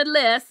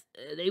nonetheless,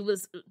 they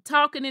was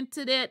talking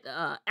into that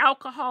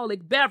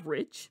alcoholic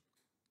beverage.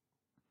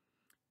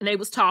 And they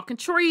was talking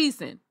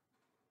treason.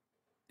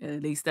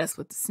 At least that's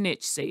what the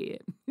snitch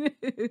said.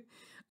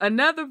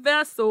 Another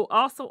vessel,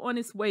 also on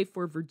its way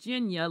for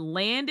Virginia,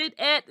 landed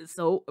at,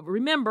 so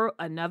remember,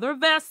 another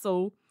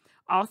vessel,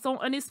 also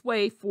on its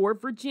way for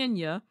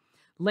Virginia,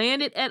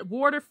 landed at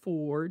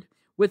Waterford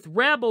with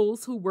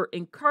rebels who were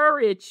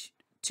encouraged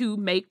to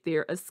make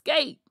their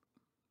escape.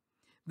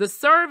 The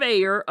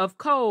surveyor of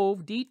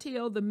Cove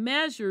detailed the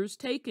measures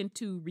taken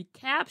to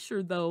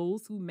recapture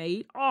those who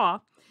made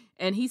off,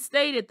 and he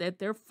stated that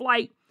their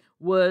flight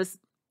was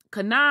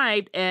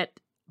connived at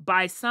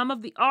by some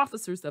of the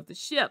officers of the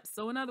ship.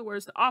 So in other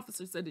words, the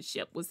officers of the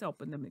ship was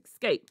helping them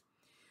escape.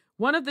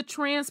 One of the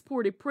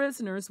transported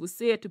prisoners was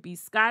said to be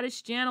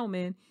Scottish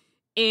gentleman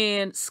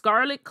in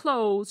scarlet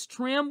clothes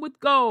trimmed with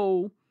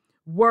gold,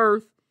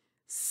 worth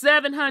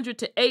 700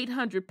 to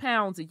 800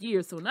 pounds a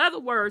year. So in other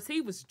words, he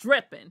was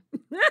dripping.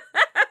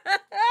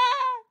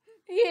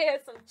 He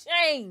had some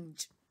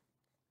change.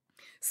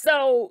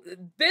 So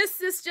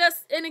this is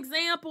just an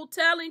example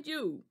telling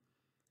you,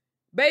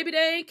 baby,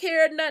 they ain't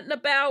cared nothing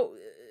about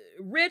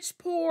rich,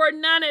 poor,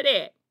 none of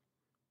that.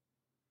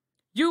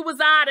 You was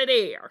out of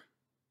there.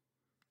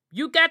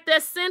 You got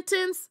that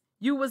sentence,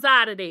 you was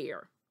out of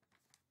there.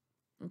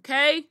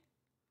 Okay?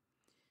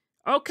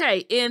 Okay,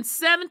 in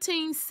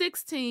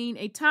 1716,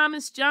 a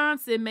Thomas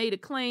Johnson made a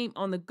claim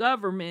on the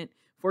government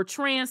for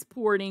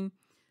transporting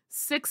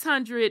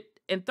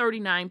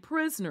 639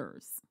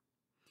 prisoners.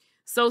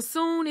 So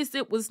soon as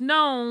it was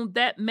known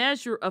that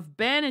measure of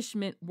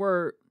banishment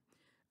were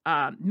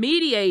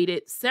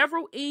mediated,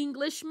 several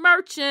English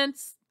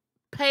merchants,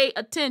 pay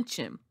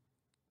attention.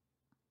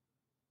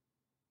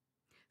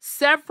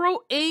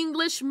 Several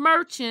English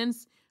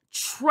merchants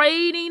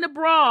trading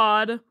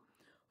abroad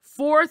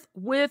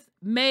forthwith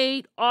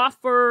made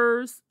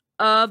offers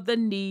of the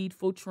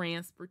needful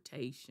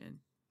transportation.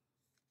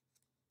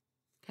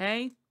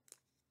 Okay?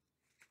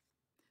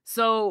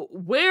 So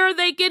where are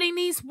they getting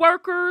these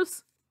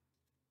workers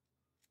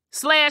 /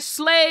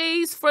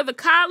 slaves for the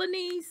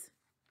colonies?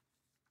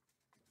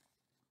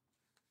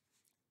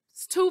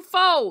 It's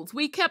twofolds.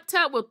 We kept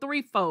telling, well,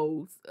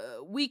 threefolds.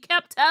 We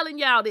kept telling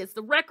y'all this.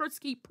 The records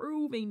keep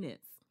proving this.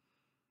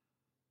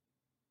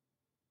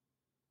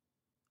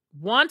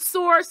 One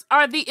source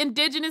are the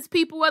indigenous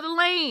people of the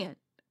land.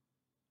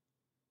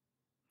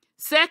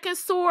 Second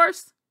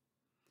source,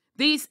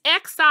 these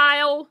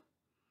exile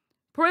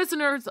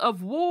prisoners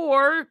of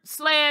war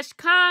 /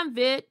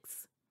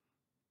 convicts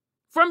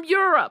from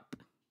Europe.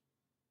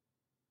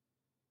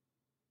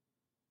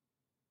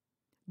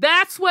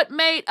 That's what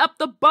made up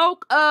the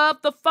bulk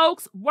of the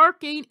folks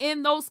working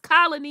in those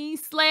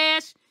colonies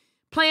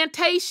 /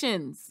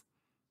 plantations,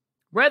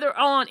 whether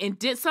on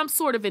some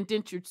sort of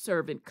indentured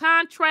servant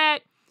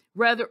contract,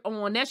 whether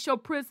on that's your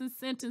prison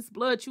sentence,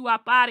 blood, you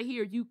up out of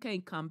here, you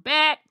can't come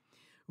back.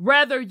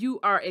 Whether you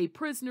are a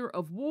prisoner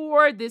of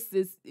war,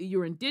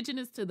 you're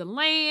indigenous to the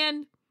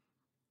land.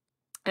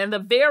 And the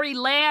very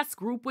last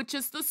group, which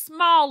is the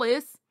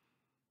smallest,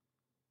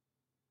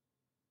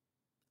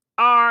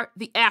 are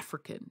the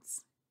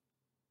Africans.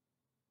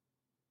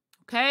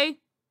 Okay?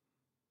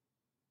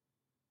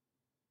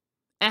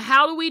 And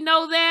how do we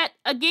know that?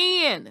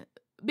 Again,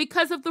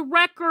 because of the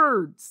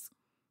records.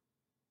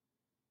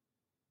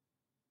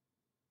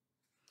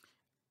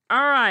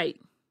 All right.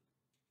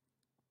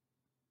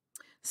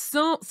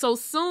 So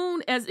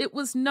soon as it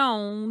was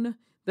known,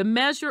 the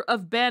measure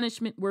of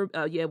banishment were,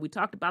 we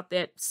talked about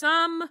that.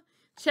 Some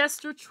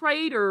Chester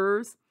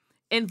traders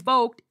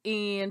invoked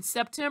in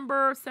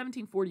September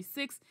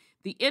 1746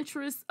 the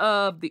interests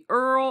of the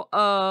Earl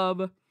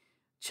of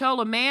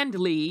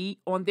Cholmondeley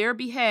on their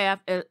behalf,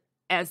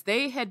 as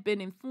they had been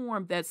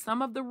informed that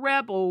some of the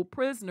rebel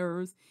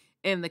prisoners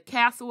in the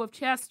castle of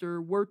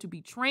Chester were to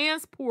be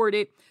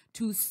transported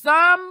to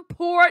some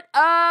port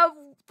of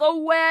the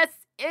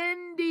West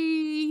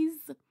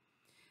Indies,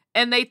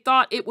 and they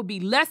thought it would be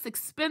less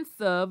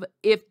expensive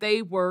if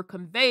they were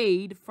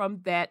conveyed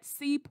from that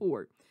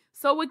seaport.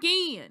 So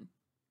again,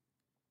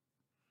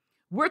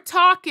 we're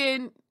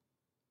talking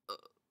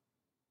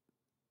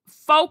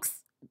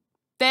folks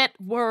that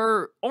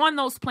were on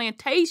those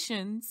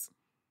plantations.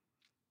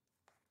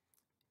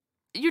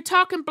 You're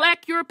talking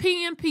Black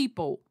European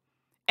people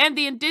and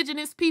the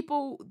indigenous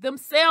people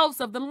themselves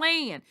of the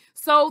land.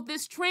 So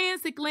this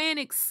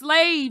transatlantic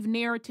slave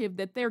narrative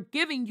that they're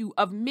giving you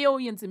of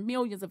millions and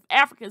millions of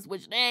Africans,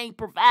 which they ain't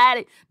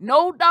provided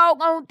no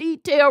doggone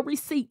detailed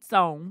receipts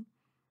on.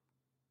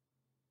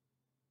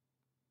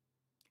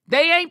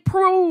 They ain't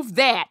proved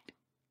that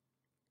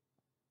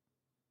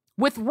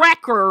with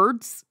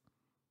records.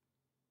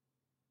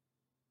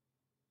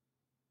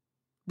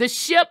 The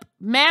ship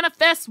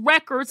manifests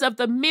records of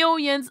the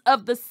millions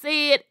of the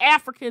said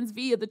Africans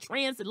via the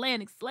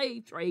transatlantic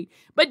slave trade,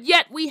 but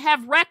yet we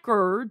have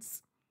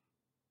records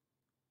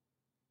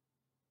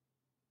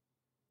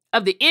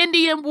of the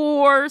Indian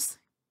Wars,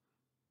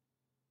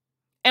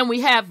 and we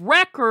have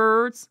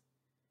records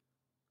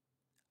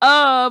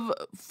of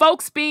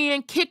folks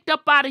being kicked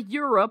up out of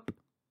Europe,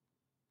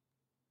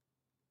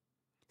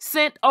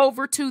 sent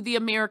over to the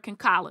American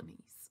colonies.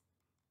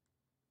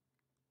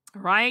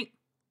 All right?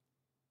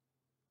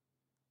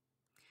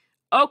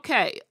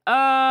 Okay,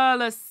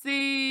 let's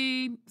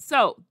see.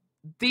 So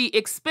the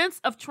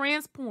expense of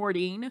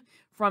transporting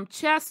from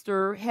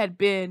Chester had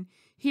been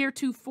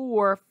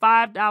heretofore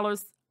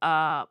 $5,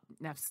 not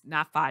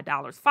 $5,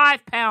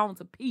 £5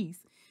 a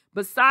piece,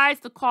 besides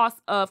the cost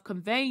of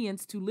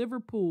conveyance to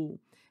Liverpool.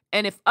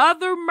 And if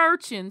other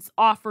merchants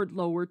offered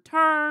lower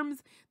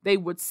terms, they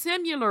would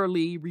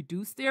similarly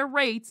reduce their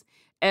rates,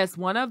 as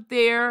one of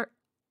their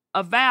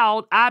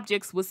avowed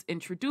objects was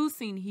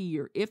introducing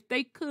here, if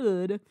they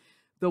could,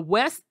 the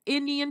West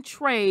Indian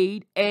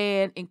trade,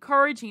 and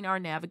encouraging our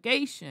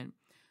navigation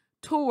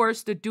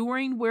towards the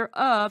doing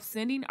whereof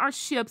sending our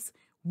ships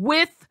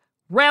with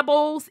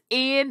rebels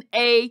in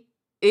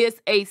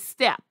is a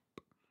step.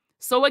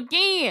 So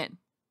again,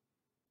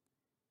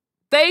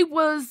 they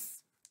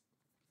was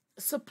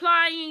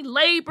supplying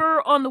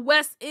labor on the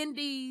West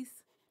Indies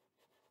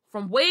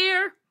from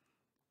where?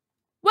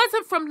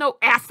 Wasn't from no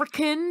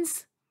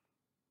Africans.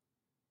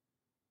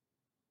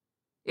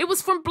 It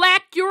was from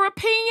Black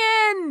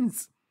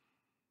Europeans.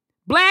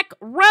 Black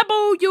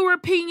rebel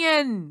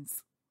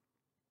Europeans.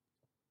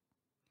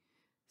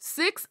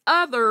 6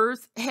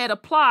 others had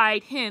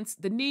applied, hence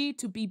the need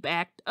to be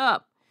backed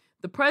up.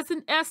 The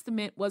present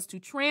estimate was to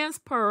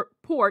transport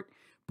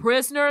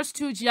prisoners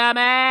to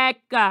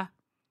Jamaica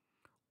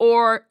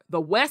or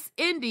the West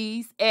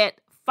Indies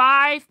at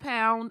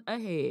 £5 a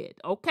head.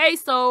 Okay,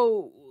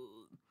 so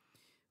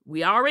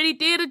we already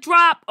did a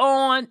drop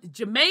on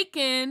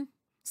Jamaicans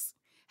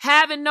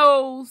having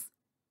those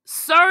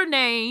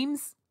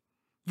surnames,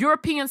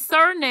 European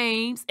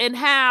surnames, and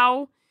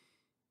how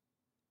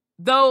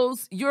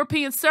those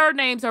European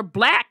surnames are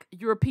Black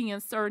European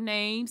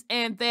surnames,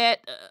 and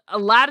that a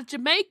lot of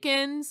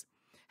Jamaicans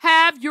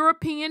have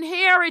European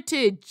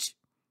heritage.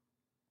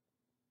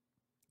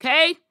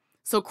 Okay?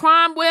 So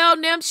Cromwell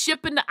and them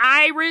shipping the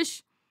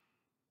Irish,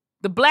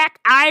 the Black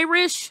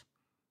Irish,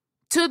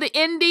 to the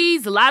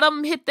Indies. A lot of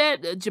them hit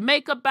that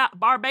Jamaica,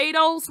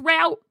 Barbados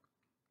route.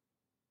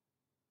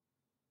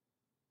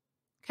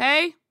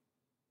 Okay?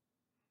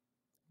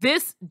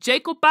 This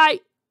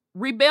Jacobite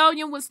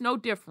rebellion was no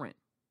different.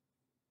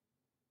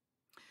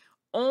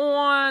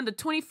 On the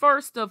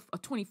 24th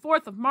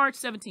of March,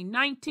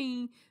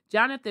 1719,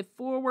 Jonathan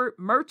Forward,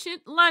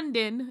 merchant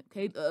London.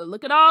 Okay,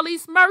 look at all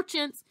these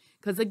merchants.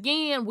 Because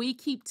again, we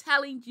keep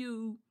telling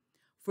you,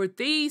 for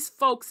these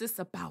folks, it's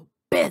about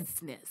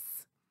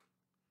business.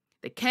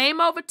 They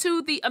came over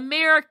to the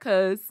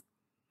Americas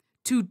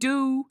to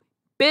do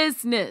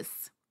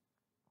business.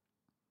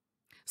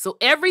 So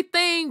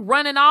everything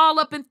running all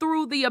up and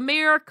through the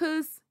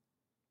Americas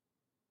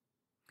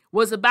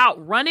was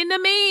about running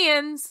them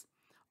ends,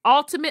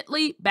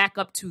 ultimately back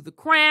up to the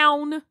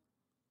crown.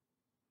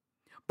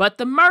 But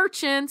the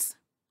merchants,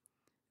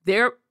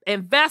 they're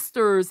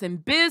investors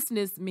and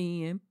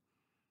businessmen,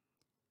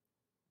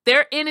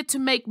 they're in it to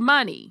make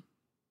money.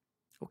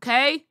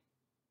 Okay?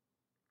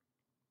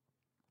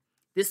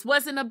 This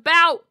wasn't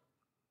about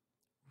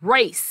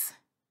race.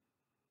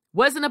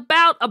 Wasn't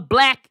about a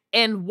black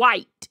and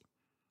white.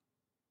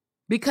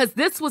 Because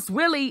this was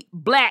really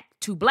black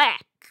to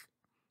black.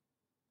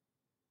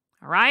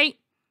 All right?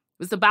 It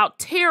was about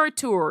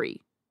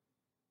territory,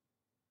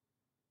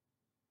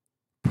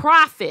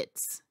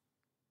 profits,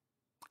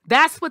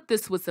 That's what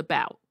this was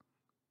about.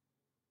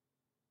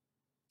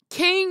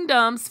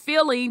 Kingdoms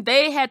feeling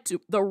they had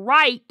the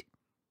right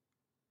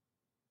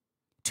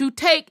to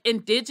take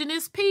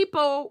indigenous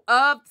people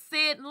of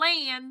said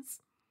lands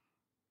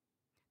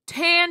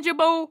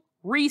tangible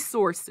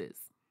resources.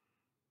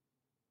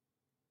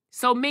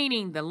 So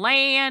meaning the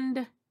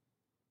land,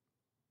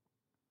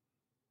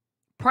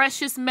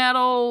 precious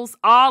metals,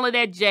 all of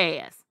that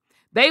jazz.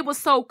 They were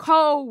so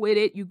cold with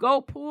it, you go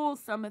pull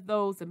some of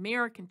those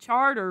American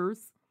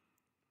charters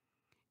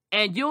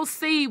and you'll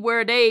see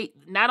where they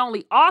not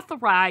only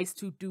authorized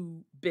to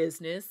do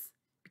business,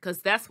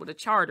 because that's what a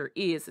charter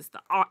is. It's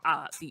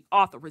the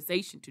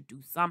authorization to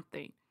do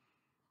something.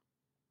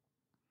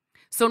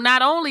 So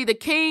not only the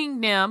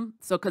kingdom,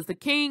 because the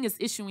king is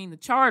issuing the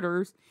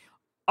charters,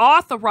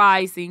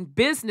 authorizing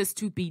business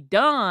to be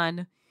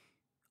done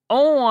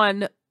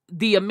on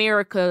the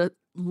America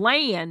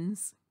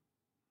lands,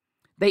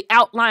 they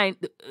outline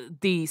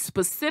the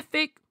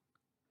specific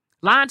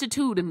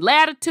longitude and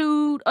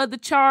latitude of the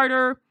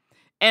charter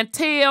and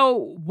tell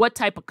what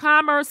type of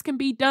commerce can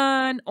be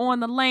done on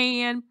the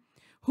land,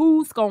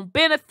 who's going to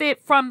benefit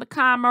from the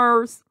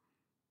commerce,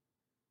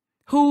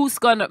 who's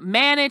going to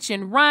manage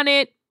and run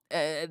it.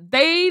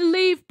 They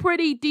leave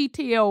pretty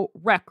detailed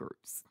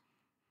records.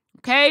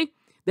 Okay?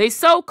 They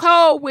so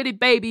cold with it,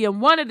 baby. In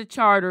one of the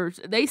charters,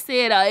 they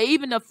said,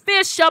 even a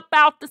fish up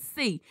out the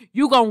sea,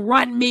 you going to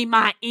run me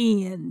my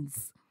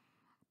ends.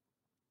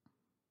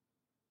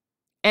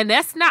 And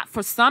that's not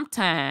for some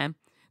time.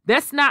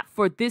 That's not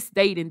for this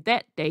date and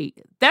that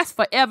date. That's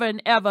forever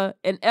and ever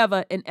and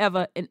ever and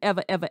ever and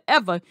ever, ever,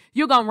 ever.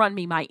 You're going to run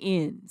me my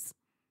ends.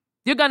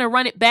 You're going to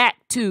run it back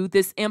to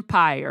this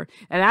empire.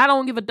 And I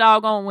don't give a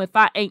doggone if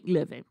I ain't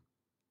living.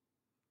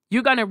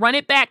 You're going to run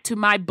it back to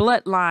my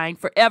bloodline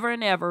forever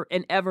and ever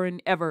and ever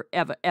and ever,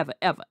 ever, ever,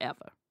 ever,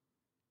 ever.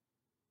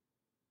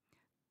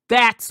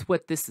 That's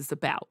what this is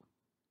about.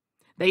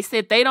 They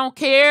said they don't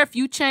care if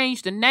you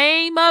change the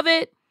name of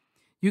it.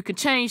 You can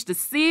change the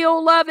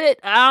seal of it.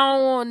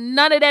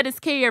 None of that is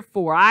cared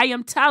for. I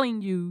am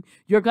telling you,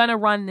 you're going to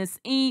run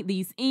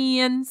these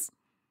ends.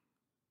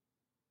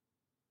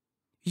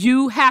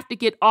 You have to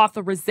get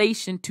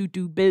authorization to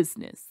do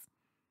business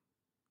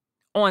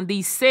on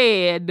these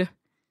said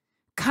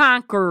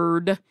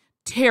conquered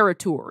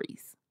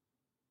territories.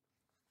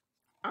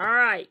 All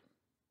right.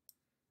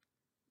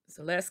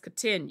 So let's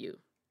continue.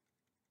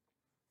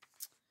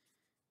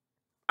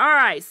 All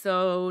right.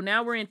 So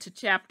now we're into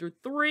chapter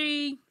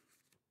 3.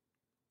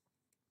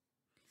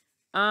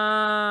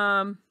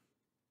 The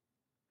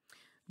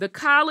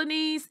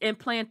colonies and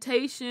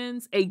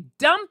plantations, a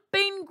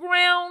dumping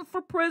ground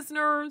for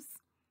prisoners.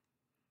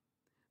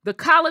 The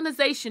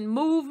colonization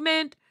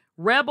movement,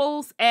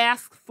 rebels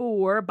asked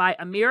for by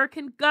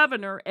American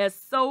governor as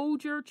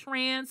soldier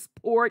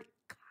transport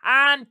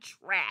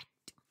contract.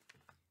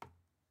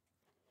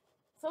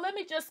 So let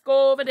me just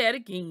go over that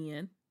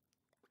again.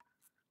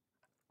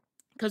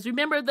 Because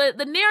remember,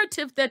 the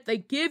narrative that they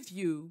give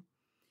you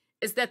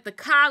is that the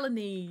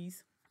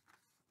colonies,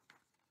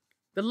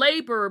 the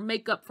labor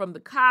makeup from the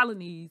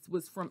colonies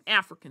was from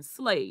African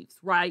slaves,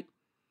 right?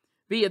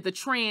 Via the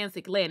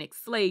transatlantic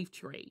slave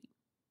trade.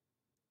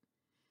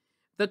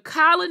 The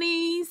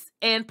colonies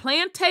and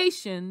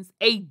plantations,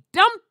 a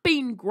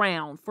dumping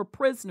ground for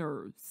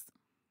prisoners.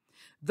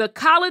 The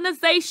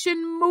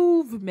colonization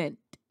movement.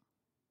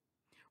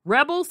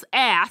 Rebels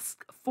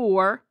asked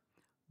for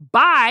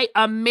by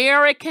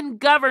American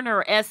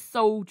governor as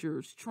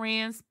soldiers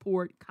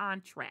transport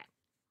contract.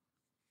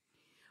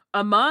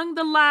 Among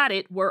the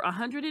allotted were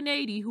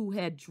 180 who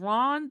had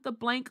drawn the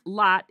blank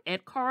lot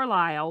at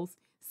Carlisle's,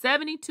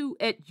 72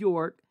 at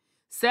York,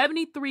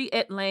 73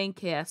 at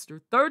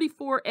Lancaster,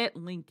 34 at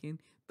Lincoln,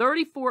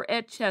 34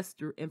 at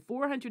Chester, and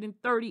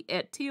 430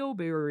 at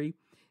Tilbury,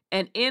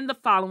 and in the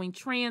following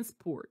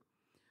transport.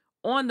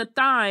 On the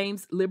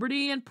Thames,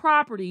 Liberty and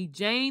Property,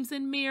 James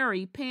and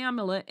Mary,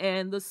 Pamela,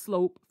 and the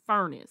Slope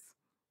Furnace.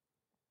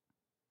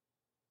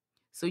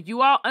 So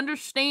you all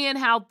understand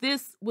how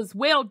this was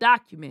well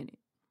documented.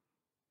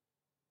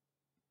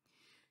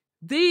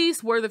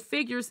 These were the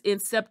figures in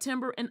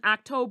September and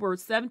October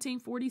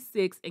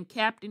 1746, and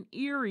Captain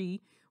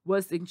Erie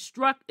was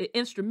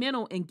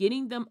instrumental in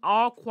getting them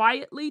all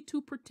quietly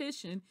to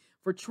petition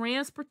for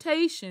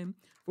transportation,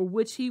 for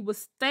which he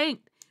was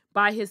thanked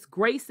by his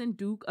Grace and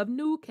Duke of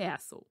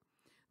Newcastle.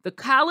 The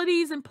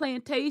colonies and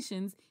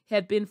plantations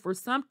had been for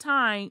some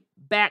time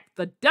back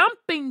the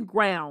dumping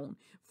ground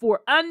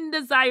for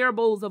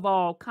undesirables of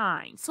all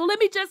kinds. So let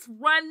me just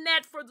run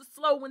that for the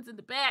slow ones in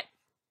the back.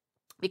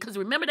 Because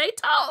remember, they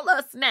told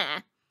us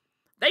now.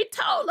 They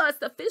told us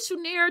the official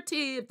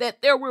narrative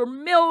that there were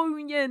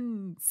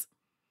millions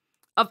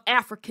of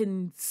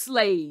African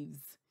slaves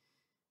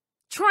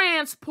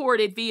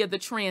transported via the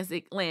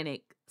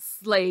transatlantic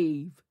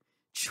slave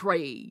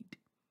trade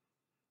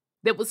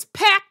that was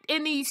packed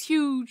in these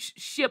huge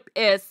ships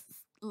as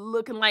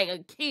looking like a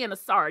can of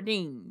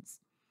sardines.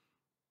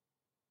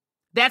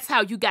 That's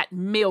how you got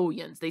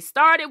millions. They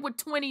started with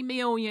 20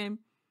 million.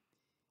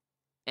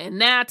 And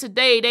now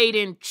today they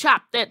didn't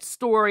chop that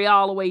story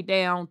all the way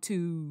down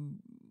to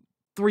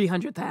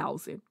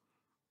 300,000.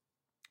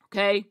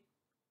 Okay?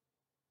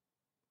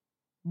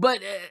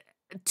 But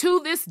to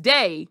this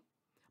day,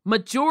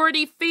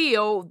 majority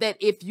feel that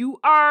if you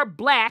are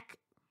black,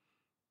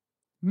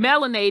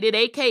 melanated,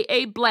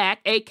 aka black,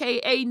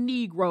 aka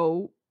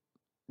Negro,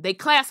 they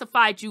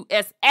classified you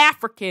as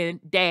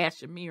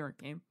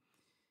African-American.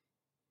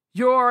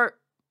 Your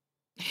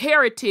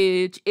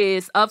heritage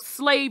is of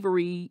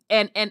slavery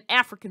and an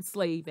African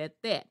slave at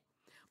that.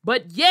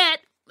 But yet,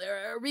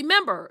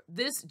 remember,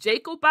 this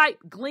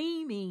Jacobite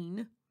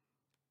gleaning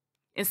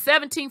in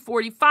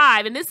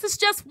 1745, and this is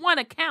just one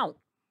account,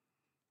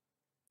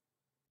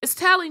 it's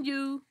telling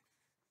you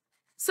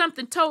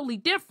something totally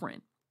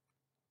different.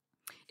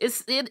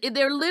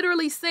 They're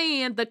literally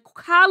saying the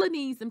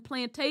colonies and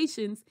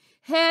plantations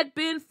had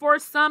been for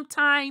some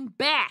time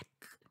back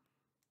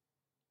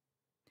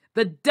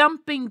the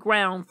dumping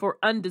ground for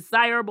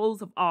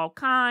undesirables of all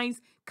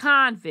kinds,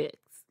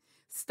 convicts,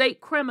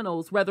 state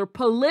criminals, whether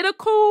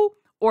political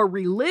or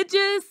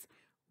religious,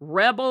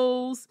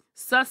 rebels,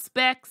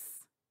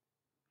 suspects,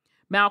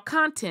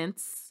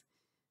 malcontents,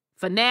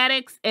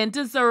 fanatics, and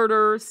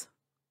deserters.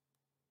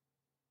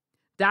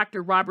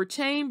 Dr. Robert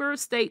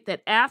Chambers states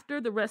that after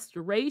the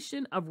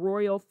restoration of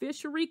Royal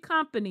Fishery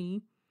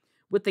Company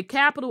with the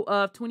capital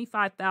of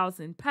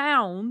 25,000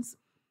 pounds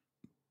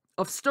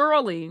of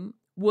sterling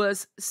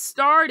was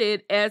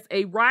started as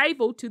a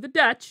rival to the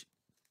Dutch.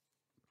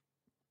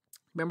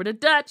 Remember, the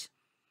Dutch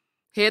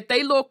had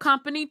their little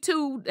company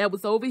too that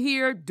was over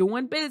here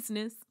doing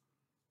business.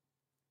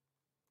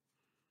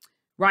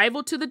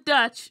 Rival to the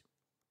Dutch.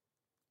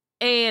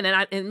 And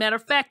matter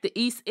of fact, the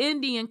East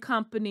Indian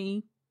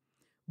Company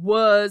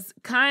was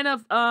kind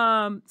of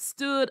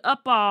stood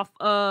up off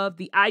of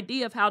the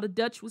idea of how the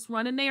Dutch was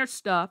running their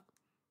stuff.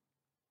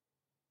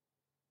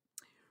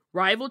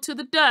 Rival to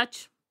the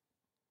Dutch.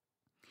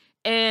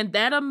 And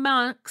that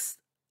amongst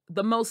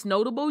the most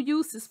notable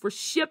uses for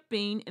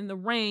shipping in the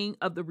reign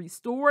of the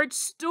restored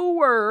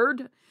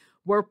steward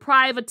were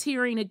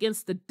privateering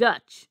against the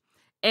Dutch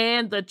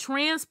and the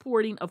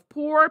transporting of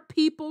poor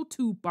people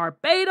to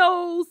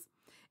Barbados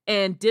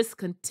and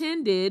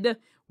discontented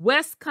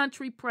West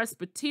Country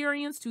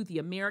Presbyterians to the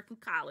American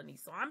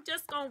colonies. So I'm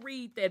just going to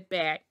read that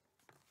back.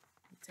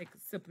 Take a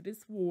sip of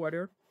this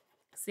water.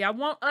 See, I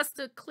want us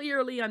to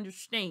clearly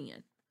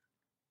understand.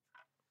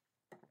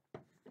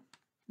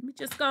 Let me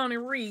just go on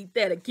and read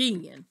that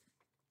again.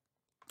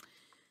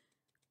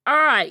 All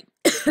right.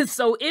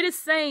 So it is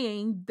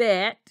saying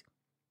that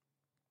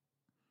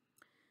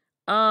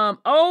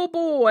old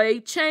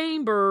boy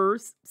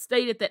Chambers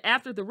stated that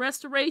after the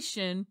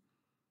restoration,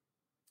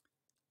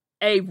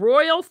 a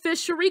Royal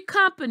Fishery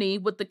Company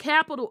with the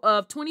capital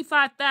of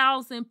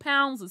 25,000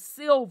 pounds of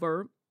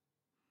silver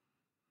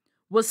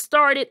was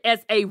started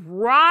as a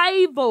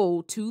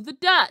rival to the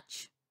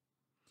Dutch.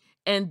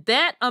 And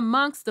that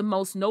amongst the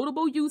most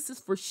notable uses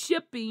for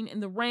shipping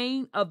in the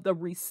reign of the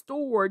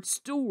restored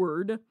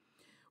steward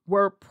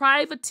were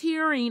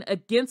privateering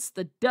against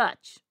the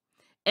Dutch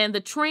and the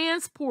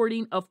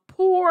transporting of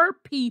poor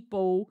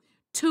people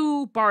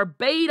to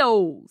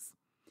Barbados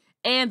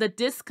and the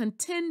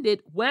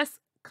discontented West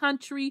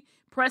Country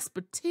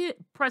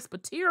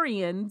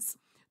Presbyterians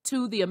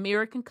to the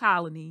American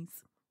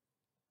colonies.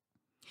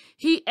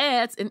 He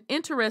adds an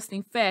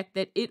interesting fact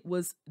that it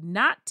was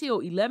not till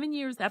 11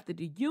 years after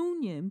the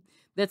Union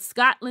that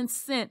Scotland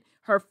sent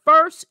her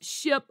first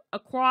ship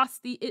across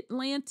the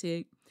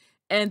Atlantic,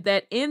 and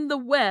that in the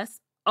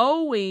West,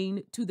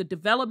 owing to the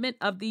development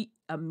of the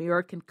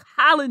American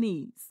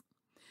colonies,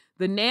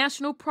 the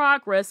national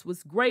progress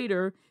was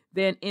greater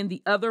than in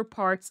the other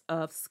parts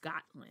of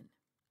Scotland.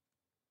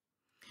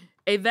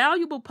 A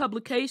valuable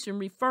publication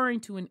referring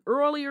to an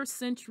earlier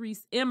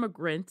century's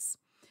immigrants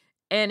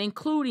and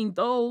including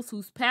those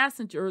whose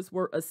passengers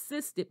were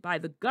assisted by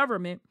the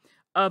government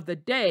of the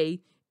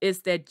day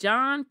is that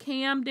John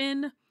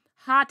Camden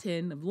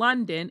Houghton of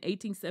London,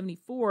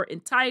 1874,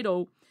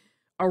 entitled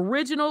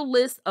Original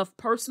List of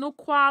Personal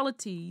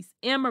Qualities,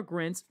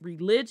 Immigrants,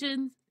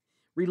 Religious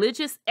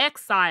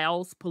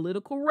Exiles,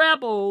 Political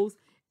Rebels,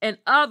 and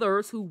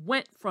others who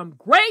went from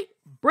Great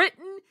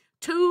Britain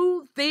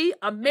to the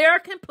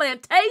American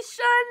plantations,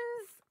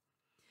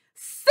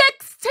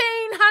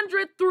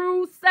 1600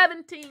 through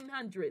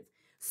 1700s.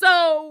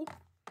 So,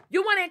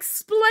 you want to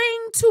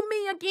explain to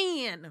me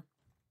again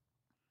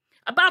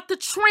about the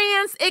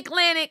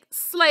transatlantic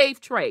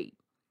slave trade?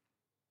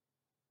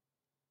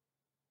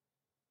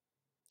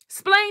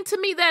 Explain to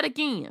me that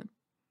again.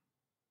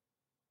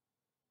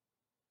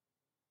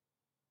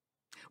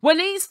 When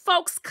these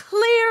folks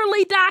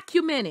clearly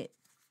documented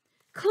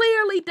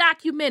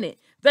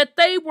that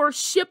they were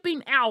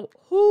shipping out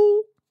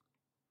who?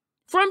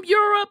 From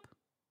Europe?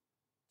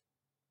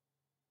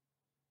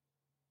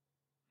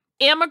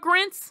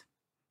 Immigrants.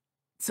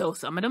 So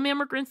some of them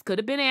immigrants could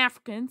have been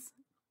Africans.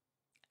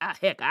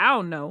 Heck, I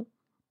don't know.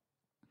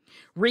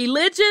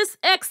 Religious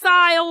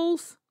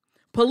exiles,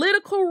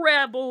 political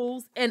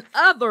rebels, and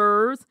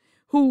others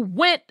who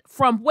went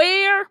from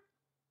where?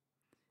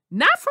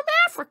 not from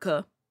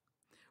Africa,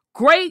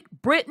 Great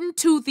Britain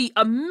to the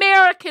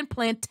American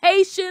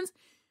plantations,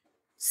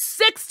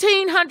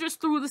 1600s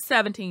through the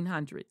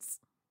 1700s.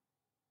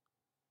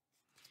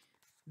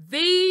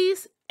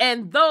 These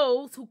and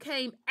those who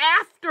came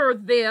after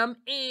them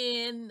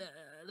in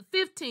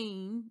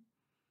 15,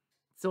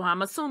 so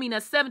I'm assuming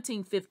that's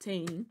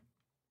 1715,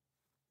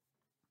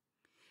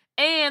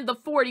 and the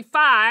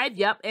 45,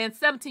 and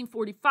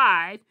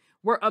 1745,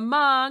 were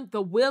among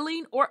the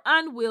willing or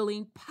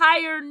unwilling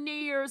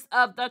pioneers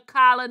of the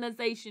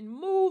colonization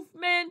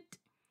movement,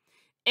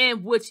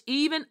 in which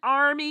even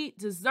army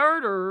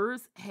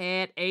deserters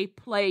had a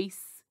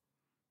place.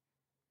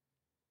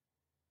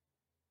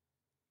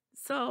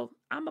 So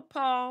I'm going to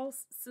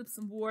pause, sip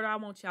some water. I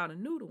want y'all to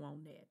noodle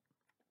on that.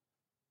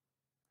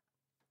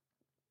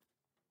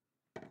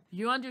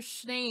 You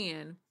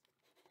understand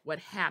what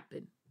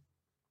happened.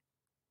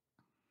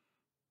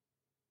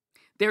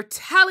 They're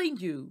telling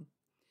you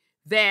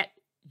that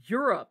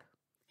Europe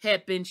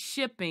had been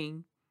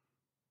shipping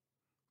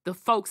the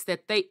folks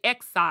that they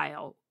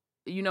exiled,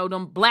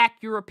 them Black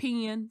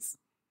Europeans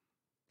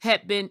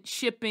had been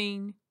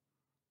shipping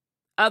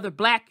other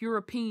Black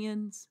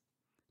Europeans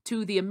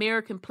to the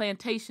American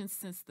plantations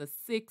since the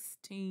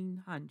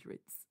 1600s.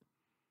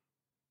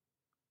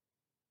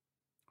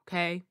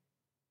 Okay?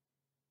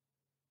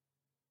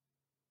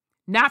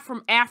 Not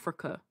from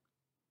Africa,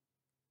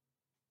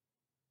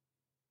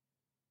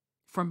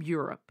 from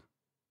Europe.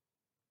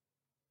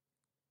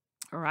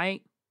 All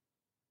right?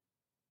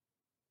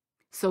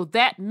 So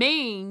that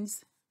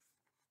means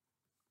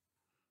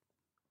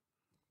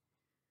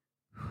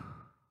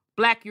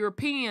Black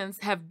Europeans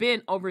have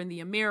been over in the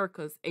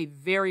Americas a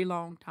very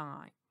long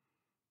time.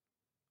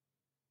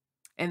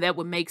 And that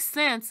would make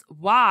sense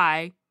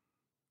why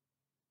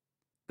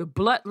the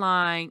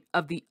bloodline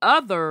of the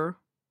other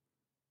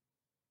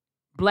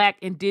Black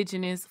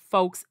indigenous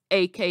folks,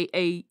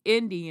 aka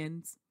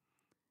Indians,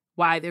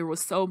 why there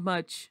was so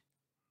much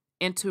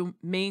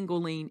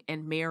intermingling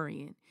and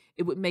marrying.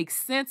 It would make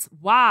sense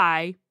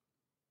why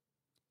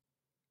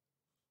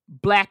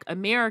Black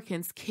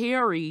Americans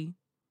carry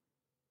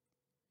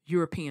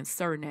European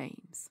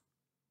surnames.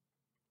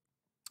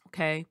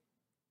 Okay?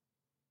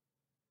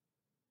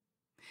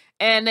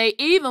 And they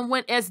even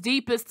went as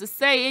deep as to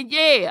say,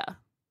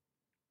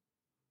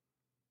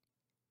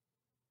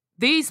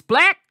 these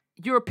Black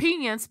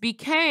Europeans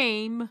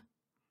became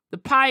the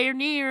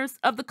pioneers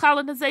of the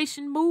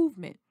colonization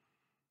movement.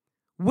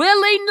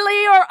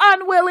 Willingly or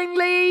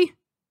unwillingly.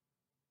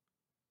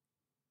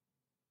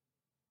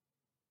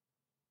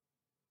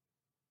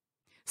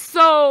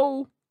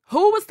 So,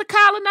 who was the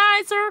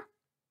colonizer?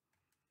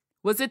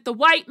 Was it the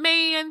white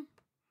man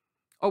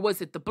or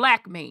was it the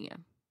Black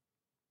man?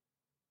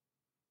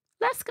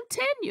 Let's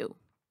continue.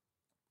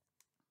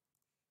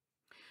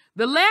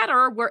 The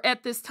latter were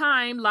at this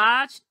time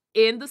lodged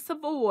in the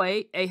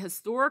Savoy, a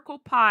historical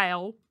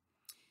pile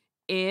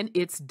in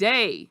its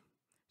day.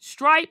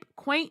 Strype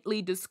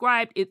quaintly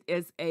described it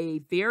as a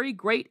very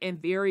great and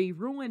very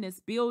ruinous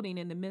building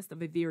in the midst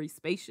of a very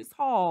spacious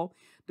hall,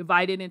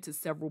 divided into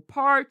several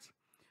parts,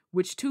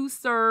 which two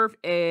serve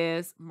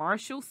as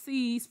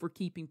marshal-sees for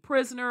keeping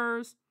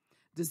prisoners,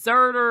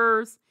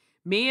 deserters,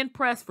 men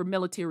pressed for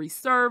military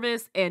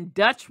service, and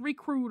Dutch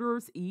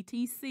recruiters,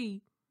 etc.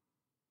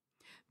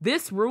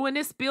 This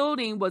ruinous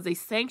building was a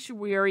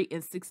sanctuary in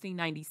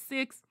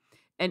 1696,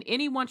 and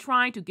anyone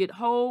trying to get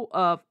hold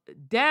of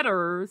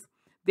debtors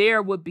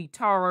there would be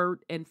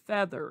tarred and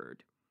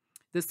feathered.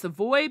 The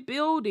Savoy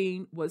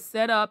building was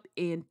set up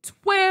in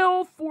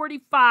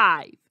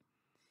 1245,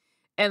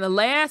 and the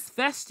last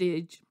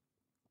vestige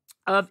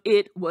of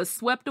it was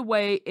swept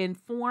away in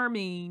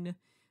forming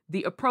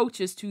the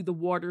approaches to the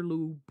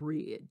Waterloo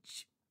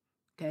Bridge.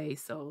 Okay,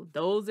 so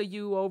those of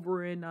you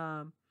over in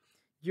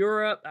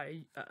Europe,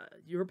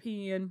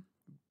 European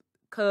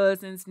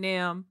cousins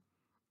now,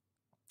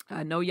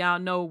 I know y'all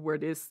know where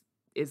this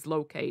is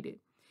located.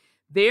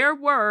 There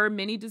were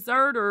many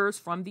deserters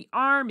from the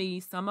army,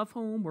 some of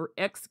whom were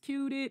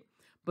executed,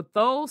 but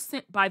those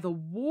sent by the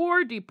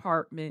War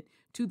Department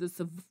to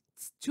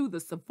the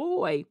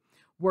Savoy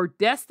were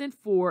destined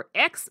for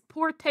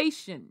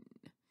exportation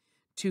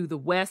to the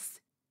West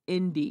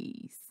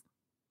Indies,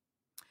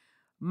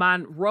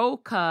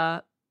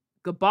 Monroca,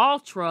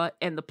 Gibraltar,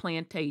 and the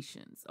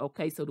plantations.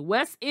 Okay, so the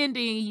West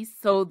Indies,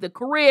 so the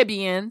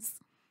Caribbeans,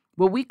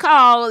 what we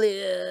call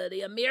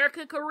the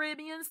American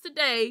Caribbeans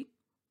today,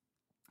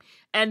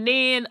 and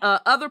then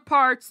other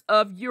parts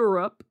of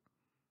Europe,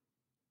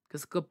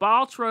 because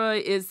Gibraltar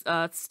is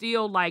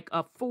still like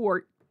a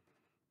fort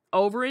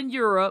over in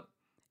Europe,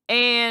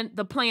 and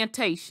the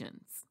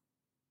plantations.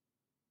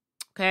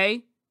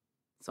 Okay?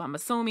 So I'm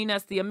assuming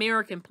that's the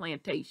American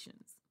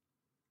plantations.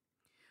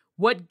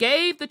 What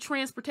gave the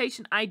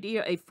transportation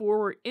idea a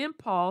forward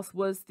impulse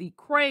was the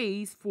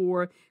craze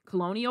for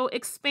colonial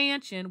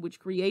expansion, which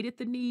created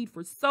the need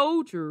for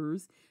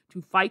soldiers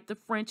to fight the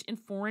French in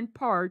foreign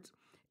parts,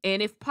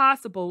 and if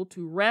possible,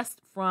 to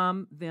wrest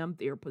from them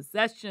their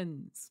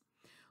possessions.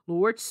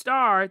 Lord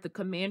Starr, the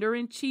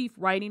commander-in-chief,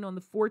 writing on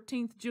the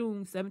 14th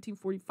June,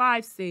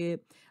 1745,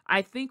 said,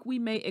 "I think we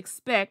may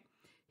expect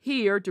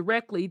here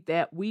directly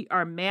that we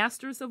are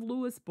masters of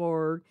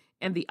Louisbourg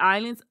and the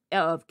islands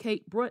of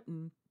Cape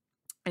Breton,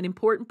 an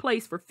important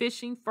place for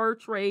fishing, fur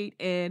trade,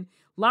 and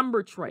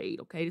lumber trade."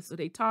 Okay, so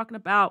they talking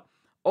about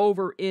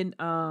over in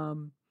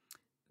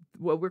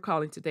what we're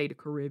calling today the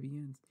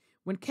Caribbeans.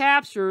 When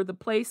captured, the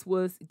place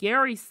was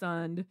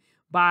garrisoned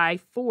by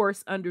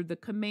force under the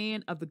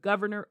command of the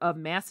governor of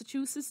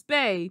Massachusetts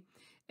Bay,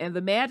 and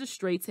the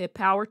magistrates had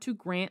power to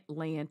grant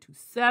land to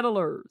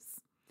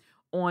settlers.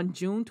 On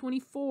June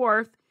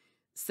 24th,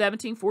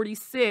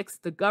 1746,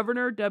 the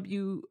governor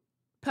W.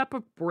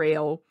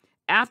 Pepperell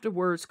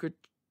afterwards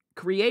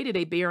created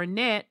a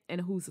baronet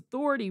and whose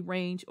authority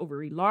ranged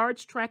over a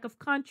large tract of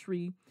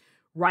country,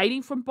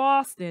 writing from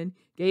Boston,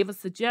 gave a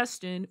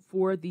suggestion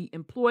for the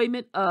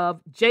employment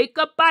of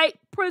Jacobite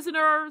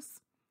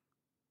prisoners.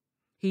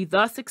 He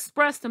thus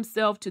expressed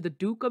himself to the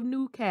Duke of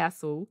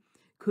Newcastle.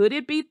 Could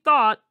it be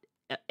thought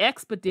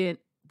expedient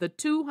the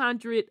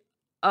 200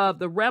 of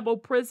the rebel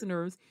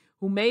prisoners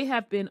who may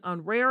have been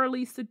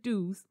unwarily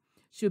seduced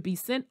should be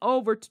sent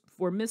over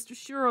for Mr.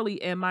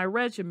 Shirley and my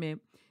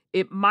regiment?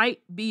 It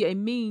might be a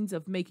means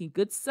of making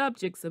good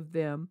subjects of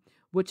them,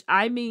 which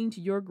I mean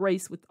to your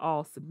grace with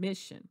all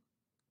submission.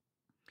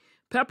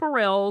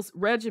 Pepperell's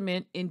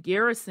regiment in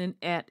garrison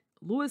at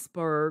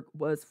Louisbourg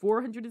was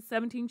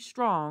 417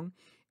 strong,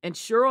 and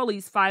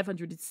Shirley's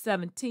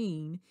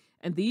 517,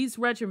 and these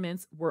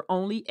regiments were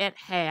only at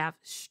half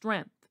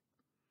strength.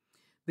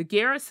 The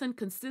garrison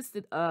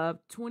consisted of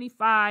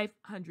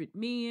 2,500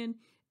 men,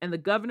 and the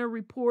governor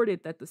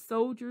reported that the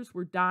soldiers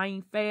were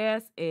dying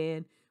fast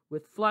and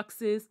with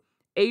fluxes,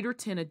 8 or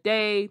 10 a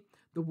day.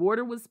 The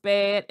water was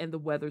bad and the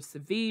weather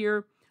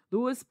severe.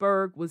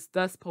 Louisbourg was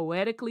thus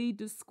poetically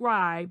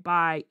described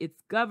by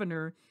its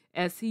governor,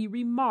 as he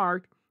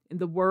remarked in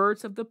the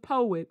words of the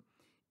poet,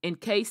 in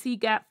case he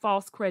got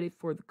false credit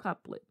for the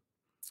couplet.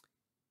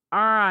 All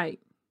right.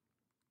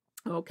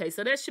 Okay,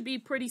 so that should be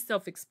pretty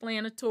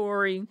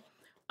self-explanatory.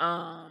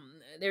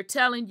 They're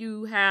telling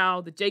you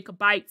how the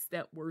Jacobites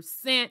that were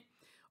sent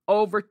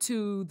over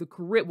to the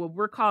what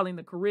we're calling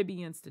the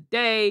Caribbeans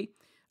today,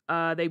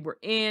 they were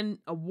in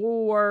a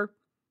war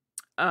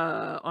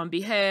on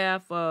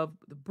behalf of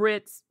the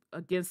Brits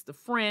against the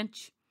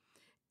French,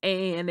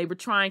 and they were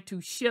trying to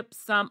ship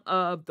some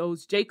of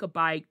those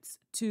Jacobites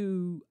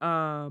to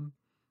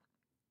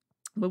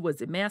what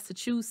was it,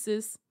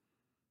 Massachusetts?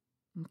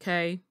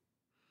 Okay.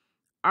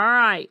 All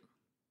right.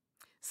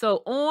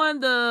 So on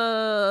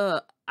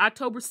the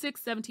October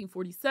 6,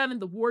 1747,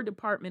 the War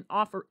Department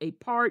offered a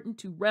pardon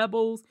to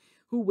rebels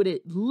who would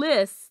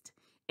enlist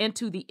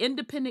into the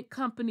independent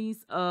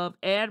companies of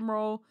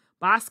Admiral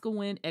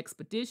Boscawen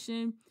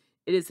expedition.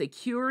 It is a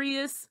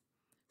curious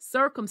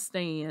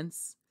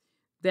circumstance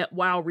that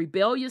while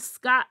rebellious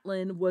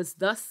Scotland was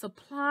thus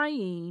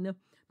supplying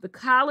the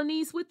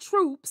colonies with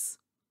troops,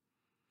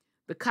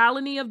 the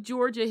colony of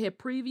Georgia had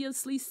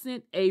previously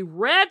sent a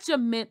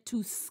regiment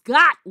to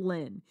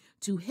Scotland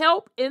to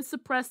help in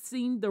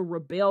suppressing the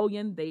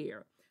rebellion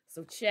there.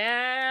 So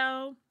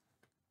chow.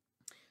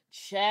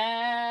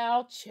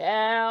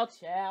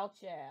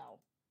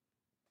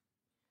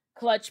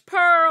 Clutch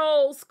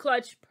pearls,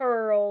 clutch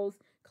pearls,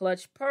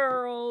 clutch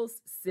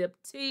pearls, sip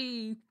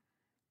tea.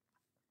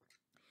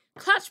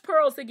 Clutch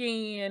pearls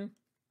again,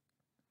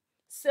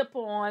 sip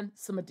on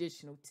some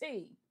additional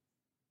tea.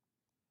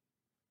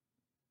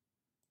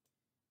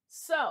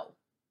 So,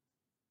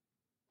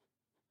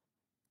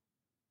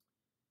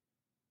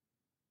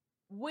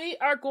 we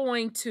are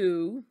going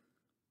to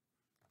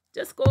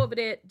just go over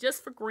that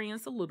just for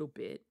grins a little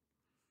bit.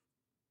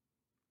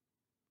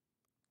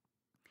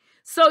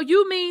 So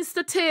you means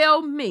to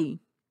tell me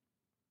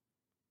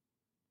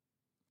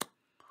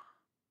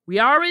we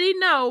already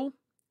know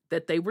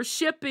that they were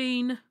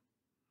shipping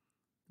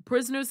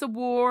prisoners of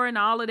war and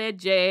all of that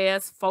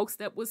jazz, folks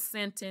that was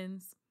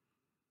sentenced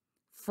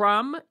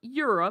from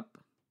Europe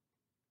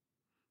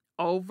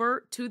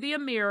over to the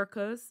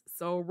Americas.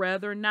 So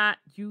whether or not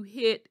you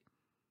hit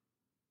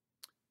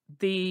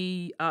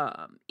the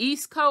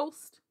East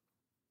Coast,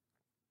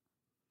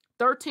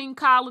 13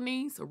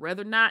 colonies, or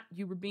whether or not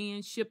you were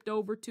being shipped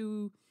over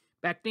to,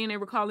 back then they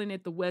were calling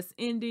it the West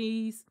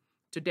Indies.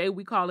 Today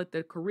we call it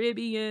the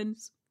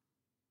Caribbeans.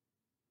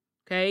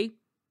 Okay.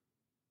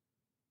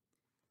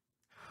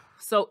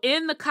 So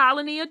in the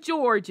colony of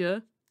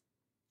Georgia,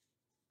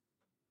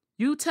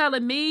 you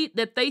telling me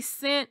that they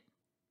sent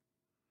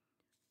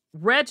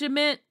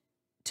regiment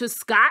to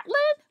Scotland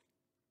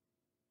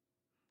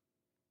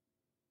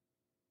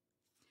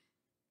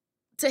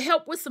to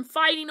help with some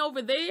fighting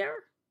over there?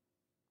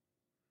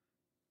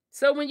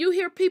 So when you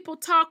hear people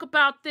talk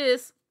about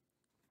this,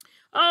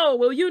 oh,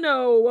 well,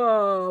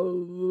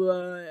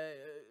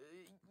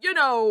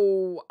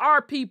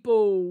 our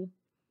people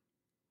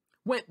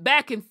went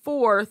back and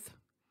forth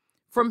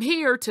from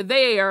here to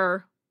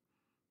there.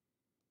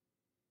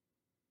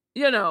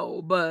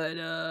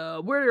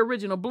 but we're the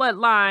original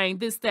bloodline,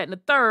 this, that, and the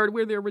third.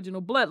 We're the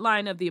original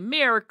bloodline of the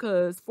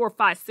Americas, 4,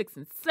 5, 6,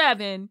 and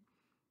 7.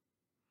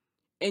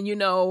 And,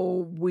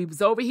 we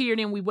was over here,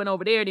 then we went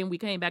over there, then we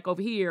came back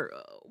over here.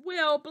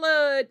 Well,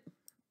 blood,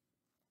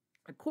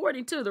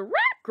 according to the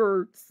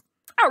records,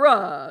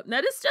 now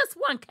this is just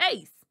one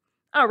case.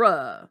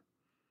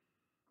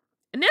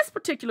 In this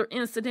particular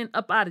incident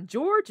up out of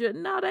Georgia,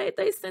 now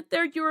they sent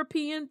their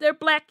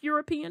Black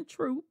European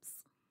troops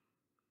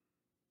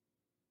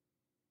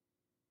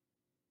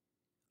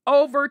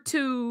over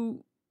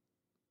to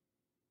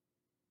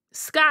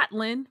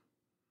Scotland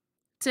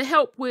to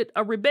help with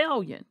a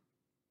rebellion.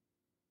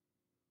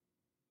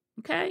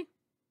 Okay?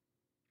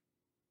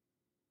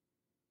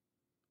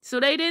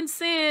 So they didn't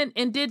send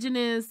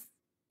indigenous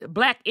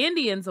Black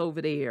Indians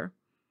over there.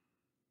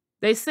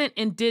 They sent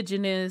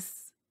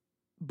indigenous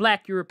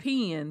Black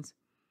Europeans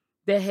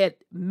that had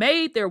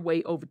made their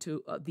way over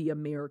to the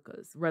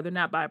Americas, whether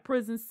not by a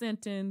prison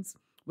sentence,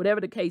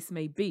 whatever the case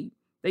may be.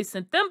 They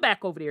sent them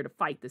back over there to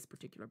fight this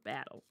particular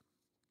battle.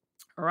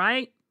 All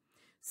right?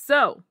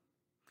 So,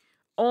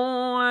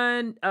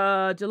 on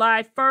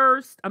July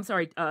 31st,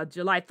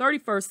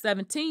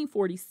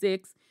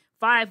 1746,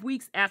 5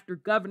 weeks after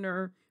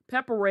Governor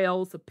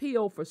Pepperell's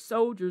appeal for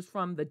soldiers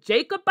from the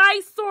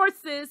Jacobite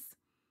sources,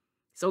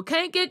 so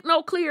can't get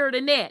no clearer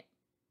than that,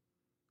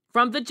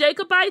 from the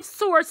Jacobite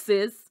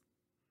sources,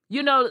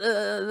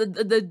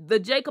 the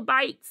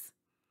Jacobites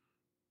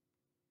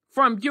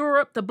from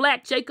Europe, the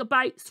Black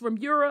Jacobites from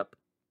Europe.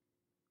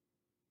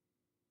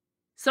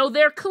 So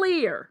they're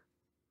clear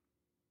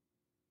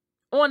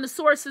on the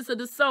sources of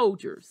the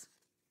soldiers.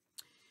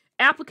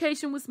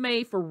 Application was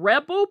made for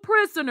rebel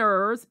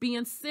prisoners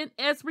being sent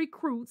as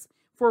recruits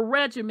for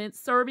regiments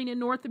serving in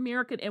North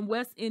America and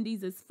West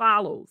Indies as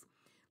follows.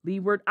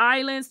 Leeward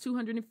Islands,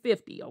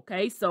 250.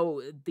 Okay,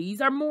 so these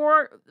are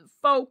more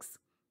folks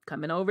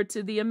coming over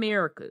to the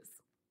Americas.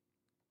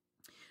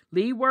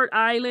 Leeward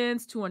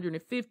Islands,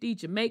 250.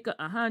 Jamaica,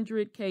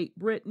 100. Cape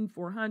Breton,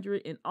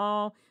 400. In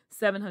all,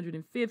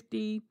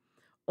 750.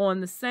 On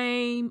the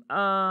same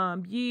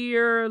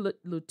year,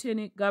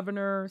 Lieutenant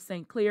Governor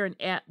St. Clair and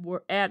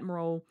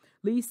Admiral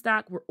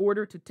Leastock were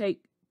ordered to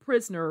take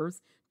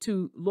prisoners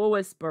to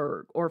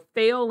Louisburg, or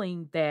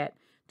failing that,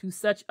 to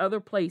such other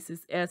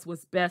places as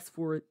was best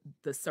for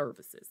the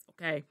services.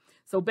 Okay,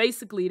 so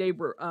basically they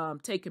were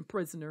taking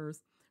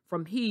prisoners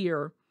from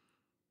here,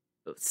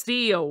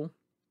 still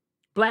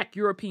Black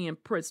European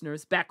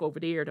prisoners, back over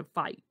there to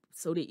fight.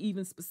 So they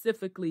even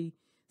specifically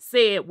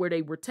said where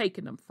they were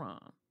taking them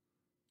from.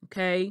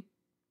 Okay,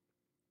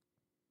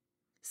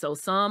 so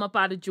some up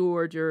out of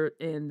Georgia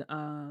and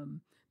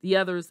the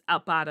others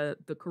up out of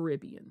the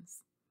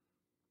Caribbeans.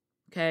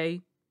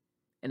 Okay,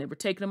 and they were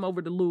taking them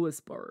over to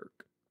Louisburg.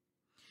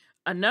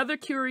 Another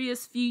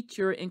curious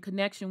feature in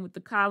connection with the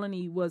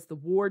colony was the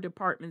War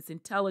Department's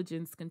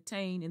intelligence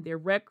contained in their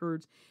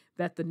records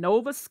that the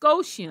Nova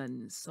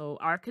Scotians, so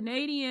our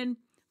Canadian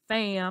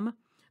fam,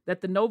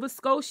 that the Nova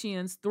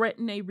Scotians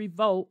threatened a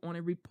revolt on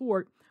a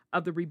report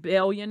of the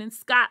rebellion in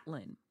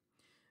Scotland.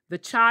 The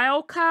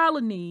child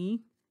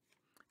colony,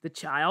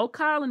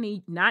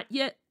 not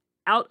yet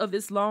out of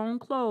its long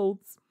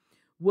clothes,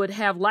 would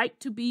have liked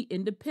to be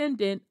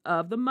independent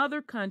of the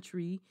mother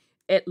country,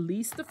 at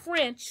least the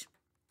French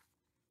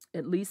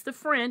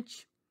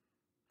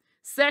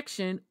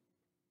section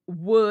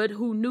would,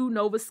 who knew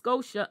Nova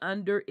Scotia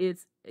under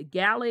its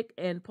Gallic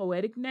and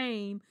poetic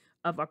name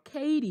of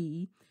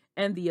Arcady,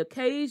 and the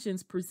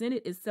occasions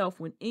presented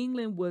itself when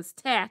England was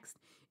taxed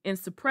in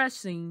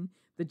suppressing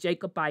the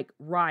Jacobite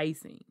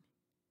rising.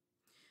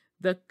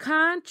 The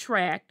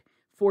contract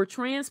for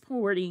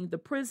transporting the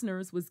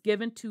prisoners was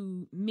given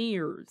to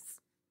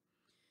Mears,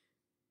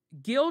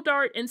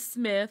 Gildart and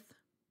Smith,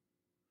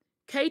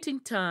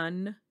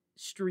 Catington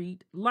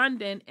Street,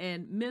 London,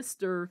 and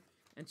Mr.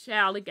 And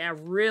child, it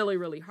got really,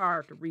 really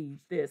hard to read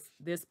this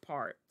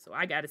part, so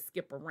I got to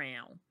skip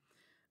around.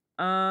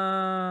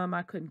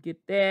 I couldn't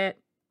get that.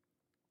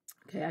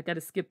 Okay, I got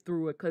to skip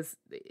through it because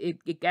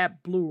it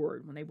got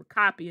blurred when they were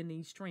copying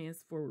these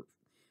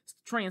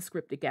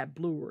transcript. It got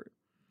blurred.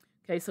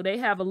 Okay, so they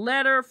have a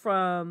letter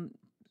from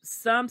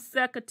some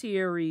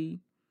secretary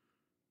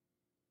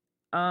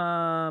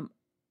to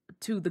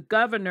the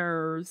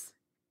governors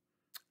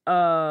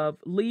of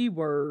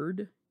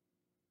Leeward.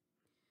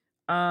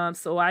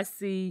 So I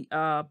see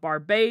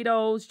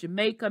Barbados,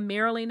 Jamaica,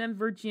 Maryland, and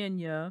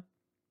Virginia.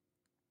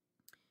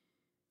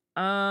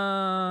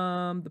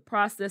 The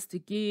process to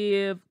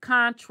give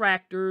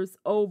contractors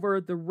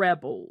over the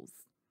rebels.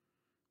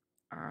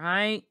 All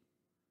right.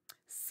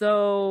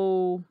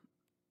 So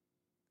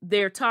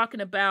they're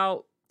talking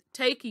about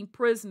taking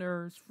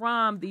prisoners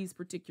from these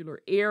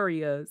particular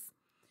areas,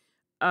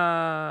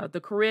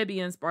 the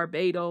Caribbeans,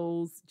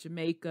 Barbados,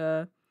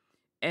 Jamaica,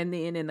 and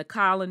then in the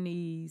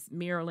colonies,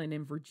 Maryland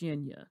and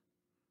Virginia.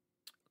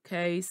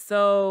 Okay,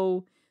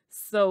 so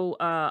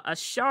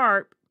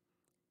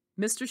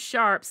Mr.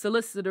 Sharp,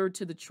 solicitor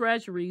to the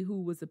Treasury,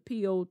 who was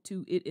appealed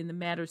to it in the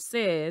matter,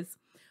 says,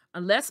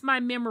 Unless my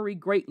memory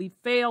greatly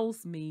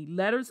fails me,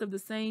 letters of the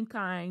same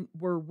kind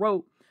were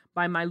wrote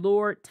by my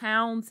Lord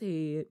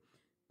Townshend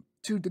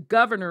to the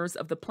governors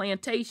of the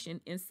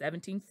plantation in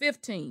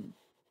 1715.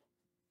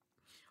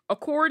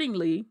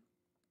 Accordingly,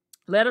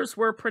 letters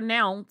were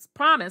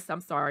promised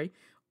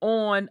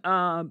on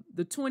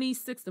the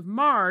 26th of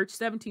March,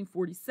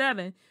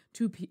 1747,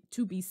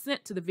 to be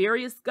sent to the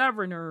various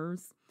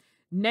governors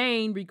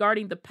named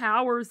regarding the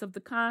powers of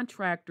the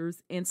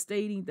contractors, and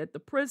stating that the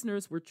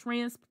prisoners were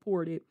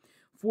transported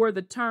for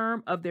the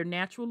term of their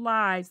natural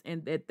lives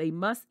and that they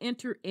must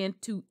enter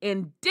into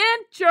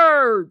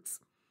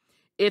indentures.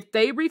 If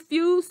they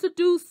refused to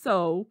do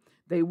so,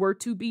 they were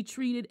to be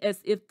treated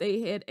as if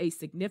they had a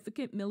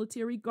significant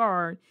military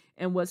guard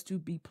and was to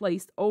be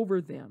placed over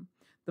them.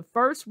 The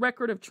first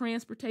record of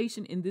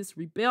transportation in this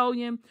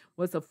rebellion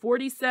was of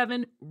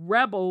 47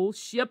 rebels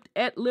shipped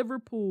at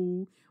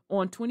Liverpool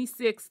on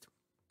 26th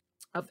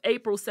of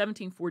April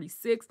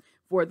 1746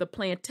 for the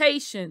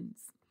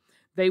plantations.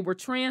 They were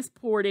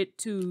transported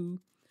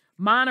to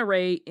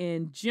Monterey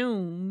in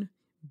June,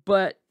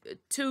 but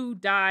 2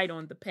 died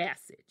on the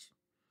passage.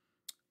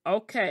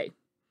 Okay.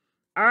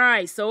 All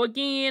right. So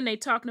again, they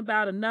talking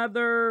about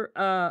another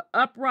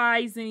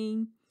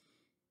uprising.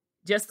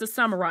 Just to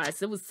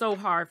summarize, it was so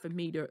hard for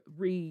me to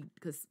read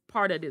because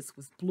part of this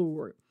was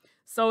blurred.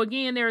 So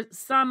again, they're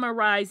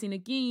summarizing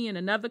again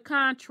another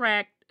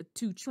contract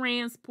to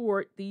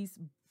transport these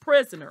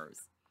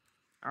prisoners.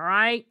 All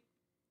right.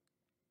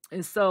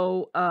 And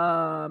so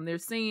they're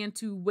saying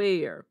to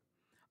where?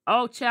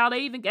 Oh, child, they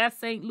even got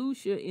St.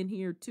 Lucia in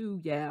here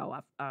too. Yeah.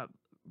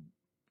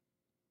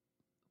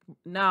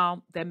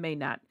 No, that may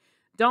not.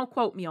 Don't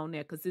quote me on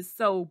that because it's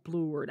so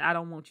blurred. I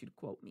don't want you to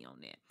quote me on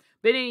that.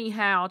 But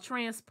anyhow,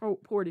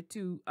 transported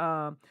to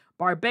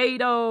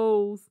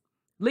Barbados,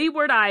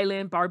 Leeward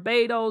Island,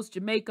 Barbados,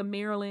 Jamaica,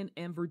 Maryland,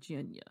 and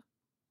Virginia.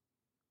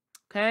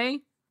 Okay.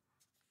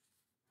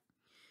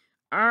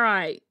 All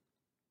right.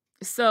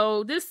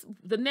 So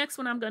the next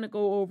one I'm going to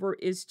go over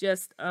is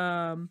just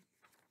an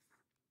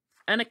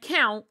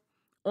account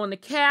on the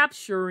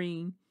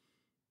capturing.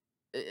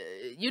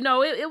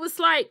 It was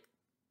like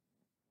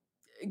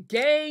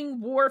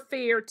gang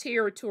warfare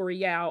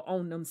territory out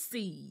on them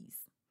seas.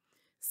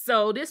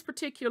 So this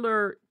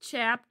particular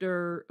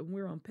chapter,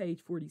 we're on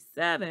page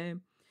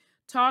 47,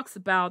 talks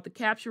about the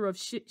capture of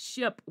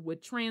ship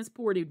with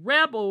transported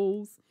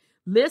rebels,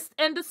 list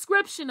and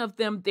description of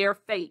them, their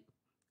fate.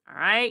 All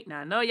right. Now,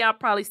 I know y'all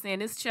probably saying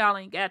this child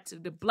ain't got to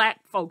the black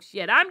folks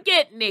yet. I'm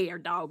getting there,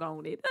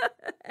 doggone it.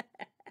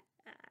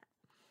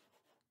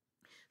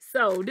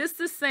 So this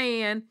is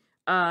saying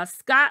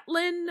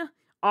Scotland,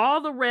 all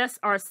the rest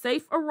are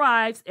safe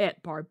arrives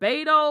at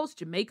Barbados,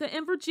 Jamaica,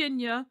 and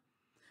Virginia.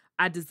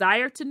 I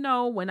desire to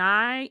know when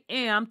I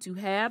am to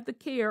have the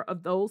care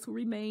of those who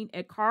remain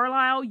at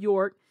Carlisle,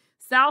 York,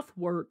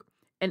 Southwark,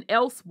 and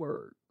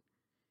elsewhere.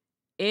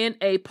 In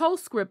a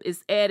postscript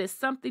is added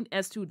something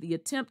as to the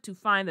attempt to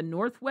find the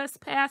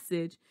Northwest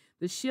Passage.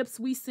 The ships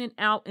we sent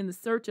out in the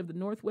search of the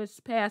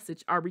Northwest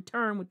Passage are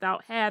returned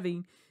without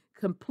having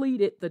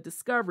completed the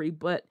discovery,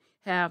 but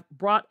have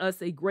brought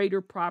us a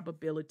greater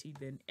probability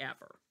than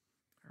ever.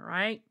 All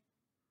right.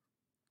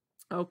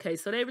 Okay,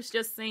 so they was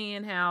just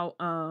saying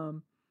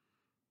how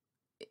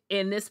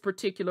in this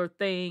particular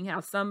thing, how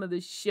some of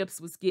the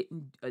ships was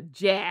getting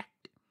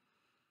jacked,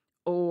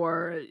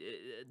 or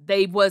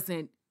they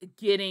wasn't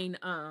getting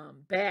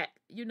back,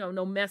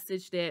 no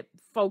message that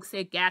folks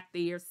had got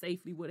there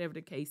safely, whatever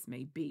the case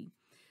may be.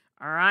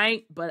 All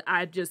right. But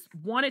I just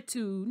wanted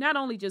to not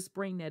only just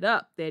bring that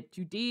up, that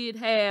you did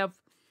have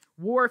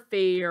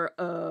warfare,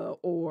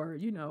 or,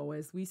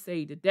 as we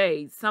say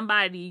today,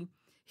 somebody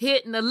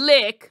hitting a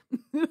lick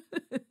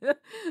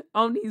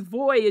on these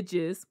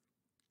voyages.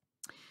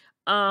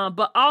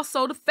 But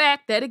also the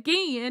fact that,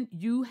 again,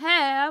 you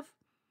have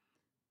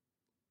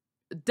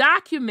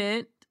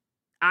document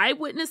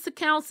eyewitness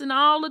accounts and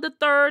all of the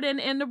third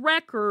and the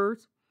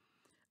records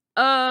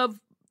of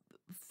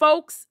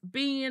folks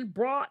being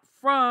brought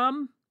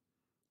from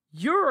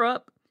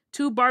Europe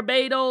to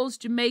Barbados,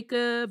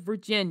 Jamaica,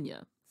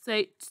 Virginia,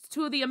 say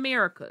to the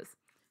Americas.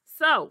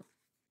 So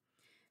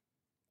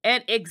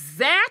an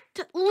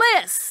exact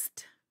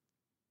list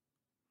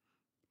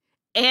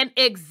and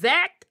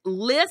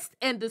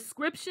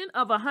description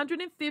of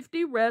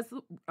 150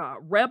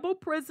 rebel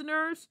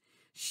prisoners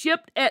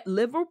shipped at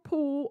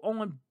Liverpool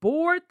on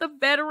board the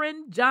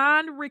veteran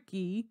John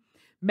Rickey,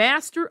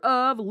 master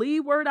of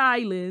Leeward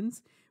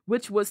Islands,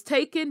 which was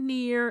taken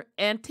near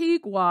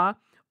Antigua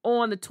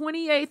on the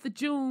 28th of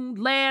June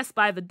last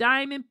by the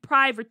diamond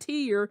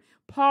privateer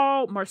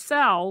Paul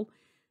Marcel,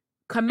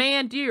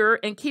 commander,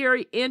 and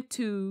carried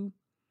into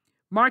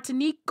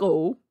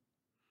Martinico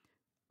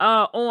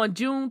on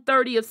June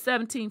 30th,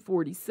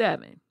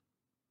 1747.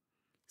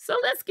 So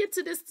let's get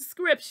to this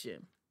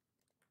description.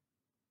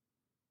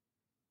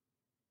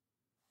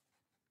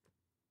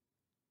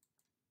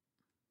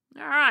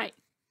 All right.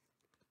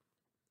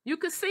 You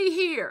can see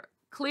here,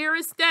 clear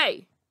as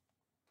day,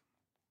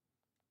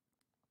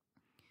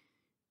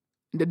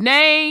 the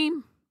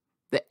name,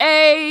 the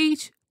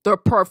age, the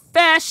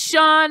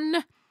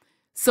profession.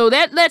 So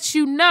that lets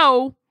you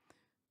know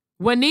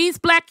when these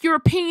Black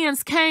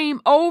Europeans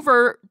came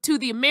over to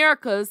the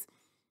Americas,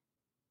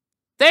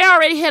 they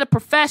already had a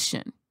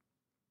profession.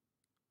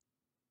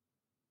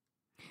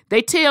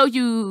 They tell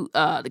you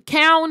the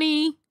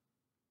county,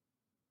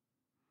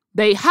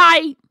 they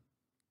height,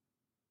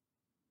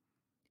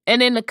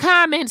 and in the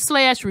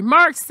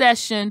comment/remarks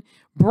section,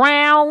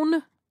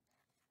 brown,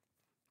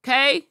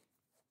 okay?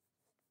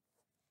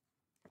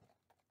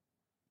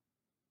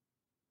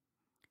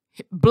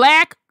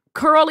 Black,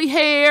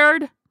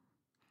 curly-haired,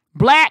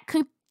 black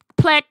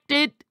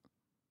complected,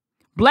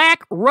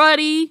 black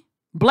ruddy,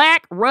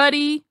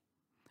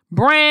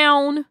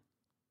 brown,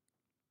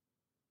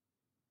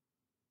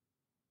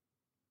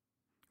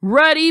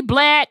 ruddy,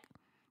 black,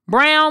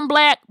 brown,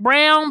 black,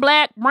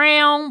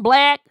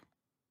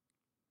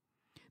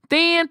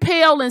 thin,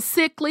 pale, and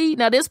sickly.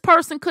 Now, this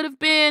person could have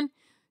been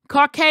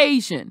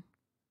Caucasian.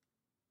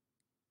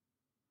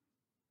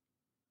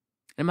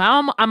 And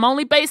I'm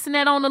only basing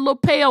that on the little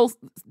pale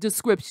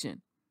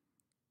description.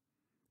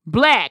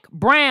 Black,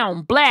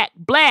 brown, black,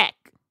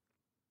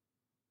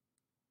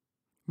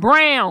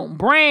 brown,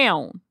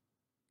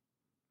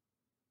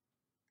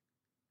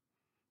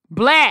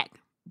 black.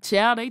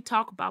 Child, they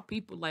talk about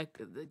people like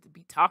they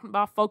be talking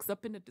about folks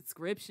up in the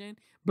description.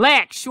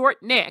 Black,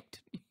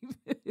 short-necked.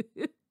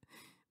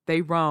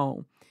 They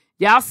wrong.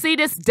 Y'all see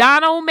this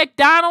Donald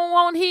McDonald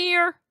on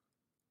here?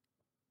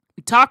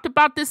 We talked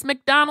about this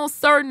McDonald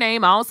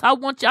surname. I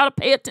want y'all to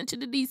pay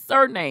attention to these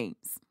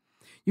surnames.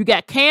 You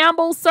got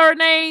Campbell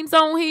surnames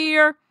on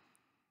here.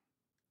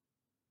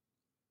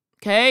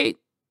 Okay.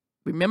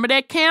 Remember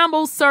that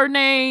Campbell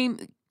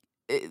surname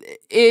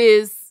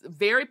is a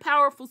very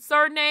powerful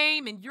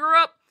surname in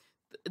Europe.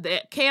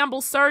 That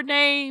Campbell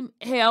surname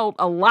held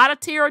a lot of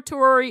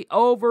territory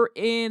over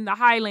in the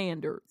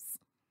Highlanders.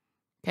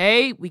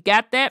 Okay. We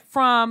got that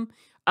from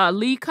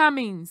Lee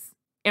Cummings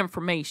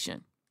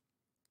information.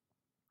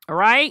 All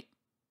right.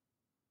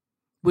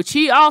 Which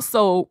he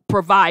also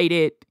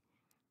provided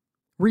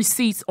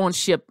receipts on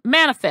ship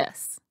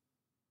manifests.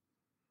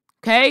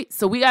 Okay,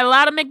 so we got a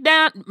lot of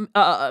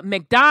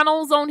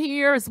McDonald's on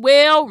here as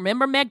well.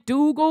 Remember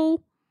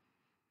McDougal?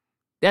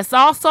 That's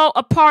also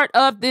a part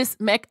of this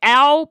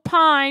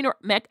McAlpine or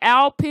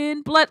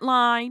McAlpin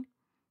bloodline.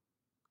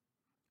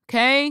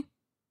 Okay.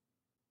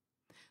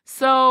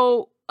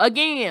 So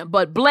again,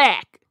 but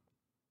black.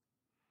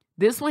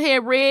 This one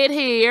had red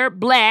hair,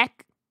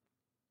 black.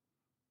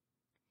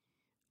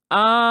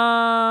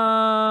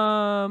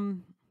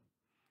 And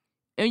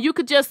you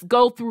could just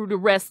go through the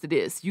rest of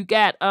this. You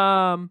got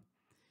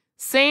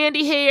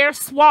sandy hair,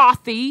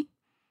 swarthy.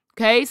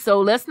 Okay, so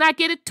let's not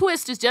get it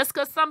twisted. Just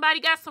because somebody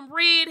got some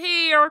red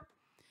hair,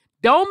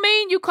 don't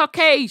mean you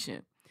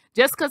Caucasian.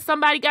 Just because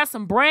somebody got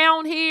some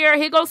brown hair,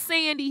 here goes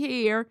sandy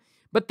hair,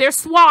 but they're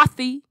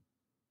swarthy.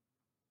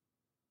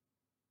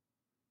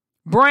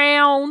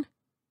 Brown,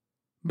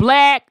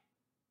 black,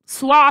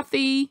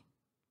 swarthy.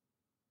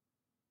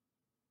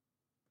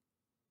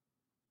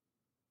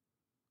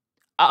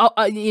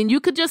 And you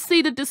could just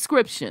see the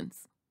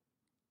descriptions.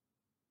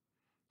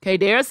 Okay,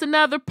 there's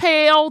another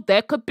pale.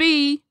 That could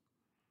be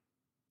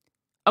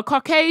a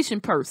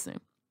Caucasian person.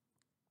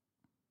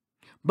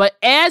 But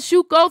as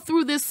you go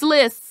through this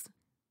list,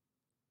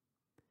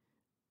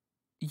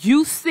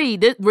 you see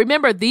that,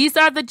 remember, these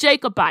are the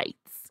Jacobites.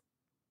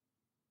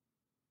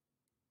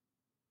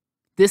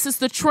 This is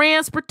the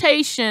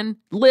transportation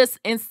list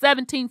in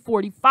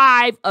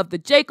 1745 of the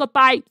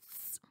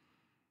Jacobites.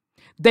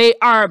 They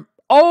are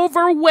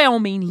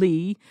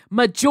overwhelmingly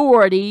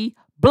majority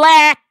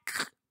black,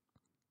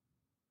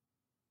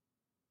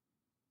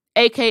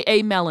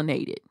 aka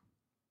melanated,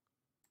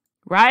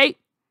 right?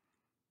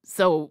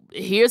 So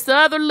here's the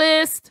other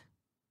list,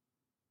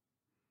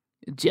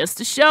 just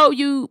to show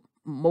you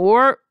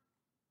more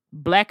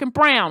black and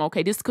brown.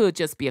 Okay, this could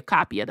just be a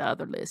copy of the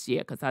other list, yeah,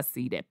 because I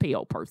see that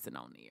pale person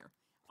on there.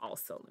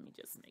 Also, let me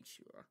just make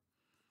sure.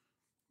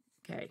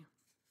 Okay,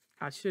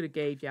 I should have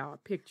gave y'all a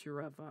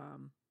picture of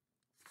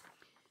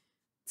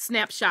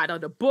snapshot of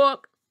the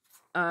book,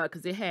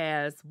 because it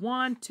has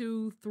 1,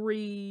 2,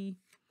 3,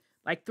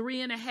 like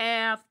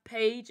 3.5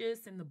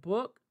 pages in the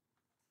book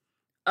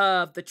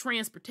of the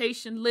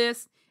transportation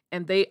list,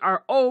 and they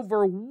are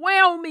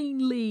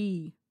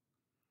overwhelmingly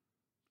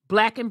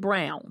black and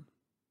brown.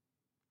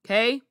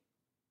 Okay, I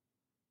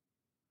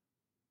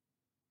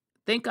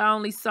think I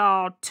only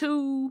saw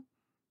 2,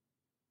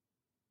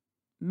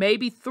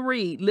 maybe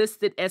 3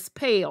 listed as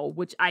pale,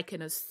 which I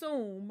can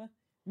assume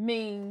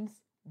means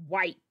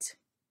white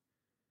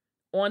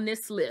on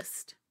this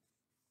list.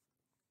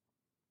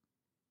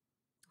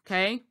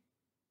 Okay.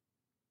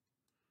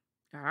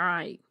 All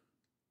right.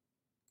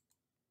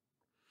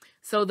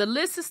 So the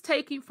list is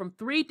taken from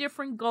 3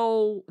 different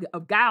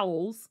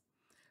Gauls: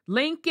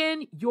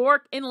 Lincoln,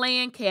 York, and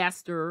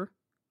Lancaster.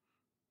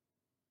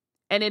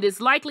 And it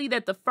is likely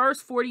that the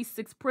first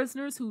 46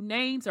 prisoners, whose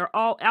names are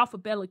all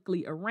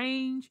alphabetically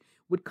arranged,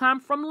 would come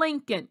from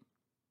Lincoln.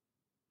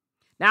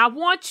 Now, I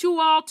want you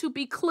all to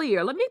be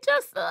clear. Let me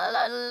just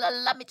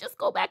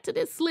go back to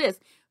this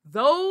list.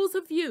 Those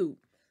of you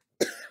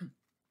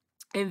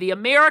in the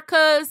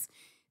Americas,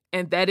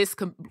 and that is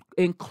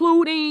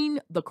including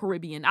the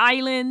Caribbean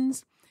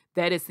islands,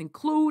 that is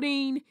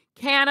including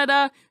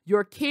Canada,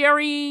 you're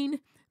carrying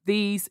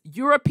these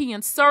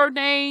European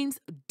surnames.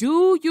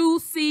 Do you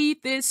see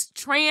this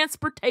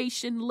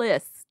transportation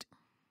list?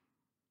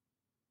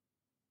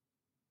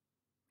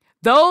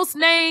 Those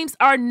names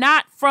are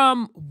not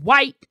from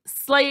white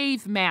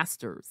slave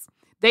masters.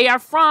 They are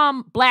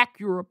from Black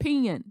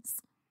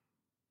Europeans.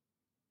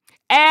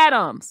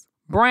 Adams,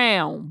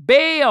 brown.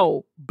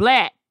 Bell,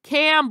 black.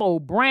 Campbell,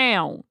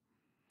 brown.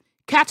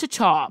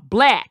 Cashapp,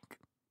 black.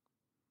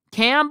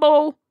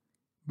 Campbell,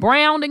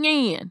 brown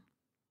again.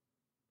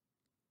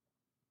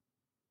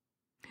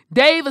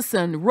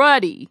 Davison,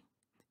 ruddy.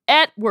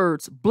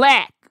 Edwards,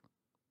 black.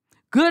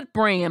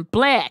 Goodbrand,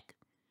 black.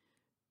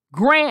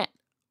 Grant,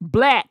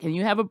 black. And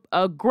you have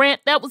a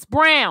Grant that was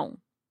brown.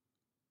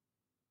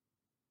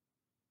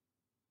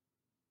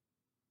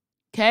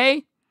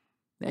 Okay?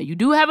 Now, you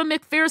do have a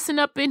McPherson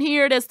up in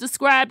here that's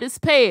described as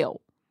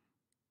pale.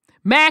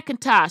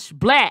 McIntosh,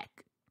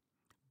 black.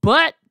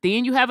 But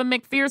then you have a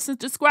McPherson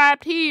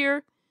described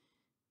here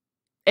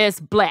as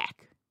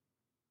black.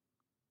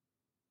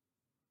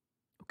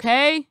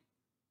 Okay?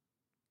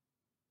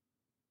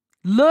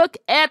 Look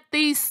at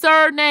these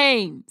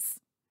surnames.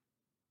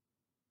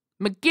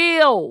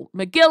 McGill,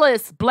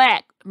 McGillis,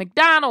 black.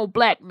 McDonald,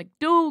 black.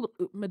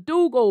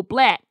 McDougal,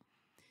 black.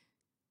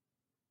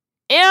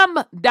 M.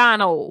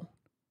 Donald,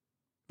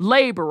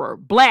 laborer,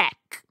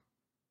 black.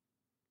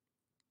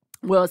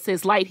 Well, it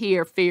says light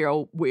hair, fair,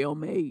 well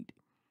made.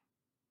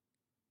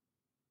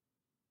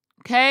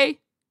 Okay?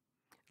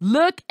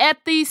 Look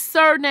at these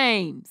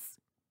surnames.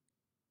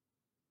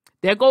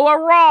 There go a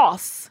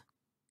Ross.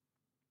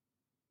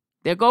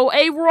 There go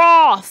a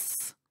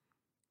Ross.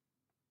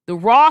 The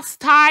Ross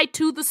tied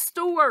to the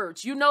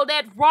Stewards. You know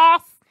that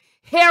Ross,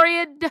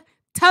 Harriet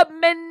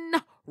Tubman,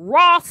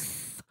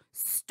 Ross,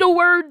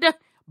 Steward,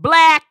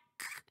 black.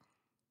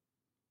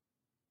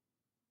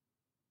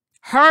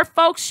 Her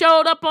folks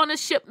showed up on the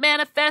ship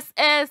manifest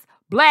as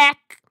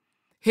black.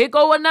 Here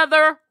go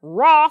another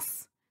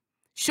Ross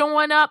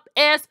showing up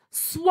as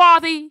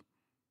swarthy,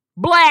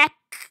 black.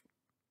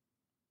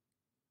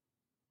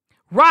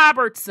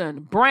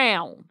 Robertson,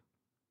 brown.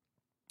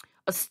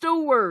 A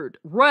Steward,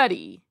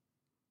 ruddy.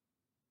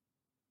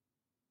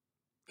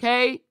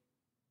 Okay?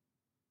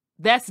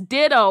 That's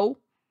ditto.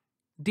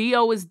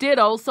 D-O is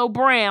ditto, so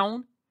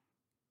brown.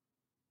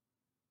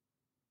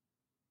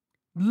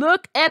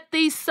 Look at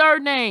these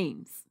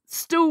surnames.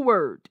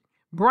 Steward,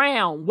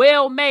 brown,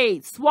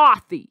 well-made,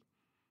 swarthy.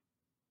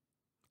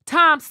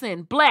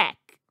 Thompson,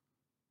 black.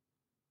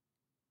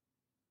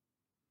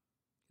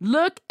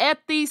 Look at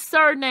these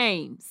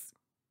surnames.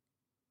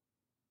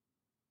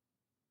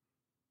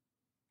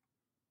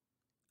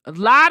 A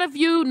lot of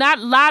you, not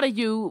a lot of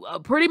you,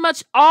 pretty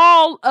much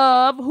all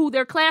of who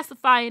they're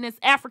classifying as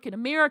African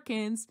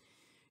Americans,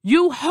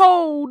 you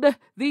hold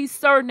these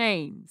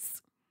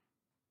surnames.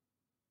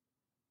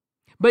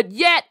 But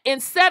yet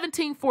in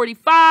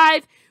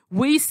 1745,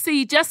 we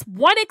see just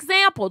one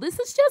example. This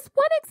is just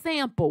one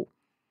example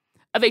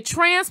of a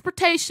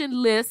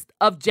transportation list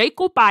of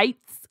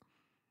Jacobites.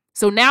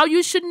 So now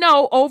you should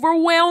know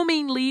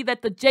overwhelmingly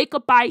that the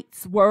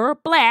Jacobites were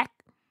black.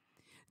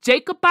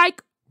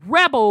 Jacobite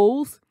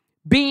rebels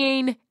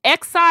being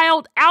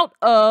exiled out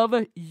of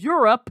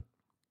Europe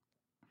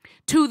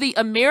to the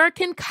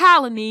American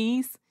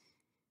colonies.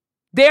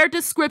 Their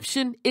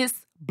description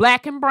is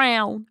black and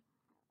brown.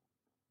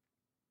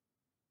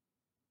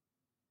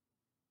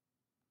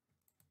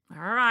 All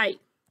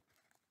right.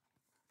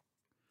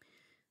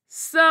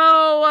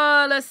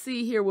 So let's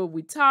see here what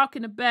we're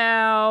talking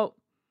about.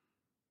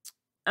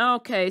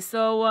 Okay,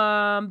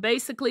 so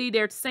basically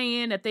they're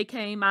saying that they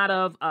came out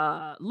of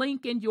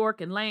Lincoln,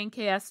 York, and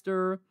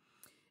Lancaster.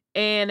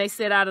 And they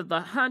said out of the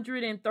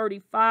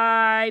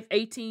 135,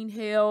 18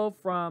 hailed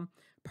from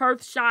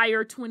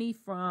Perthshire, 20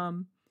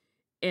 from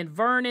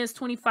Inverness,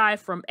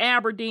 25 from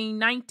Aberdeen,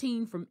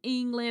 19 from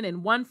England,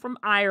 and 1 from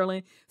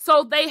Ireland.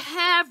 So they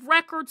have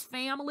records,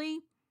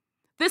 family.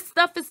 This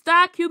stuff is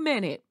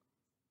documented.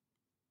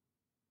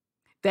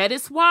 That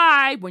is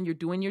why when you're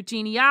doing your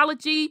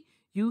genealogy,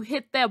 you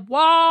hit that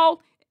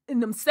wall in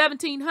them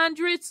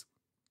 1700s.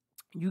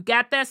 You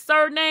got that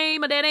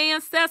surname of that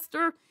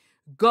ancestor.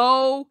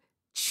 Go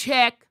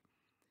check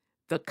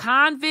the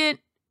convent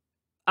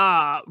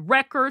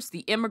records, the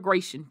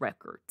immigration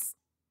records.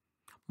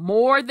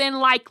 More than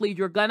likely,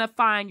 you're going to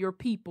find your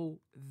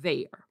people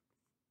there.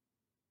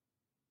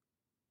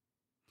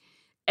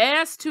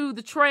 As to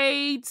the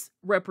trades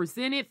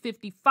represented,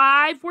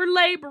 55 were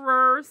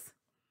laborers.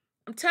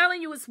 I'm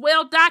telling you, it's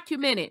well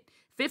documented.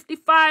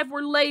 55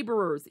 were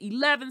laborers,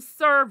 11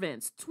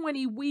 servants,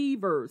 20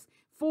 weavers,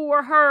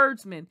 4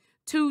 herdsmen,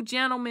 2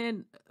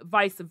 gentlemen,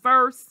 vice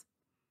versa.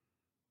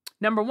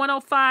 Number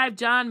 105,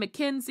 John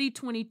Mackenzie,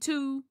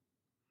 22.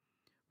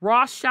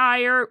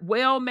 Rossshire,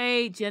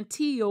 well-made,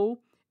 genteel,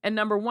 And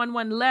number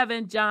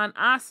 1111, John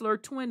Osler,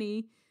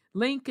 20,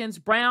 Lincoln's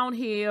brown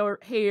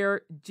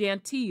hair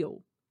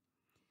gentile.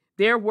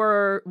 There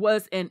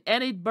was an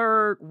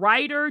Edinburgh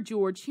writer,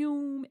 George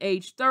Hume,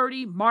 age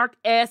 30, marked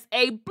as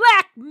a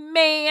black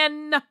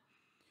man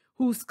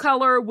whose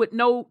color would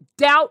no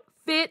doubt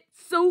fit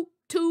suit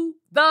to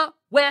the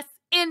West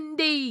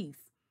Indies.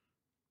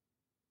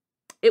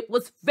 It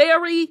was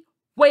very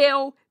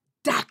well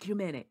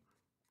documented.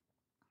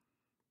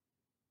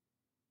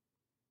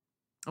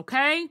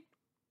 Okay?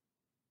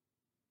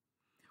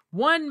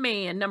 One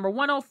man, number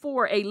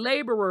 104, a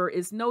laborer,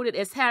 is noted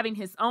as having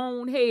his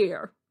own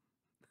hair.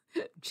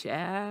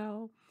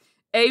 Child.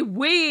 A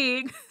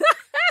wig.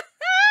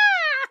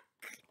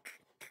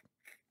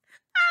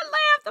 I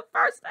laughed the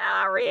first time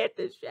I read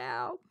this,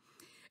 child.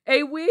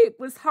 A wig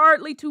was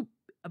hardly to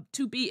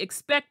be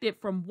expected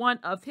from one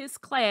of his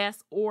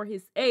class or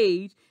his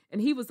age,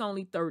 and he was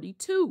only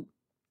 32.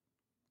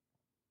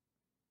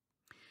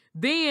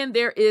 Then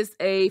there is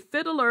a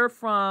fiddler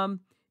from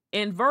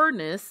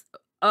Inverness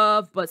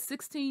of but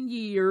 16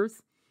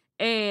 years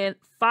and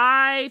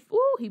 5,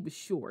 he was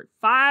short,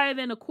 5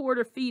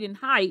 1/4 feet in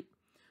height,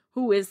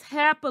 who is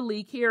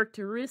happily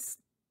characterized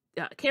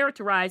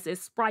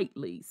as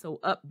sprightly, so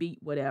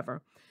upbeat,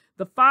 whatever.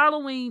 The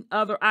following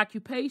other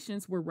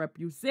occupations were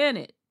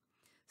represented: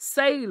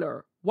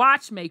 sailor,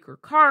 watchmaker,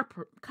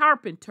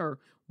 carpenter,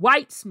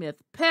 whitesmith,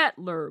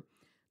 peddler,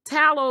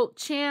 tallow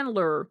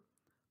chandler,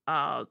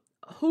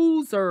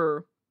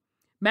 hosier,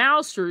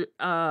 mouser,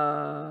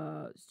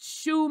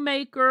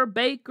 shoemaker,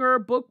 baker,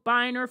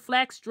 bookbinder,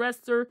 flax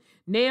dresser,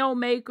 nail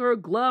maker,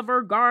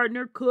 glover,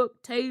 gardener,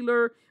 cook,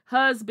 tailor,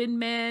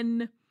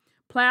 husbandman,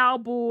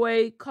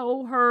 plowboy,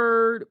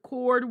 coherd,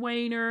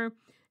 cordwainer,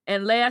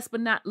 and last but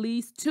not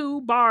least,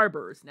 2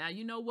 barbers. Now,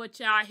 you know what,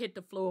 y'all? I hit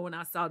the floor when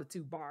I saw the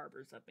 2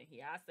 barbers up in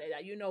here. I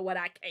said, you know what?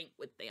 I can't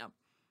with them.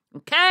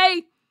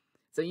 Okay?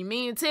 So you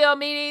mean to tell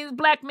me these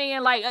black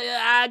men, like,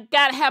 I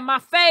gotta have my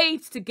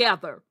fades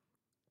together?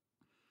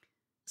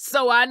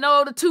 So I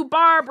know the 2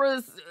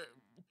 barbers,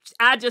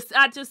 that just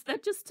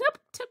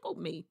tickled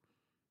me.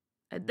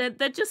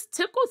 That just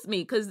tickles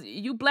me, because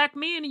you black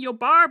men and your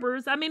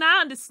barbers, I mean, I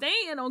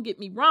understand, don't get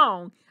me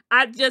wrong.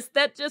 That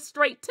just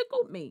straight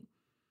tickled me.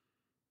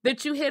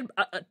 That you had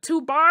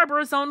 2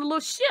 barbers on the little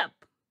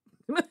ship.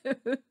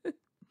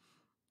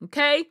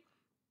 Okay?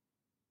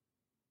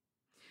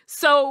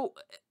 So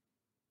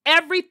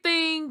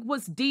everything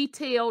was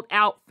detailed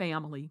out,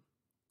 family.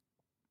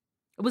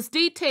 It was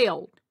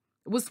detailed.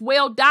 It was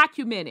well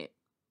documented.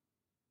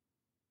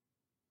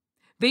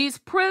 These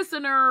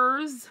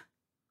prisoners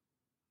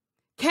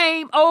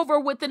came over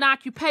with an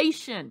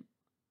occupation.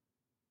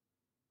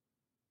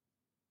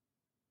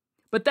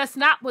 But that's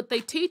not what they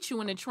teach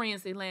you in the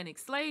transatlantic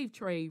slave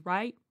trade,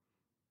 right?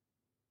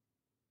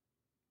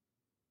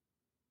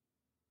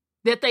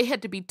 That they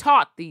had to be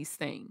taught these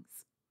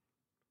things.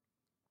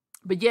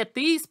 But yet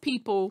these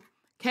people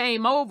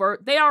came over,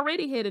 they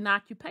already had an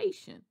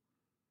occupation.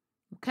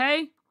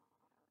 Okay?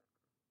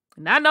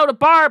 And I know the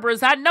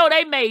barbers, I know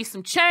they made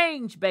some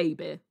change,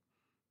 baby.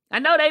 I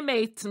know they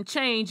made some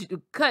change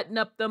cutting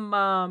up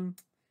them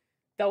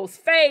those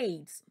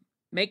fades,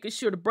 making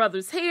sure the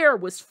brother's hair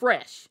was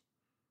fresh.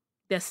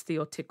 That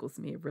still tickles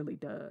me, it really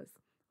does.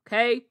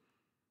 Okay?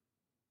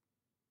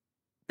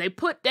 They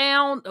put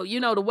down,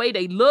 the way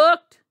they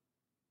looked.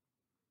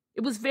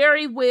 It was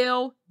very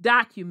well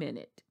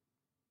documented.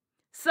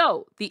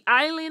 So, the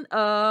island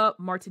of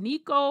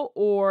Martinico,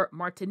 or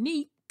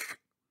Martinique,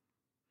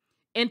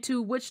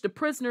 into which the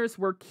prisoners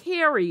were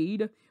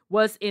carried,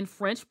 was in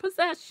French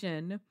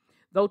possession,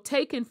 though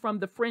taken from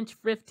the French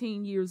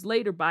 15 years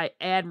later by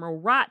Admiral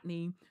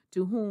Rodney,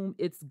 to whom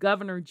its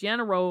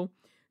Governor-General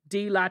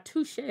de la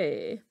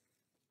Touche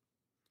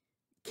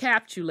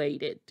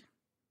capitulated.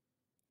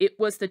 It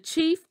was the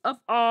chief of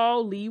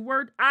all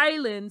Leeward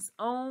Islands,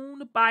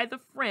 owned by the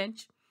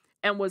French,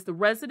 and was the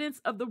residence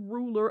of the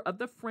ruler of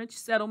the French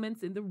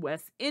settlements in the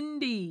West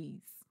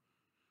Indies.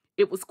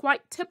 It was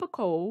quite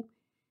typical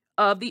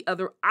of the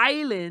other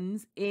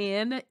islands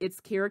in its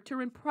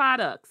character and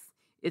products.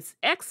 Its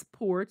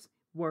exports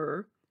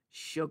were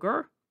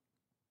sugar,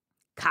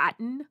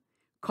 cotton,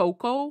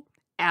 cocoa,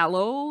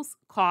 aloes,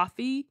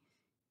 coffee,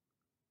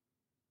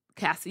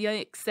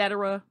 cassia,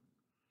 etc.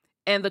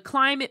 And the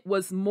climate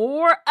was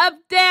more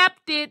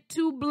adapted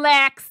to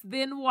blacks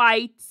than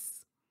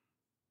whites.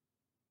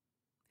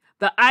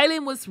 The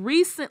island was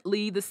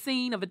recently the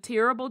scene of a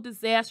terrible,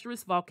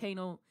 disastrous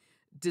volcano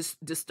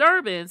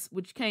disturbance,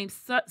 which came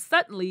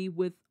suddenly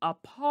with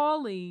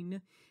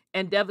appalling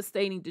and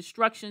devastating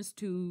destructions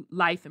to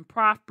life and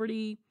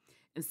property.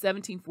 In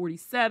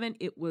 1747,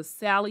 it was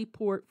Sally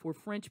Port for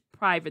French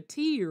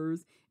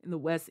privateers in the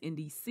West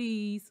Indies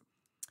seas,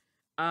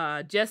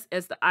 just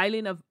as the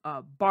island of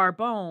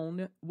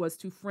Barbon was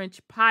to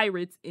French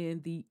pirates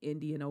in the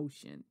Indian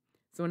Ocean.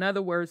 So in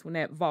other words, when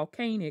that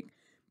volcanic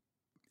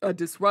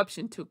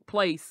disruption took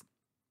place,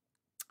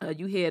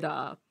 you had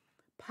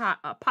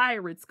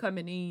pirates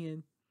coming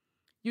in,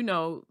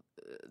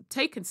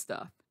 taking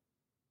stuff.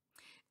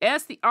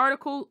 As the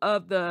article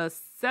of the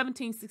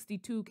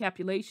 1762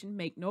 capulation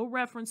make no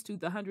reference to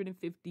the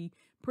 150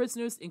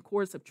 prisoners in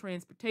course of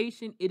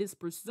transportation, it is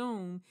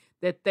presumed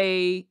that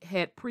they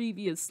had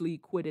previously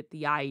quitted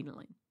the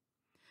island.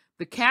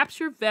 The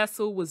captured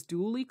vessel was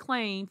duly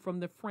claimed from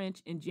the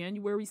French in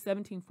January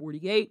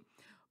 1748,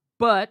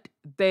 but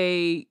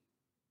they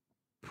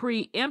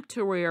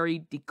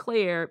peremptorily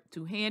declared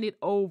to hand it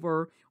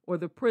over or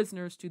the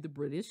prisoners to the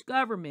British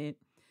government.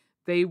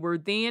 They were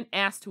then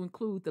asked to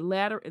include the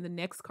latter in the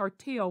next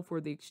cartel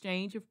for the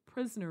exchange of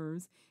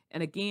prisoners,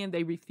 and again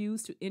they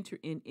refused to enter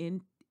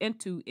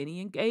into any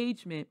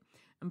engagement,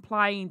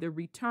 implying the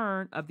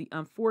return of the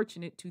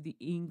unfortunate to the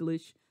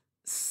English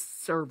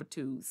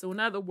servitude. So in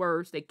other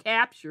words, they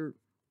captured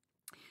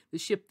the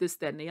ship, this,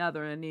 that, and the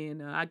other, and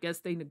then I guess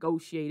they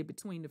negotiated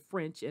between the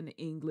French and the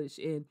English,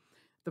 and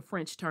the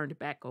French turned it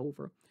back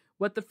over.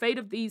 What the fate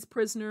of these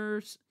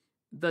prisoners,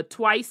 the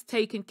twice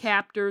taken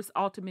captors,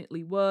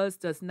 ultimately was,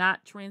 does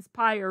not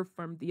transpire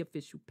from the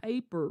official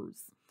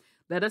papers.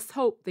 Let us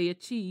hope they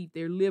achieve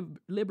their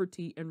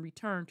liberty and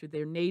return to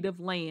their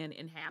native land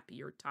in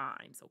happier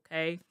times,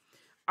 okay?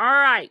 All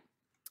right.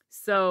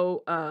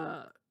 So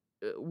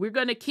we're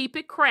going to keep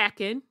it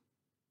cracking.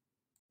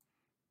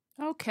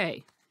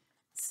 Okay.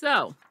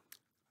 So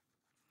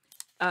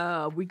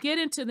we get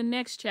into the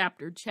next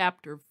chapter,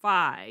 chapter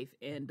 5,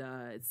 and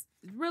it's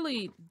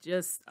really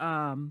just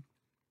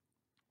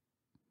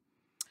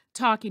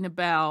talking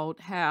about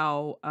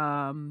how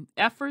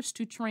efforts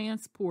to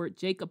transport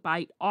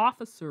Jacobite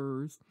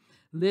officers,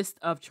 list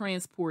of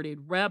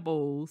transported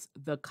rebels,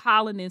 the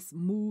colonist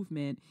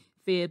movement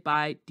fed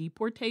by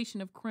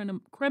deportation of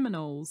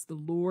criminals, the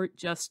Lord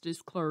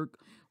Justice Clerk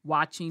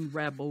watching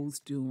rebels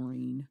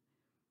doings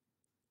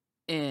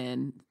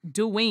in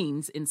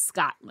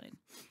Scotland.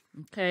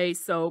 Okay,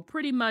 so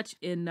pretty much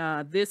in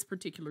this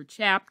particular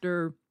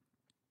chapter,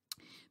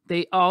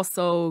 they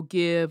also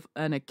give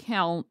an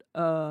account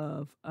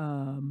of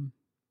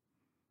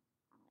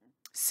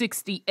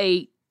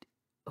 68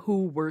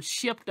 who were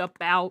shipped up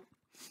out,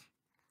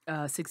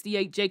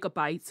 68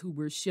 Jacobites who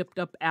were shipped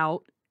up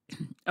out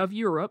of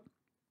Europe.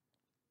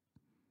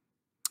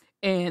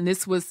 And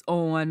this was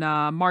on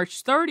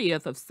March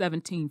 30th of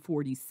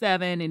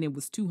 1747, and it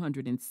was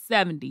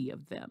 270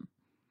 of them.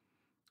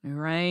 All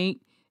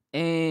right.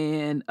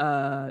 And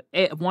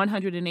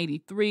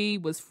 183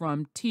 was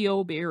from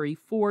Tilbury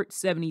Fort,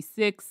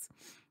 76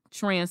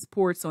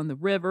 transports on the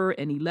river,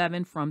 and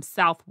 11 from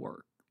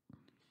Southwark.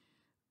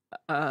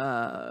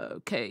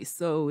 Okay,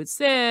 so it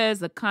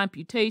says a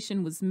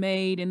computation was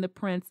made in the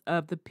prints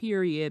of the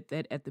period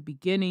that at the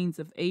beginnings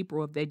of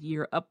April of that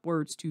year,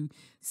 upwards to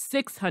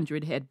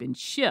 600 had been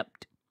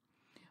shipped.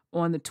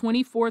 On the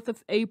 24th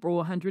of April,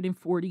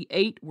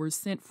 148 were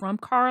sent from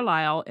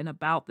Carlisle, and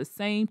about the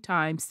same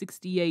time,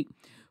 68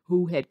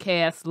 who had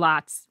cast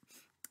lots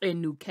in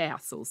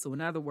Newcastle. So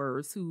in other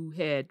words, who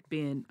had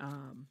been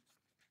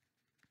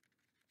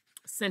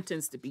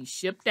sentenced to be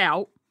shipped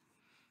out.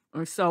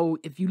 Or so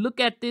if you look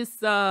at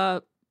this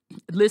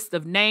list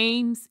of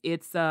names,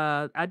 it's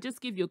I just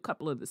give you a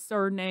couple of the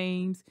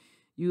surnames.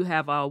 You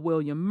have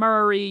William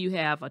Murray, you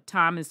have a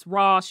Thomas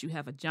Ross, you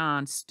have a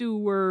John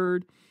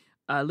Stewart,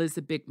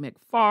 Elizabeth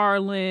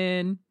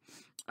McFarlane,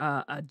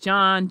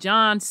 John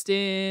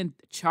Johnston,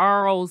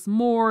 Charles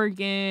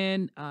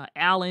Morgan,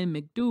 Alan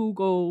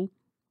McDougall,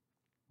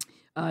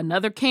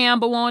 another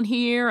Campbell on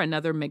here,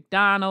 another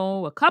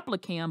McDonald, a couple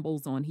of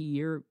Campbells on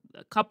here,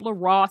 a couple of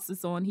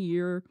Rosses on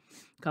here,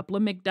 a couple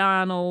of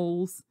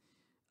McDonalds,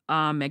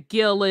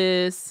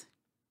 McGillis.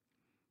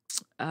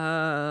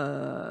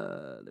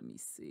 Let me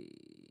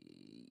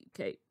see.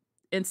 Okay.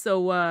 And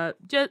so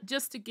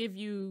just to give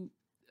you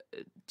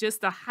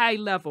just a high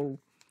level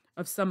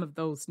of some of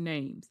those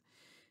names.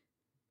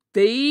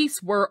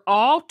 These were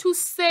all to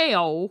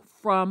sail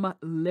from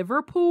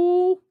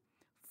Liverpool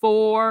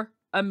for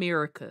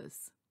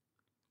Americas,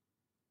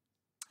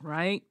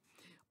 right?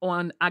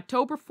 On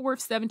October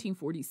 4th,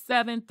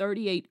 1747,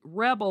 38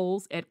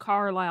 rebels at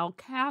Carlisle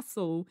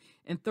Castle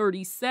and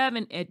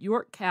 37 at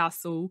York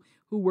Castle,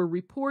 who were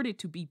reported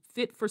to be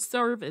fit for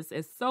service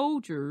as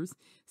soldiers,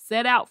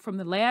 set out from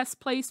the last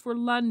place for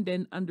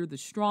London under the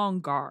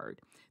Strong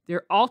Guard.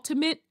 Their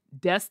ultimate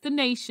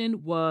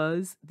destination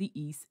was the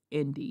East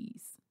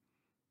Indies.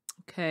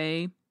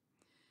 Okay.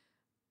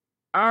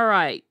 All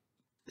right.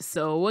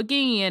 So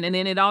again, and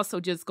then it also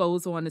just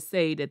goes on to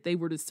say that they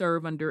were to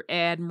serve under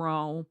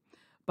Admiral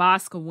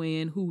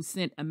Boscawen, who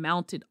sent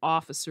mounted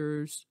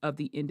officers of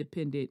the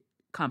independent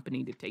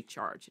company to take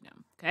charge of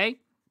them. Okay.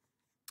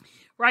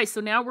 Right. So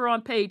now we're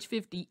on page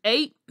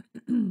 58.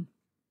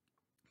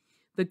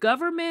 The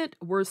government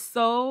were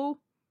so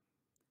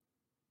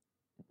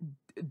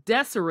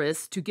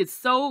desirous to get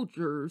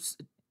soldiers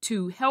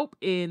to help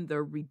in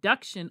the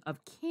reduction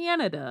of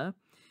Canada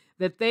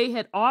that they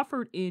had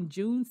offered in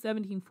June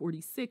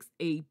 1746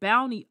 a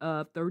bounty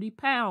of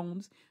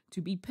 £30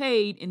 to be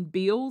paid in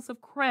bills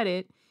of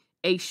credit,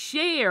 a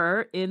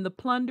share in the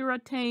plunder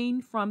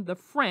attained from the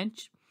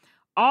French,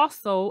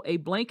 also a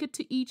blanket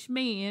to each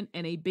man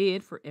and a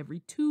bed for every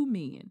 2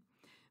 men.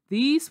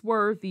 These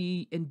were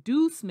the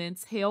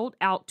inducements held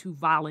out to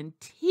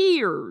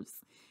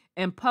volunteers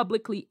and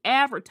publicly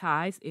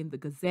advertised in the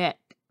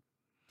Gazette.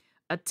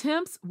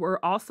 Attempts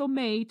were also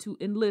made to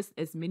enlist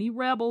as many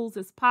rebels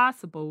as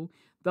possible,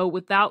 though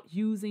without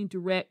using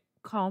direct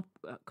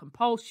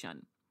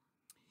compulsion.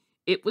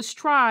 It was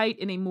tried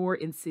in a more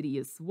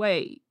insidious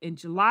way. In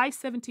July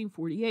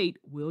 1748,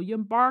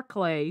 William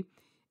Barclay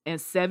and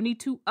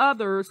 72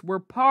 others were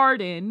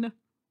pardoned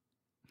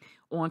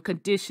on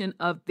condition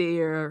of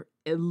their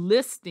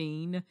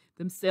enlisting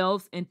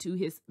themselves into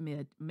His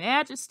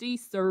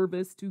Majesty's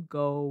service to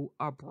go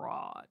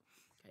abroad.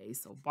 Okay,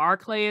 so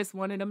Barclay is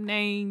one of them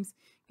names.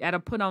 Got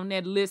to put on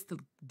that list to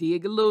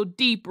dig a little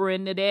deeper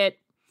into that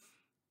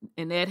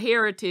and that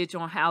heritage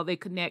on how they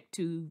connect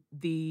to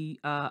the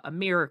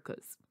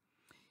Americas.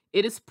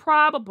 It is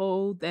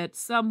probable that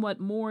somewhat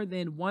more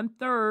than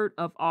 1/3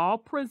 of all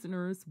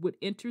prisoners would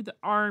enter the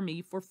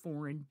army for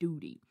foreign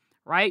duty,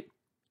 right?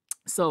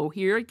 So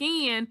here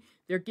again,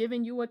 they're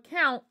giving you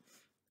account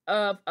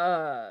of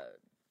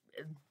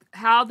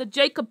how the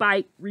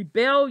Jacobite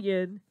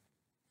rebellion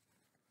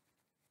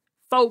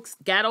folks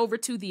got over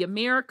to the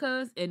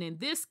Americas. And in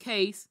this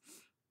case,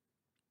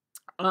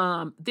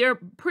 they're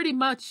pretty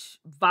much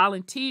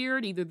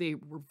volunteered. Either they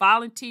were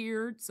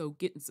volunteered, so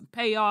getting some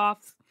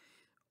payoffs,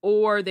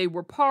 or they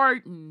were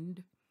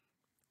pardoned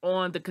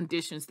on the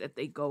conditions that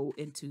they go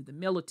into the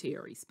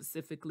military,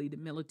 specifically the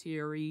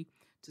military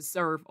to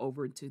serve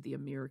over into the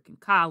American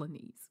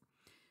colonies.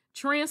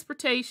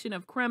 Transportation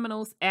of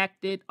criminals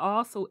acted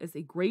also as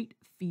a great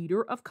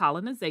feeder of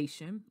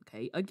colonization.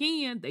 Okay,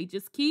 again, they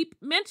just keep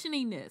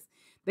mentioning this.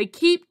 They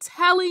keep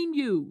telling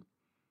you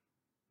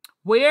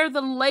where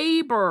the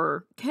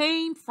labor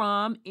came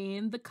from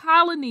in the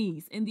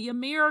colonies, in the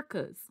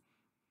Americas,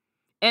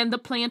 and the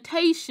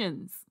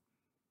plantations.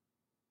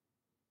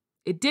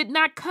 It did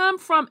not come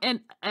from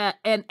an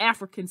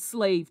African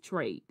slave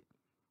trade.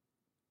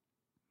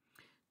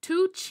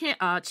 Two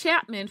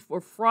chapmen for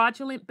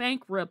fraudulent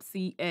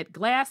bankruptcy at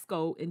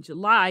Glasgow in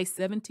July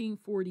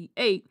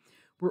 1748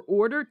 were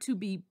ordered to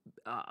be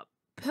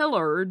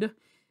pillared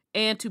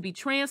and to be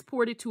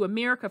transported to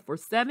America for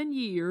 7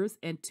 years,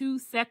 and two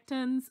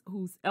sextons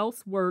whose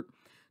else work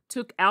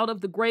took out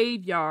of the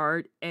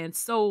graveyard and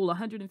sold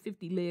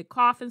 150 lead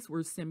coffins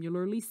were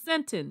similarly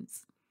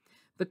sentenced.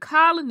 The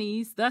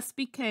colonies thus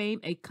became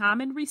a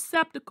common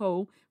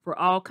receptacle for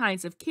all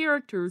kinds of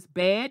characters,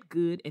 bad,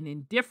 good, and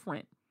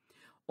indifferent.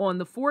 On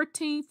the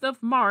 14th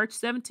of March,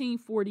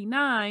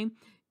 1749,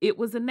 it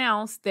was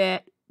announced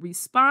that,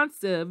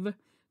 responsive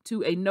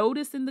to a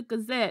notice in the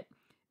Gazette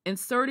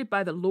inserted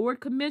by the Lord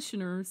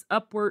Commissioners,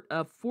 upward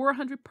of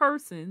 400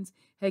 persons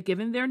had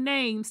given their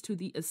names to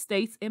the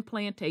Estates and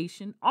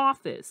Plantation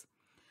Office,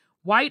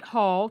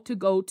 Whitehall, to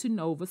go to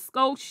Nova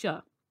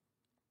Scotia.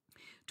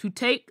 To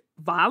take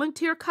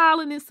volunteer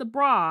colonists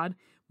abroad,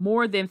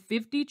 more than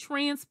 50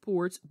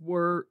 transports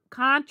were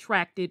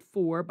contracted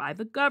for by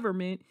the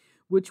government,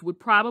 which would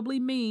probably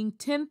mean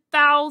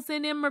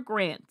 10,000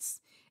 immigrants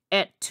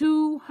at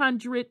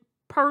 200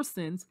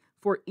 persons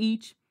for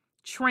each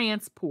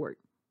transport.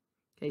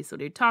 Okay, so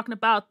they're talking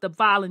about the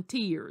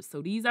volunteers.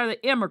 So these are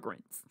the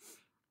immigrants.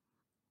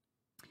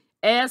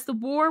 As the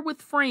war with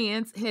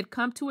France had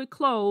come to a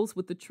close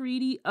with the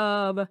Treaty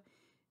of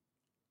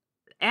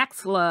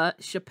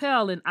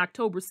Aix-la-Chapelle in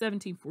October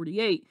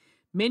 1748,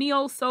 many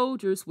old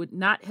soldiers would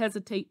not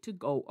hesitate to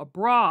go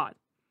abroad.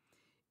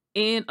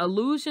 In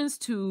allusions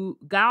to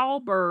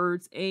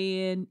Gaulbirds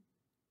and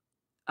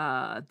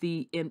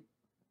the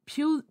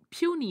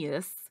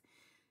impunious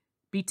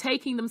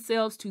betaking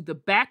themselves to the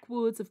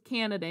backwoods of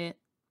Canada,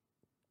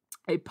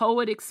 a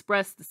poet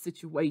expressed the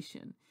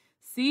situation.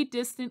 See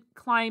distant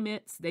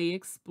climates they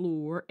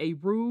explore, a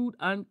rude,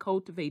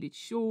 uncultivated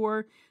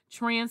shore,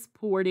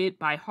 transported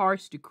by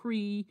harsh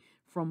decree,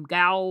 from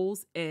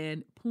Gauls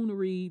and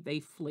Puniry they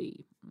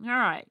flee. All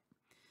right.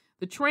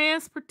 The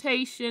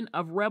transportation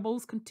of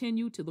rebels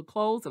continued to the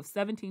close of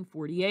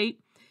 1748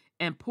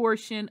 and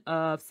portion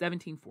of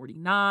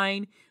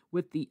 1749,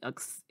 with the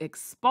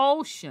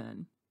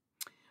expulsion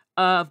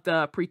of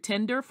the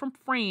Pretender from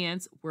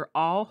France, where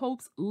all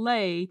hopes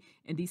lay.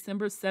 In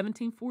December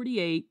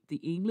 1748, the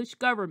English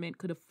government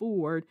could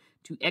afford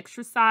to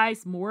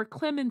exercise more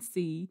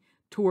clemency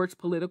towards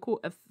political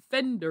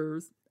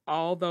offenders,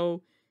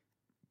 although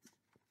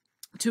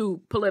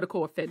to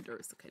political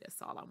offenders. Okay,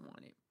 that's all I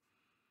wanted.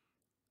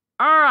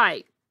 All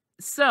right,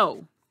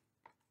 so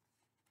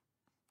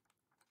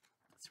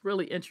it's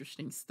really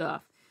interesting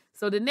stuff.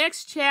 So the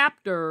next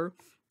chapter,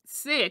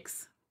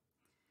 6,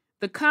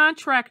 the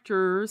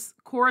contractors'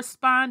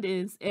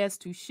 correspondence as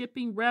to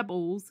shipping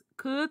rebels.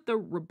 Could the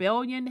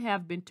rebellion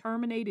have been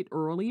terminated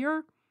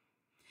earlier?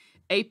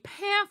 A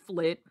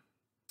pamphlet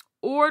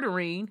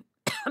urging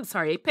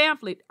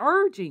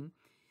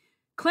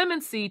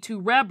clemency to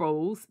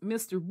rebels,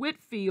 Mr.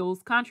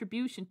 Whitfield's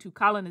contribution to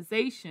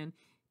colonization,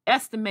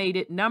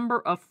 estimated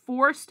number of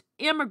forced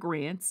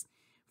immigrants,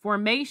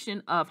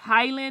 formation of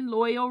Highland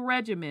loyal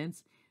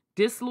regiments,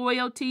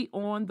 disloyalty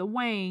on the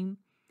wane,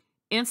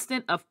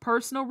 instant of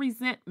personal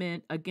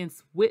resentment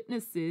against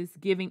witnesses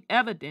giving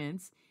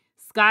evidence,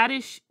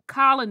 Scottish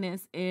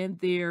colonists and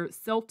their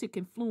Celtic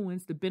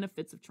influence, the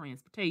benefits of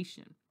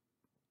transportation.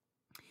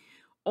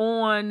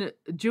 On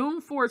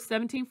June 4th,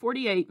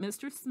 1748,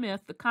 Mr.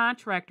 Smith, the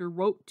contractor,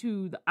 wrote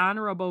to the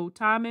Honorable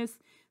Thomas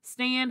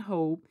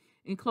Stanhope,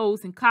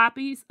 enclosing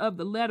copies of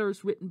the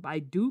letters written by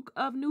Duke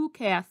of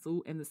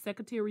Newcastle and the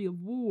Secretary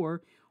of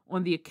War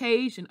on the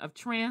occasion of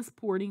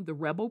transporting the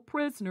rebel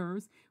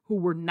prisoners who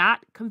were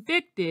not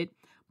convicted,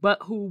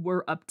 but who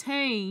were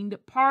obtained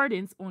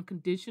pardons on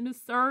condition of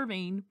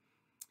serving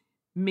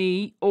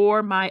me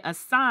or my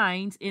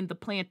assigns in the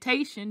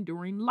plantation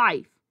during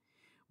life,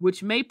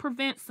 which may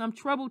prevent some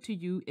trouble to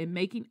you in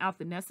making out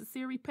the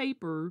necessary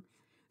papers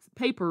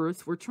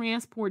for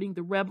transporting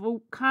the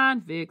rebel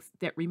convicts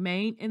that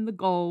remain in the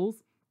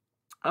gaols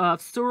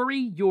of Surrey,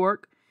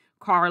 York,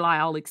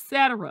 Carlisle,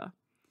 etc.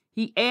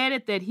 He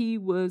added that he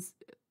was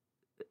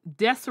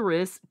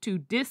desirous to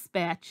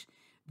dispatch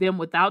them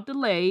without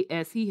delay,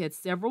 as he had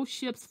several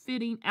ships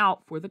fitting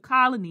out for the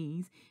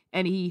colonies,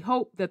 and he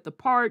hoped that the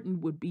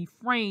pardon would be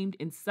framed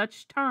in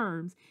such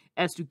terms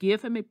as to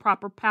give him a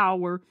proper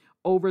power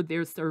over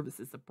their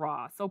services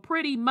abroad. So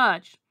pretty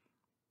much,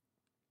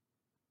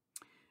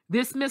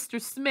 this Mr.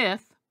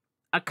 Smith,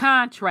 a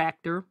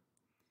contractor,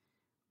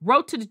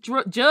 wrote to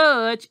the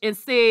judge and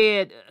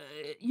said,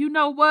 you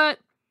know what?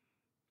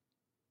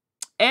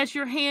 As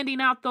you're handing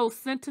out those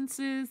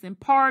sentences and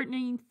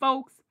pardoning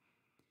folks,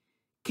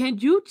 can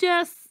you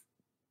just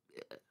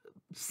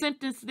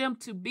sentence them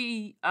to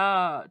be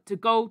to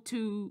go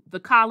to the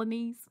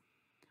colonies?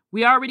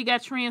 We already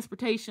got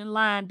transportation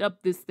lined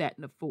up, this, that,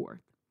 and the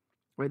fourth,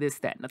 or this,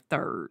 that, and the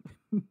third.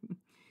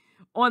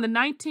 On the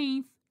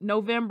 19th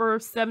November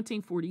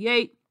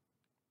 1748,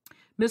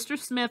 Mr.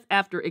 Smith,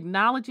 after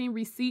acknowledging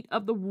receipt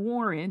of the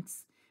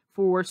warrants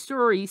for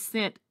Surrey,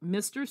 sent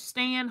Mr.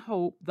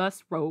 Stanhope,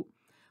 thus wrote,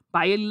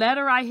 by a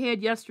letter I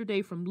had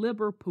yesterday from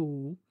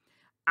Liverpool,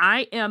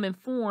 I am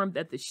informed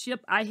that the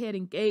ship I had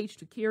engaged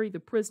to carry the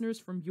prisoners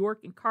from York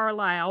and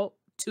Carlisle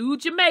to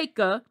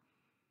Jamaica.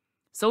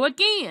 So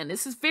again,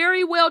 this is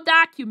very well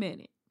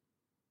documented.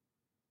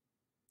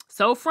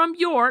 So from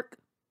York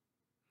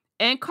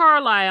and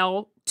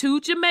Carlisle to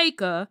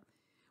Jamaica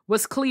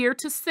was clear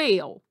to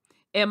sail,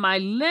 and my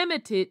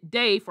limited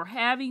day for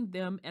having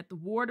them at the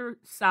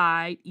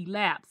waterside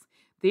elapsed.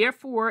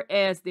 Therefore,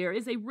 as there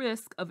is a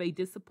risk of a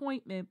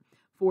disappointment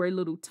for a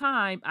little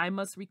time, I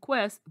must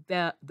request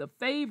that the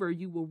favor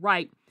you will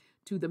write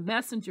to the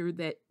messenger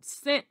that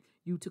sent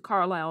you to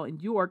Carlisle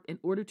and York in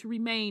order to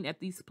remain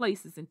at these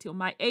places until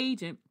my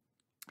agent,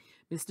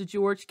 Mr.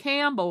 George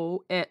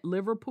Campbell at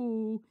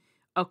Liverpool,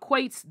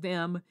 acquaints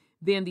them.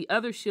 Then the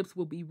other ships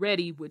will be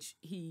ready, which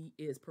he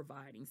is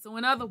providing. So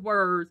in other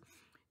words,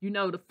 you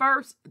know, the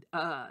first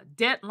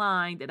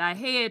deadline that I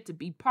had to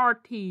be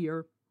parked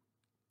here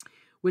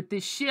with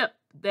this ship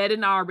that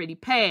had already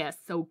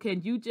passed. So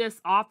can you just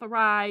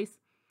authorize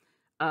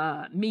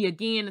me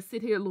again to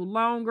sit here a little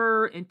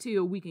longer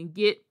until we can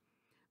get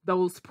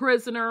those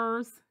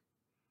prisoners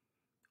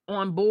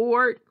on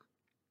board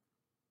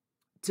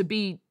to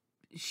be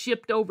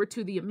shipped over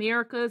to the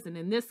Americas? And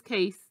in this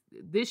case,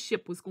 this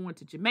ship was going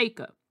to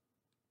Jamaica.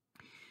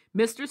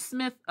 Mr.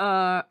 Smith,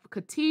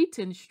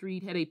 Catteaton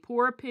Street, had a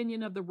poor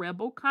opinion of the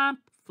rebel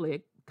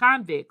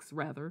convicts,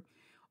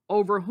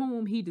 over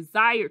whom he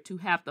desired to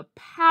have the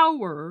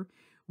power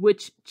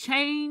which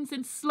chains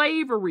and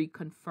slavery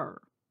confer.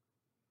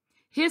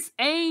 His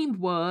aim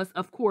was,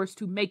 of course,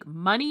 to make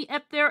money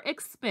at their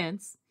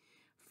expense,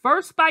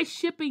 first by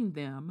shipping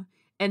them,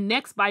 and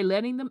next by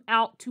letting them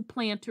out to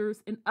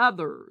planters and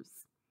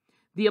others.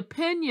 The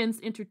opinions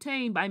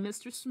entertained by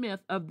Mr.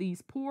 Smith of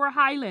these poor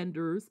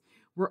Highlanders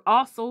were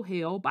also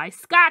held by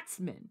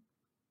Scotsmen.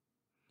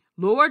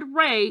 Lord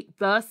Ray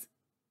thus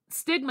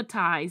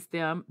stigmatized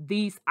them,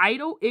 these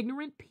idle,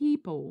 ignorant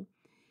people,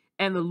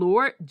 and the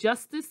Lord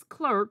Justice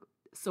Clerk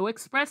so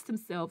expressed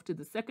himself to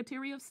the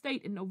Secretary of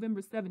State in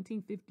November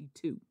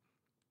 1752.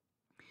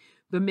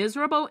 The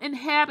miserable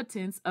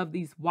inhabitants of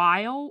these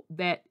wild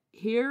that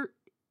hitherto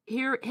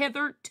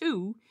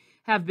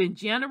have been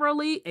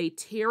generally a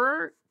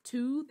terror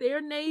to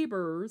their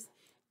neighbors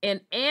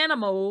and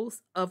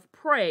animals of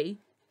prey,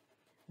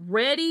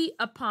 ready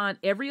upon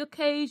every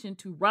occasion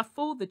to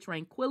ruffle the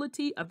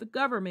tranquility of the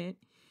government,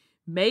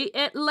 may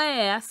at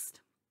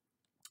last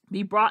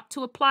be brought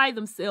to apply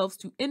themselves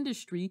to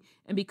industry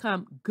and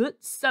become good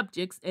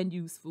subjects and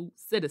useful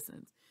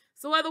citizens.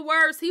 So in other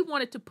words, he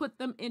wanted to put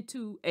them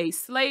into a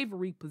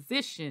slavery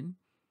position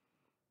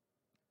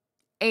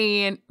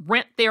and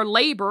rent their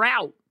labor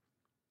out.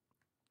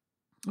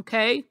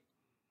 Okay?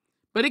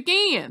 But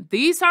again,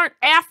 these aren't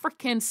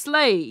African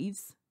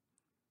slaves.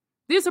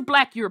 These are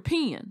Black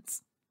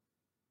Europeans.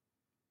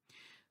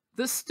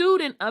 The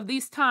student of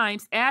these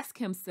times asked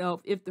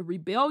himself if the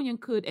rebellion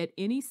could at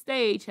any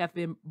stage have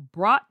been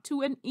brought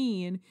to an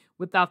end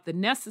without the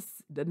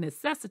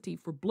necessity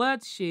for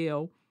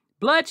bloodshed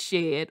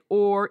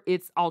or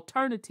its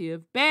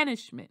alternative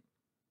banishment.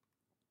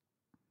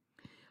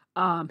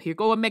 Here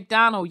go a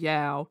McDonald,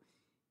 y'all.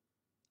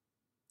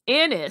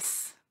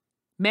 Ennis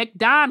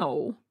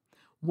MacDonald,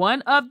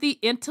 one of the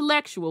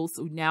intellectuals,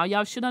 so now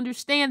y'all should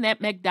understand that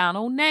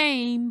MacDonald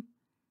name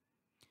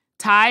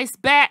ties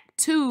back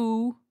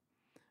to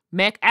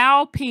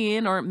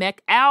MacAlpine or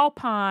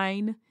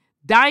MacAlpine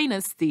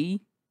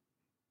dynasty,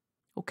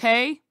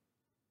 okay,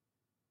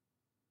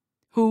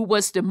 who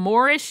was the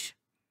Moorish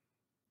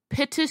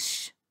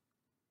Pictish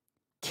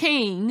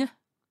king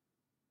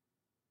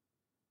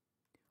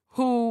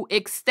who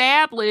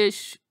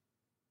established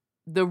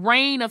the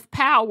reign of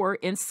power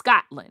in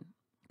Scotland,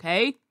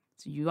 okay?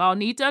 So you all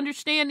need to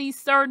understand these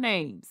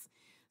surnames.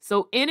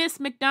 So Ennis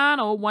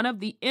MacDonald, one of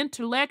the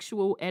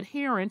intellectual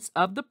adherents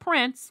of the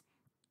prince,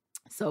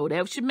 so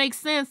that should make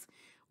sense,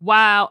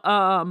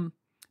 while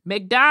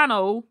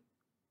MacDonald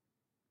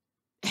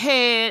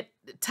had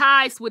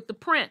ties with the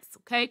prince,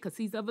 okay, because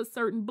he's of a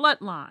certain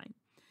bloodline,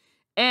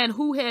 and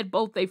who had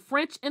both a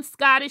French and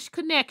Scottish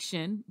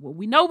connection. Well,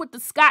 we know what the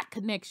Scot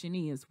connection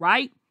is,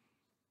 right?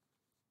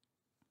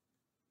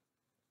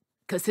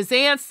 Because his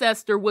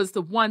ancestor was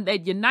the one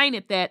that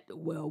united that,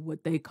 well,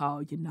 what they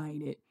call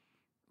united,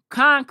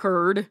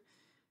 conquered,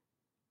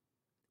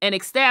 and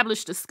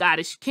established the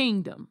Scottish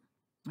kingdom,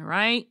 all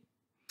right?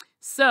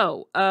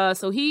 So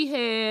he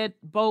had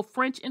both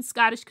French and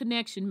Scottish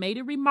connection, made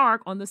a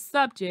remark on the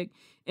subject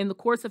in the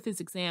course of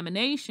his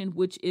examination,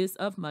 which is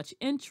of much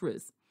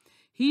interest.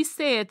 He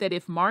said that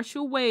if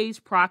Marshal Wade's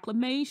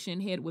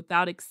proclamation had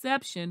without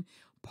exception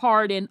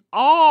pardoned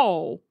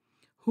all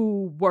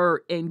who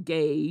were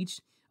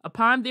engaged,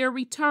 upon their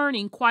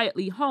returning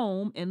quietly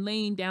home and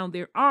laying down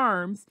their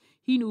arms,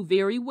 he knew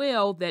very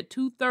well that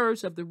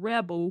 2/3 of the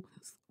rebels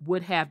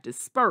would have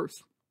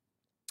dispersed.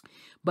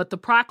 But the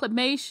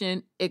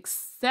proclamation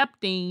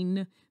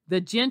accepting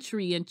the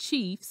gentry and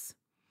chiefs,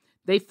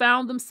 they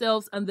found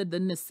themselves under the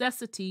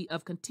necessity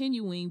of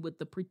continuing with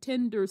the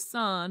pretender's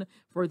son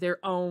for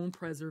their own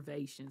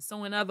preservation.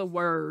 So in other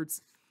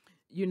words,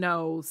 you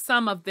know,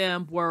 some of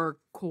them were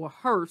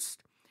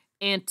coerced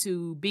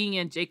into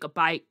being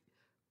Jacobite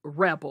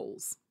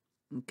rebels.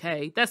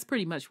 Okay, that's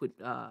pretty much what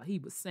he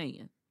was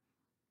saying.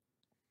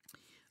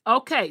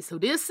 Okay, so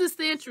this is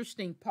the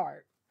interesting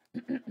part.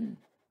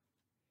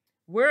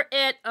 We're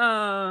at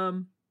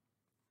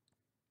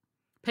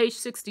page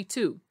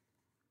 62.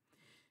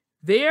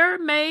 There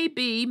may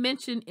be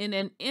mentioned in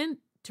an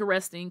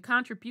interesting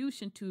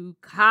contribution to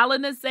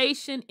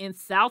colonization in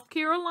South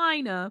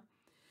Carolina,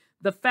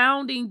 the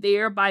founding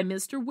there by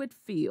Mr.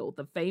 Whitfield,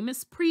 the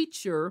famous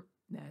preacher.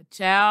 Now,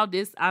 child,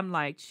 I'm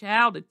like,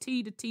 child, the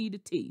T.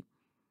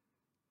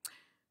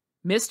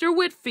 Mr.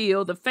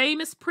 Whitfield, the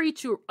famous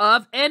preacher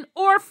of an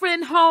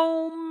orphan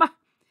home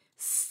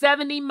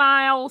 70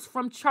 miles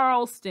from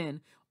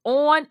Charleston,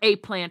 on a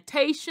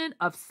plantation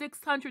of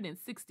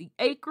 660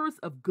 acres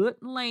of good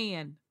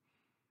land.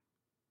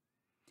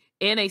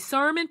 In a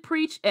sermon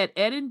preached at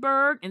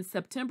Edinburgh in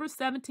September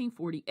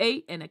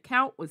 1748, an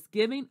account was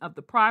given of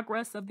the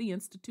progress of the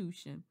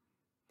institution.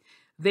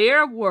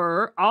 There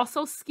were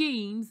also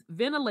schemes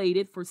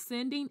ventilated for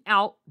sending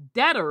out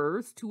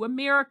debtors to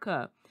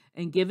America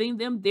and giving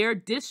them their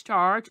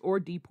discharge or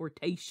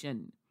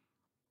deportation.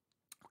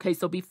 Okay,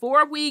 so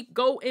before we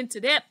go into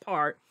that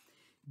part,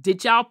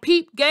 did y'all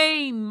peep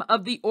game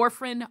of the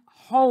orphan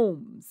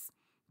homes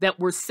that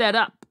were set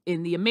up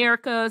in the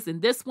Americas?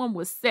 And this one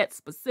was set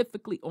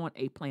specifically on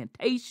a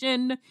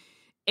plantation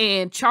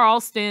in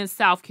Charleston,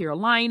 South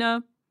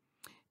Carolina.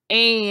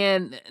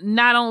 And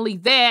not only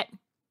that,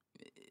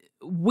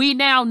 we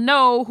now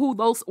know who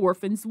those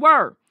orphans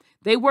were.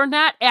 They were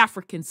not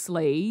African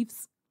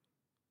slaves.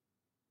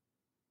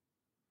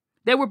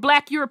 They were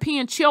Black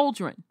European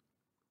children.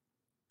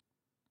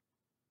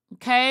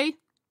 Okay?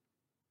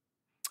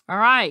 All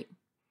right.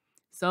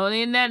 So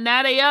then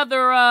now the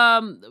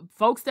other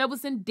folks that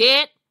was in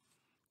debt,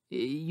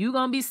 you're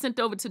going to be sent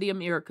over to the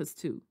Americas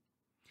too.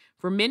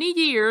 For many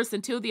years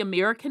until the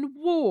American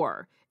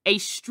War, a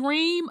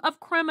stream of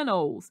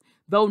criminals,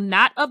 though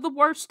not of the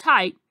worst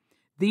type,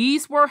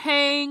 these were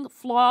hanged,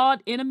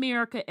 flawed in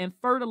America and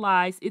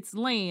fertilized its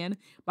land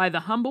by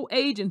the humble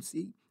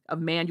agency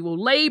of manual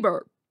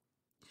labor,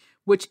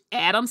 which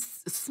Adam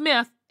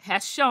Smith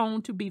has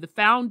shown to be the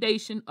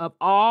foundation of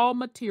all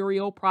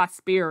material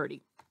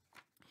prosperity.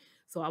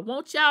 So I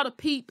want y'all to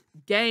peep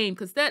game,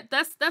 because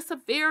that's a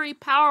very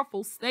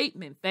powerful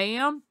statement,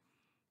 fam.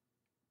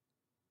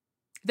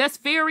 That's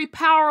very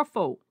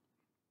powerful.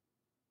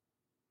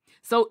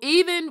 So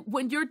even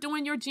when you're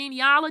doing your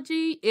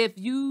genealogy, if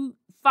you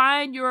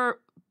find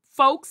your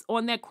folks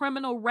on that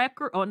criminal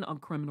record, on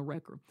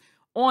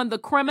the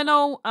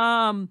criminal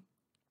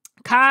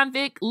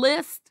convict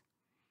list,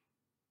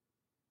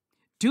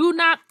 do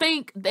not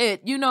think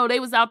that, you know, they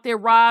was out there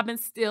robbing,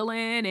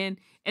 stealing,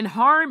 and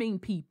harming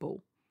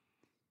people.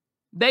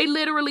 They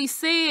literally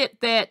said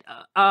that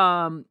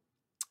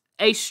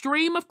a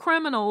stream of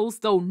criminals,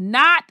 though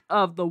not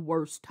of the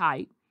worst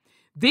type,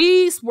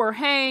 these were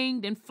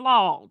hanged and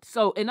flogged.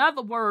 So in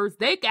other words,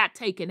 they got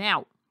taken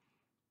out.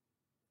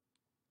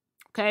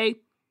 Okay?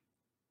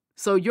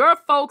 So your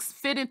folks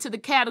fit into the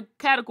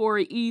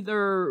category,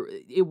 either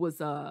it was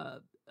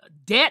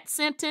debt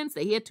sentence.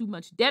 They had too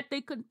much debt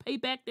they couldn't pay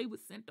back. They were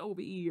sent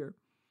over here.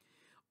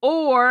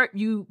 Or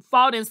you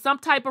fought in some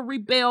type of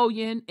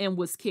rebellion and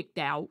was kicked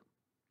out.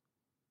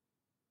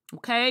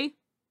 Okay?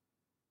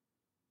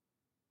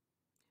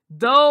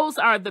 Those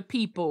are the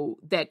people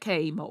that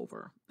came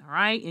over. All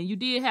right? And you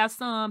did have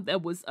some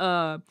that was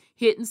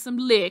hitting some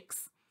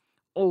licks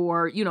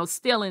or, you know,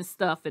 stealing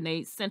stuff, and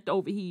they sent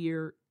over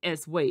here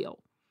as well.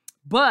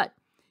 But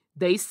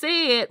they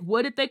said,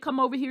 what did they come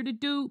over here to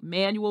do?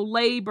 Manual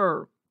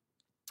labor,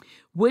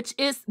 which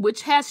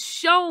has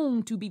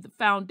shown to be the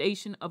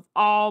foundation of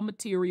all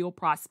material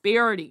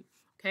prosperity.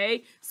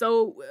 Okay,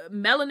 so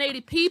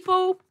melanated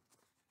people,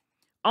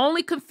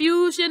 only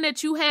confusion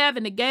that you have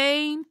in the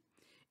game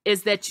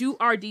is that you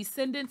are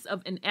descendants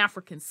of an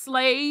African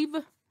slave.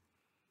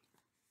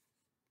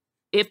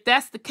 If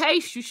that's the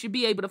case, you should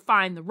be able to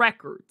find the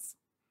records.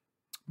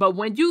 But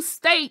when you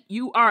state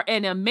you are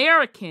an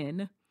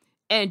American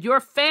and your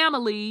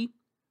family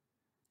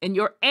and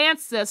your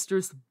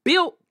ancestors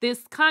built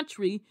this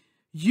country,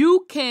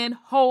 you can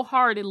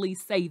wholeheartedly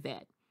say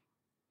that.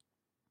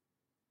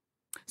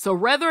 So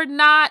whether or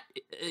not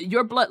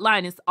your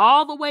bloodline is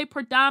all the way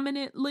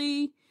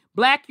predominantly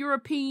Black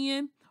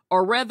European,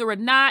 or whether or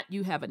not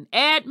you have an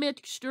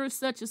admixture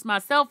such as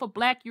myself, a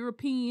Black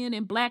European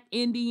and Black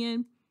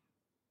Indian,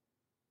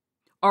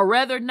 or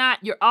whether or not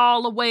you're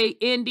all the way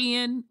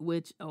Indian,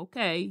 which,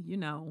 okay, you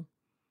know,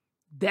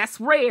 that's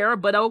rare,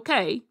 but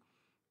okay.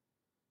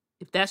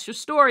 If that's your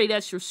story,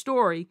 that's your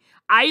story.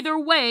 Either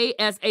way,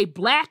 as a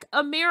Black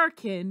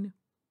American,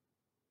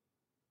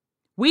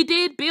 we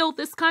did build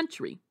this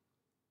country.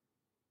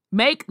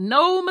 Make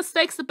no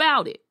mistakes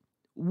about it.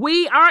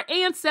 Our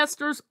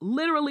ancestors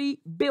literally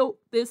built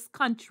this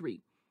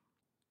country.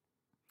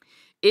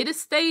 It is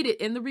stated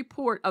in the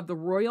report of the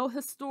Royal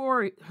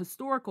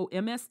Historical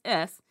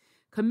MSS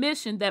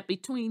Commission that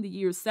between the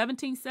years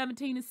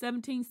 1717 and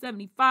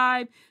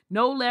 1775,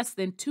 no less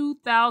than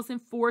 2,000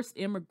 forced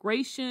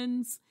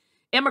immigrants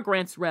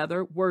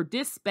were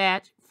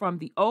dispatched from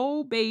the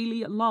Old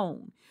Bailey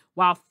alone,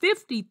 while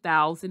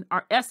 50,000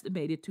 are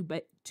estimated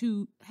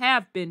to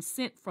have been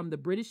sent from the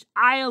British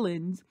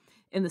Islands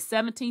in the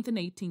 17th and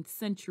 18th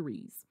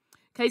centuries.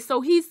 Okay,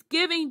 so he's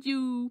giving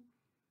you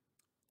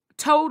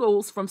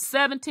totals from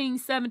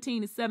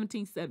 1717 to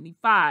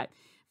 1775,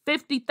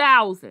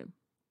 50,000.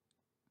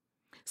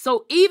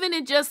 So even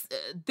in just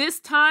this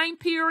time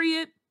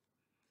period,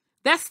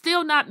 that's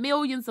still not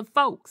millions of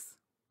folks.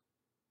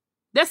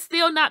 That's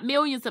still not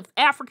millions of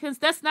Africans.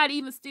 That's not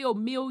even still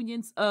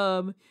millions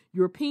of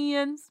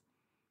Europeans.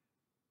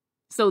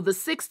 So the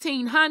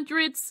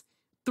 1600s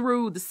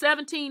through the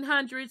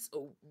 1700s,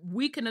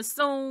 we can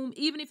assume,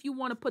 even if you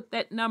want to put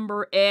that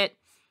number at,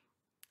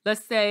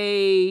 let's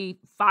say,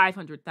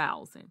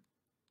 500,000,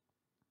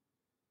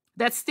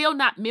 that's still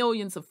not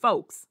millions of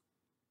folks.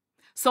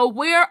 So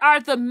where are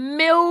the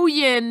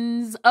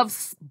millions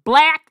of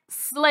Black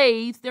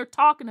slaves they're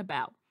talking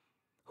about?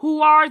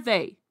 Who are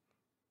they?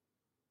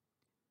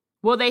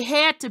 Well, they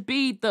had to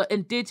be the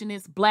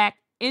indigenous Black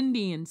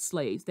Indian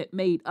slaves that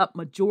made up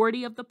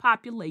majority of the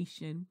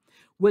population,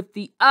 with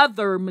the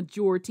other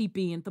majority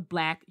being the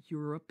Black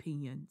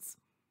Europeans.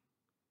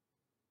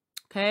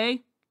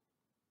 Okay.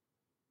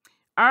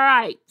 All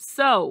right.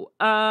 So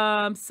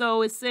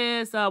it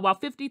says, while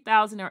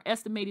 50,000 are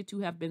estimated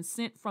to have been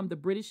sent from the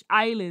British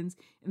Islands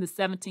in the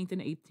 17th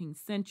and 18th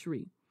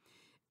century.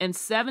 In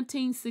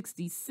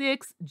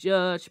 1766,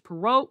 Judge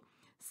Perot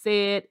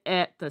said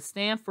at the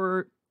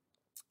Stanford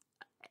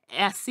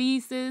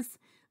Assizes,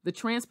 the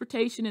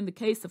transportation in the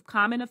case of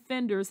common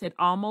offenders had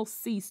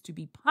almost ceased to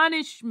be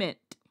punishment.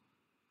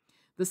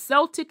 The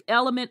Celtic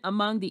element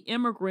among the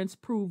immigrants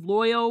proved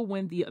loyal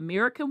when the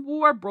American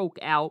War broke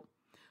out,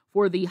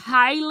 for the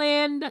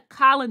Highland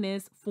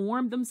colonists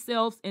formed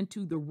themselves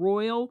into the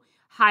Royal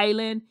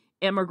Highland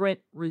Immigrant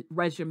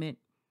Regiment.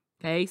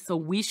 Okay, so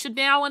we should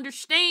now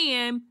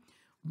understand,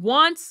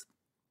 once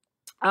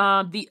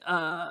the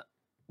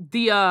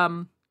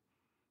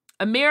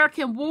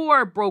American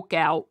War broke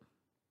out,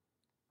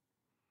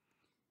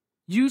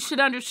 you should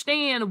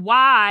understand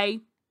why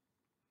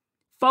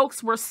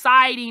folks were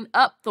siding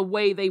up the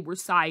way they were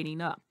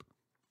siding up.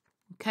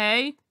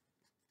 Okay?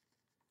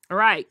 All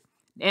right.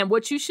 And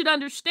what you should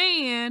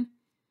understand,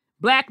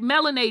 Black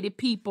melanated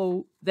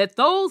people, that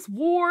those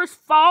wars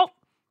fought,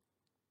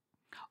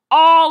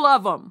 all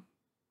of them,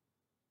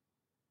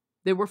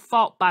 they were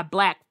fought by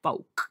Black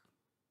folk.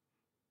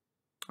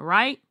 All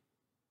right?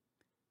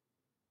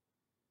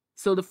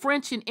 So the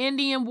French and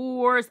Indian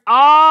Wars,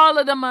 all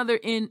of them other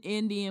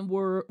Indian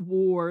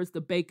wars, the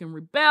Bacon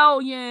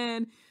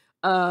Rebellion,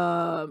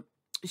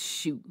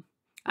 shoot,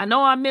 I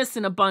know I'm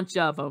missing a bunch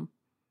of them.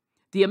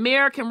 The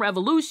American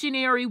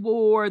Revolutionary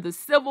War, the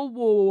Civil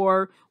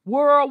War,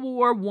 World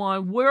War I,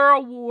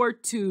 World War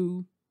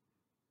II,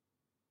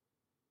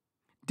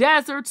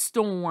 Desert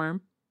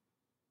Storm.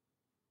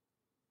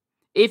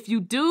 If you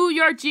do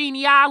your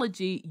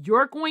genealogy,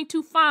 you're going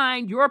to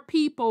find your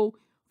people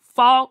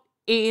fought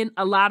in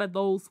a lot of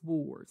those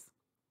wars.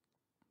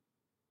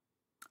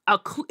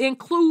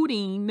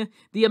 including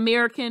the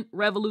American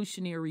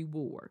Revolutionary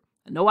War.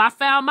 I know I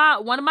found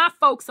one of my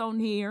folks on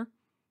here,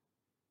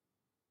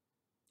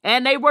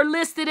 and they were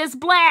listed as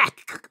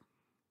black.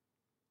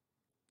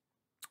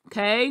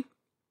 Okay.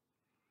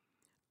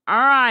 All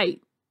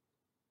right.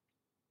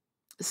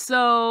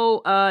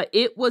 So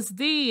it was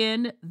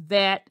then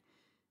that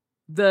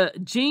the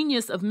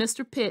genius of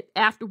Mr. Pitt,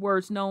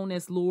 afterwards known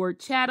as Lord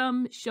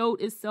Chatham,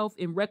 showed itself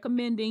in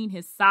recommending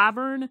his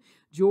sovereign,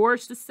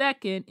 George II,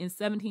 in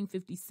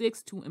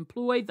 1756 to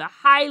employ the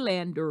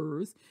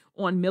Highlanders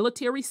on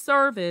military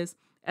service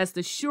as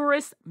the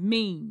surest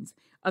means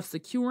of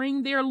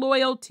securing their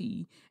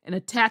loyalty and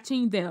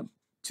attaching them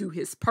to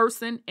his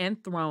person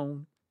and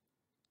throne.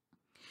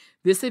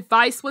 This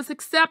advice was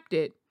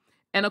accepted,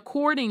 and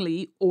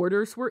accordingly,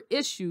 orders were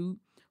issued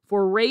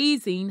for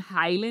raising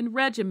Highland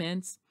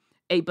regiments.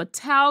 A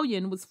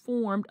battalion was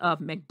formed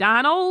of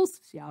MacDonalds.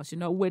 Y'all should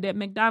know where that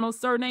MacDonald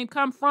surname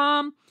come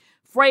from.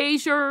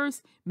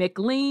 Frasers,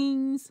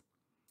 McLeans,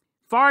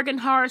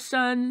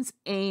 Fargenharsons,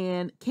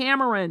 and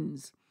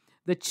Camerons.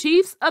 The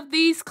chiefs of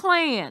these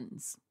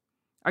clans,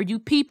 are you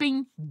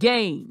peeping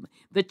game?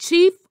 The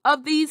chief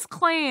of these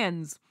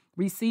clans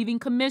receiving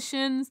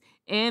commissions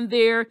and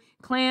their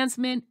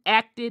clansmen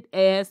acted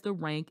as the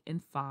rank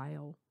and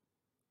file.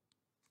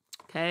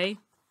 Okay.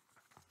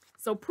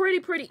 So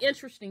pretty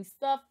interesting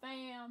stuff,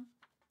 fam.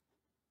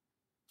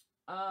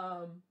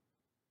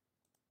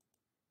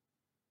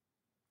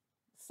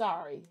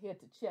 Sorry, had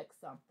to check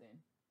something.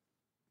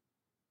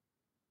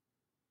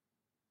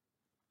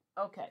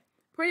 Okay.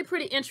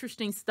 Pretty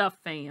interesting stuff,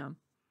 fam.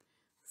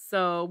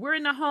 So we're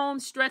in the home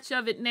stretch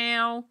of it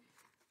now.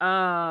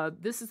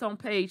 This is on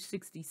page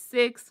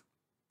 66.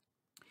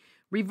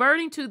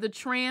 Reverting to the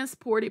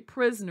transported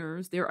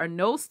prisoners, there are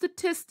no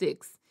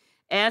statistics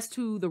as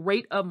to the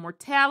rate of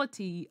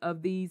mortality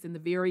of these in the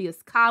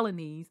various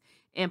colonies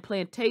and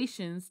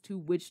plantations to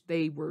which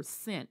they were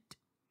sent.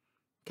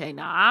 Okay,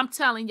 now I'm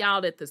telling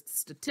y'all that the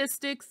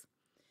statistics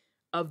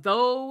of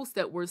those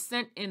that were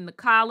sent in the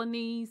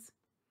colonies,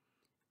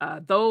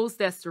 those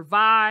that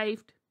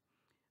survived,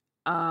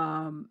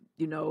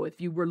 if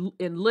you were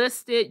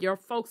enlisted, your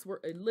folks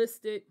were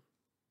enlisted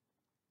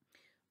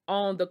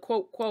on the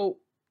quote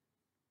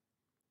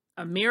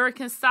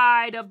American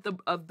side of the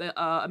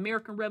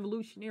American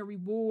Revolutionary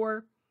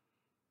War,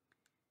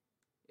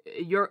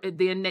 your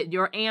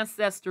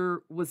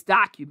ancestor was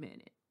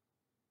documented.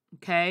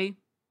 Okay,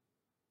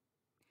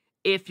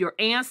 if your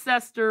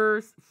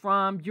ancestors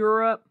from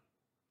Europe,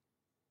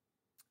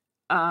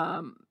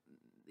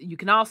 you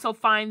can also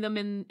find them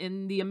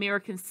in the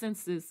American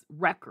Census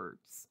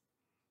records.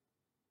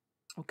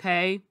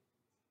 Okay.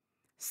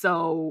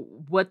 So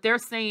what they're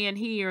saying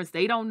here is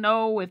they don't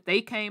know if they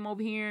came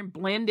over here and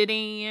blended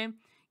in,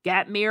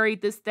 got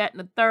married, this, that, and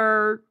the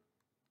third,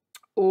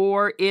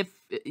 or if,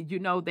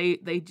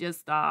 they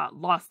just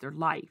lost their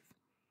life,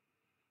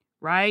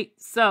 right?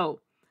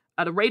 So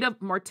the rate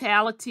of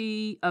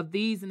mortality of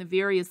these in the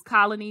various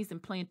colonies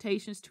and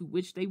plantations to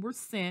which they were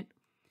sent,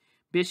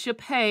 Bishop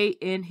Hay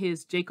in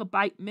his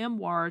Jacobite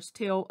memoirs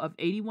tell of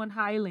 81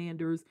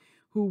 Highlanders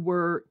who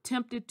were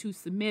tempted to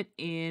submit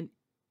in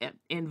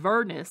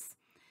Inverness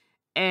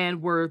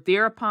and were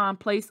thereupon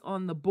placed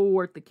on the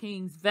board the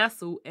king's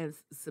vessel and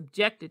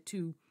subjected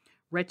to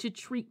wretched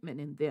treatment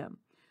in them.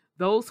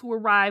 Those who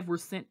arrived were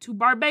sent to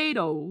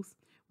Barbados,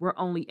 where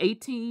only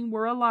 18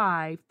 were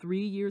alive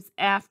 3 years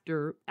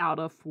after out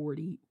of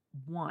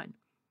 41.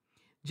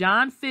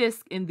 John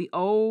Fiske in the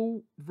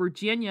Old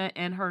Virginia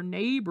and her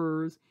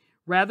neighbors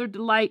rather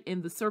delight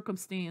in the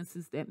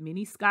circumstances that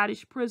many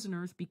Scottish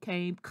prisoners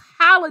became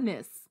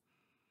colonists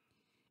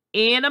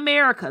in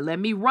America. Let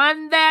me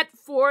run that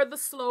for the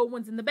slow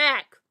ones in the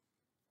back.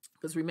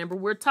 Because remember,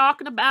 we're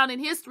talking about in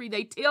history,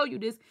 they tell you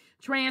this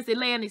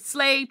transatlantic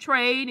slave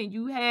trade, and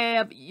you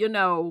have,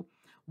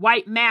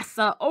 white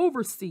massa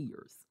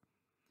overseers.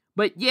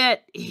 But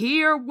yet,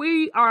 here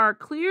we are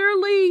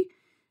clearly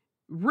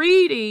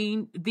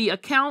reading the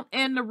account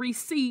and the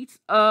receipts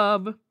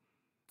of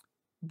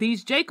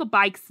these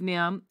Jacobites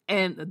them,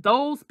 and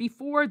those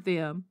before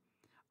them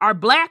are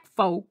black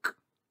folk.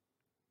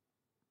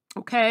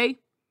 Okay?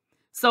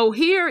 So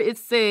here it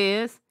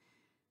says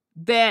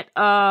that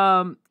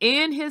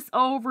in his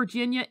Old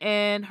Virginia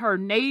and her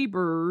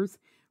neighbors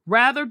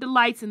rather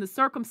delights in the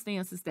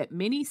circumstances that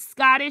many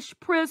Scottish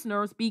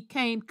prisoners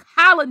became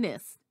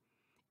colonists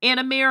in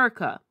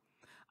America,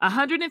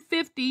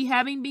 150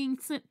 having been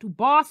sent to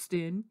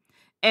Boston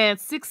and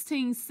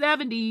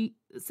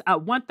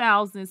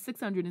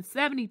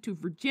 1,670 to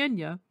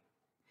Virginia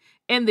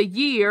in the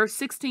year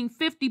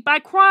 1650 by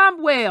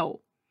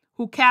Cromwell,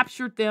 who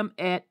captured them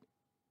at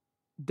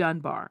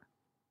Dunbar.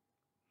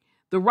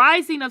 The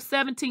rising of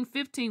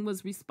 1715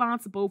 was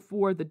responsible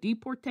for the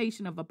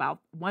deportation of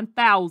about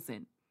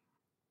 1,000,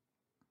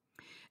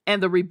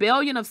 and the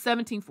rebellion of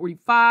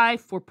 1745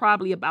 for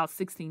probably about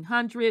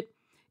 1,600.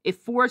 It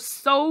forced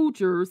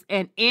soldiers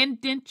and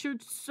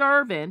indentured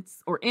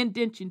servants or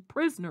indentured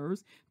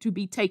prisoners to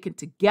be taken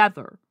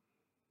together.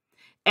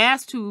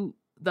 As to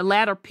the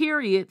latter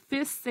period,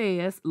 Fisk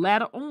says,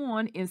 later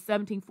on in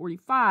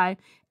 1745,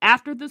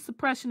 after the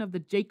suppression of the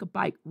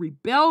Jacobite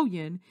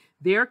rebellion,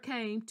 there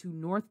came to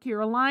North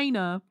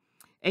Carolina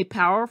a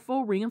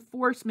powerful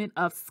reinforcement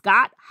of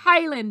Scott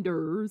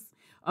Highlanders,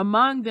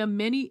 among them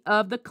many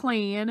of the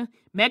clan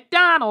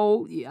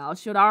MacDonald. Y'all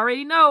should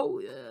already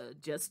know.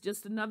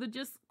 Just another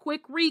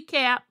quick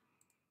recap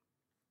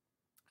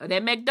of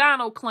that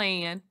MacDonald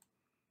clan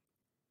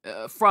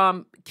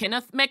from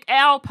Kenneth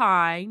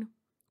McAlpine.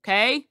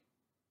 Okay,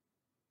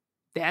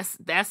 that's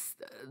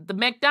the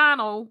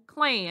MacDonald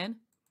clan.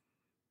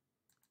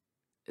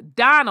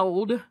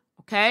 Donald.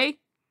 Okay,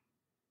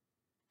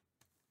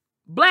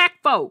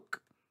 black folk.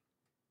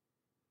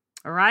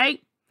 All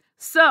right,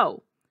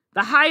 so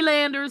the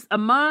Highlanders,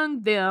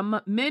 among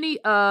them, many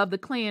of the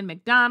clan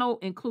MacDonald,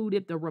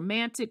 included the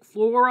romantic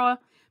Flora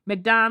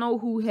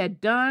MacDonald, who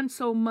had done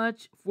so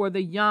much for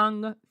the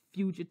young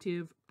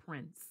fugitive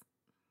prince.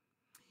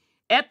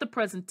 At the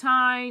present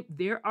time,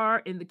 there are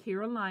in the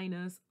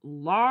Carolinas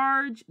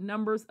large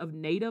numbers of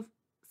natives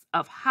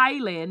of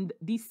Highland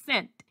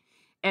descent,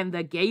 and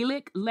the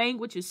Gaelic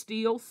language is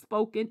still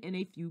spoken in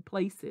a few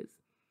places.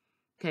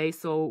 Okay,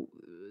 so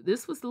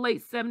this was the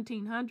late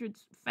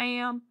 1700s,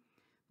 fam.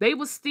 They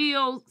were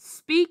still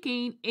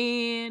speaking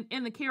in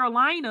the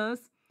Carolinas,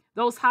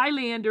 those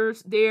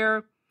Highlanders,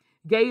 their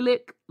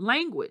Gaelic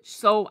language.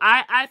 So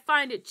I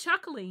find it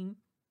chuckling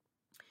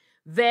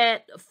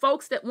that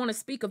folks that want to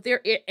speak of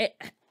their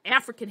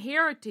African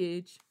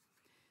heritage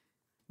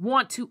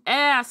want to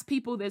ask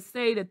people that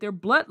say that their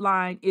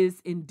bloodline is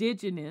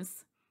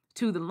indigenous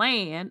to the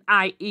land,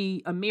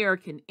 i.e.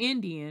 American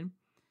Indian,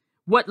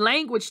 what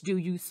language do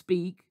you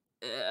speak?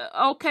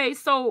 Okay,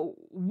 so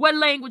what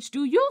language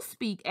do you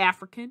speak,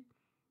 African?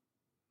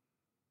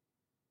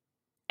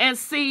 And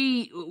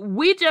see,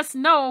 we just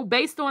know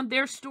based on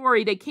their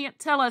story, they can't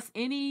tell us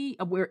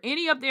where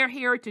any of their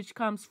heritage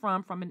comes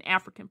from an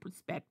African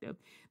perspective.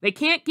 They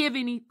can't give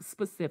any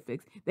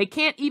specifics. They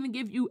can't even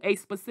give you a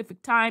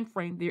specific time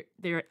frame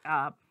their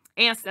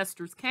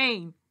ancestors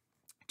came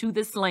to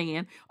this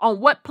land,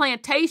 on what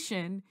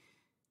plantation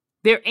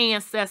their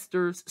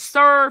ancestors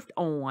served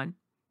on.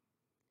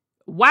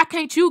 Why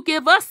can't you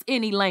give us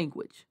any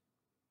language?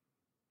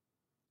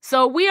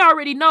 So we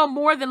already know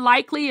more than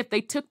likely if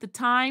they took the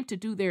time to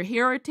do their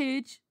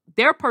heritage,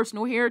 their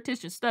personal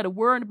heritage, instead of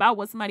worrying about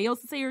what somebody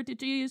else's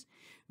heritage is,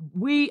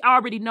 we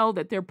already know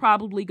that they're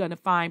probably going to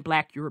find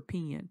Black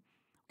European.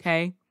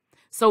 Okay.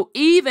 So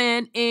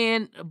even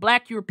in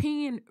Black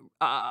European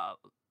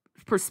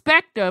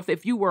perspective,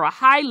 if you were a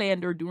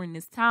Highlander during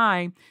this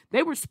time,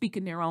 they were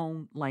speaking their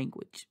own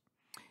language.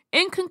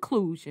 In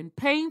conclusion,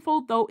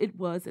 painful though it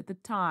was at the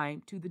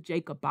time to the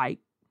Jacobite,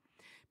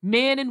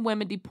 men and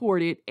women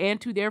deported, and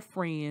to their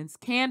friends,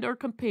 candor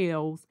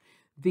compels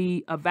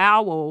the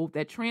avowal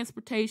that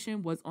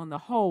transportation was on the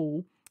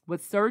whole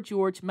what Sir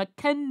George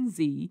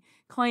Mackenzie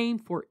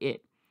claimed for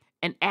it,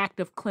 an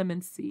act of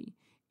clemency.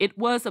 It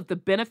was of the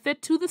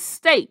benefit to the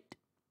state,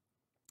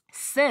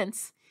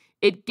 since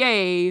it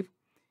gave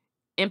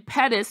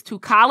impetus to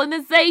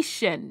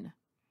colonization.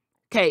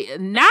 Okay,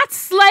 not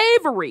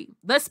slavery.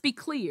 Let's be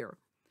clear.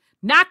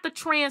 Not the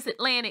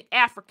transatlantic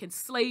African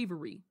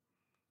slavery.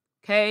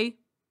 Okay?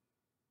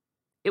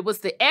 It was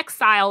the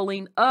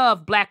exiling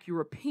of Black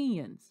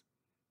Europeans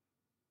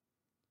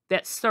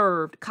that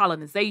served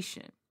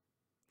colonization.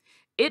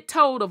 It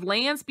told of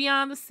lands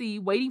beyond the sea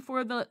waiting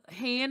for the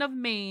hand of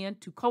man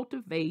to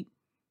cultivate.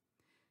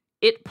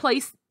 It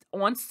placed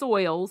on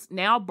soils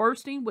now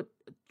bursting with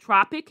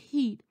tropic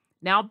heat,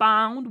 now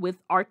bound with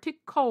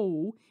Arctic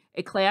cold,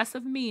 a class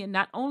of men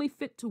not only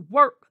fit to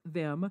work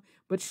them,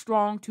 but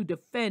strong to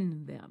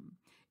defend them.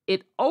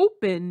 It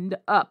opened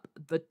up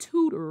the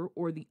tutor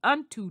or the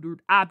untutored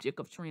object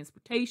of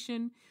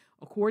transportation,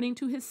 according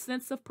to his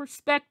sense of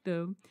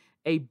perspective,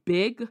 a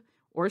big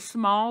or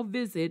small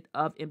visit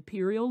of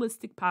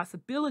imperialistic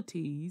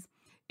possibilities,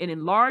 and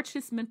enlarged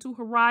his mental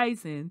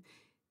horizon.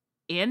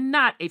 In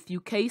not a few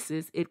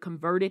cases, it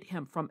converted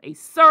him from a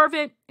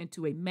servant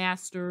into a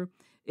master.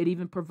 It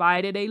even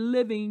provided a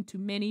living to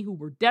many who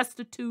were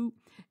destitute.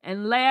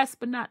 And last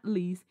but not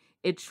least,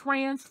 it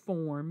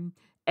transformed,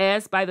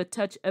 as by the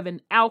touch of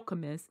an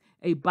alchemist,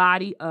 a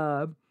body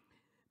of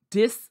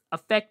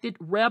disaffected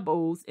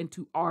rebels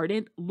into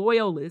ardent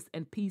loyalists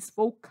and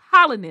peaceful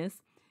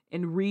colonists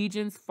in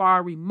regions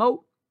far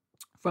remote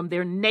from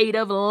their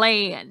native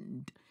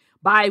land,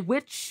 by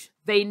which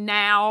they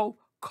now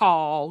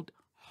called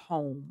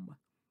home.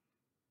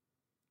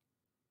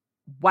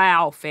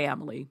 Wow,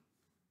 family.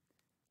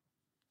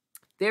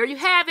 There you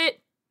have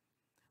it.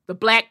 The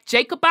Black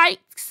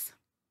Jacobites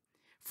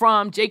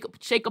from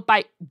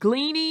Jacobite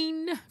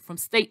Gleaning from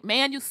State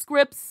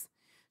Manuscripts,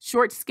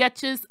 short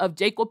sketches of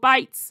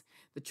Jacobites,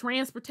 the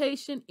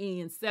transportation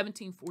in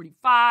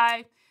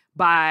 1745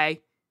 by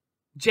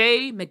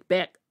J.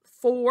 Macbeth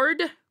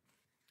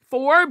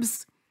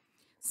Forbes.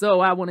 So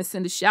I want to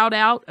send a shout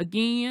out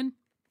again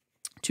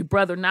to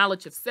Brother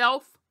Knowledge of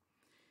Self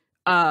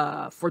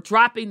for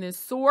dropping this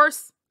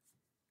source.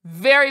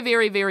 Very,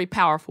 very, very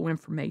powerful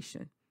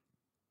information.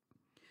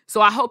 So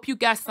I hope you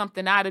got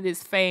something out of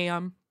this,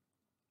 fam.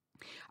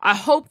 I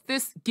hope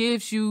this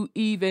gives you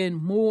even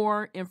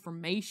more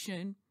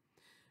information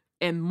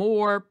and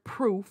more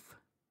proof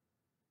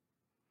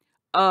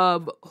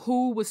of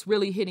who was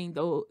really hitting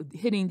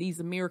these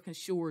American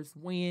shores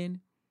when.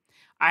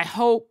 I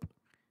hope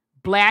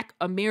Black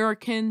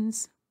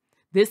Americans,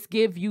 this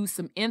give you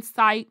some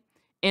insight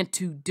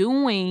into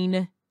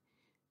doing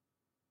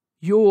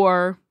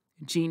your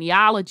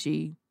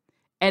genealogy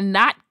and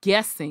not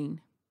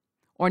guessing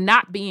or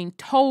not being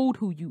told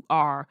who you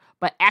are,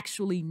 but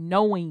actually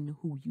knowing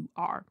who you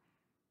are.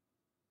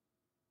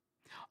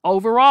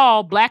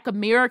 Overall, Black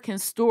American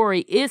story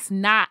is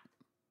not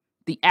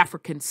the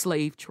African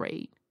slave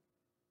trade.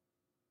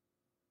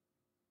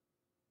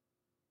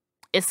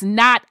 It's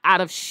not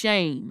out of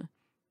shame.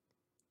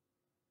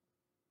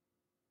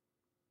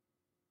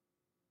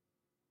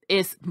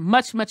 It's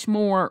much, much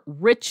more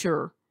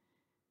richer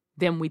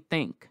than we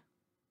think.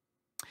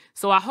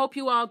 So I hope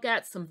you all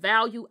got some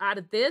value out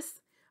of this.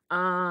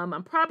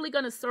 I'm probably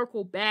going to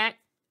circle back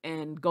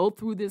and go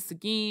through this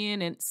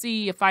again and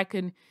see if I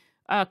can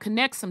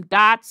connect some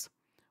dots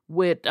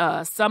with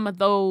some of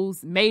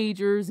those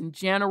majors and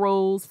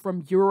generals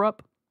from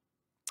Europe.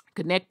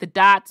 Connect the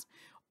dots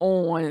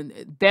on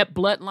that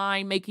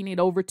bloodline making it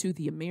over to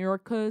the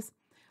Americas.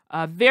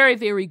 Very,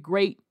 very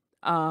great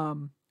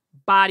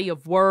body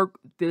of work,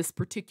 this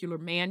particular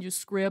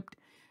manuscript.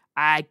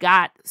 I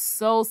got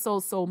so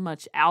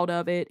much out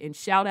of it. And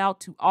shout out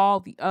to all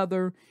the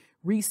other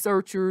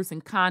researchers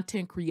and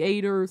content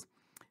creators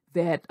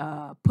that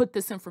put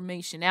this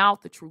information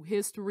out, the true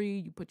history.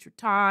 You put your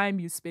time,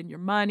 you spend your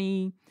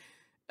money,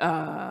 /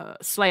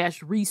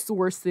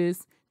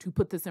 resources to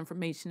put this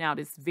information out.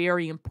 It's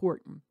very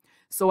important.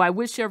 So I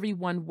wish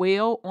everyone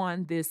well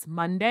on this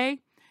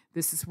Monday.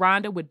 This is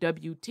Rhonda with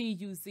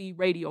WTUZ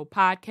Radio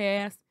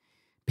Podcast.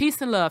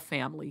 Peace and love,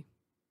 family.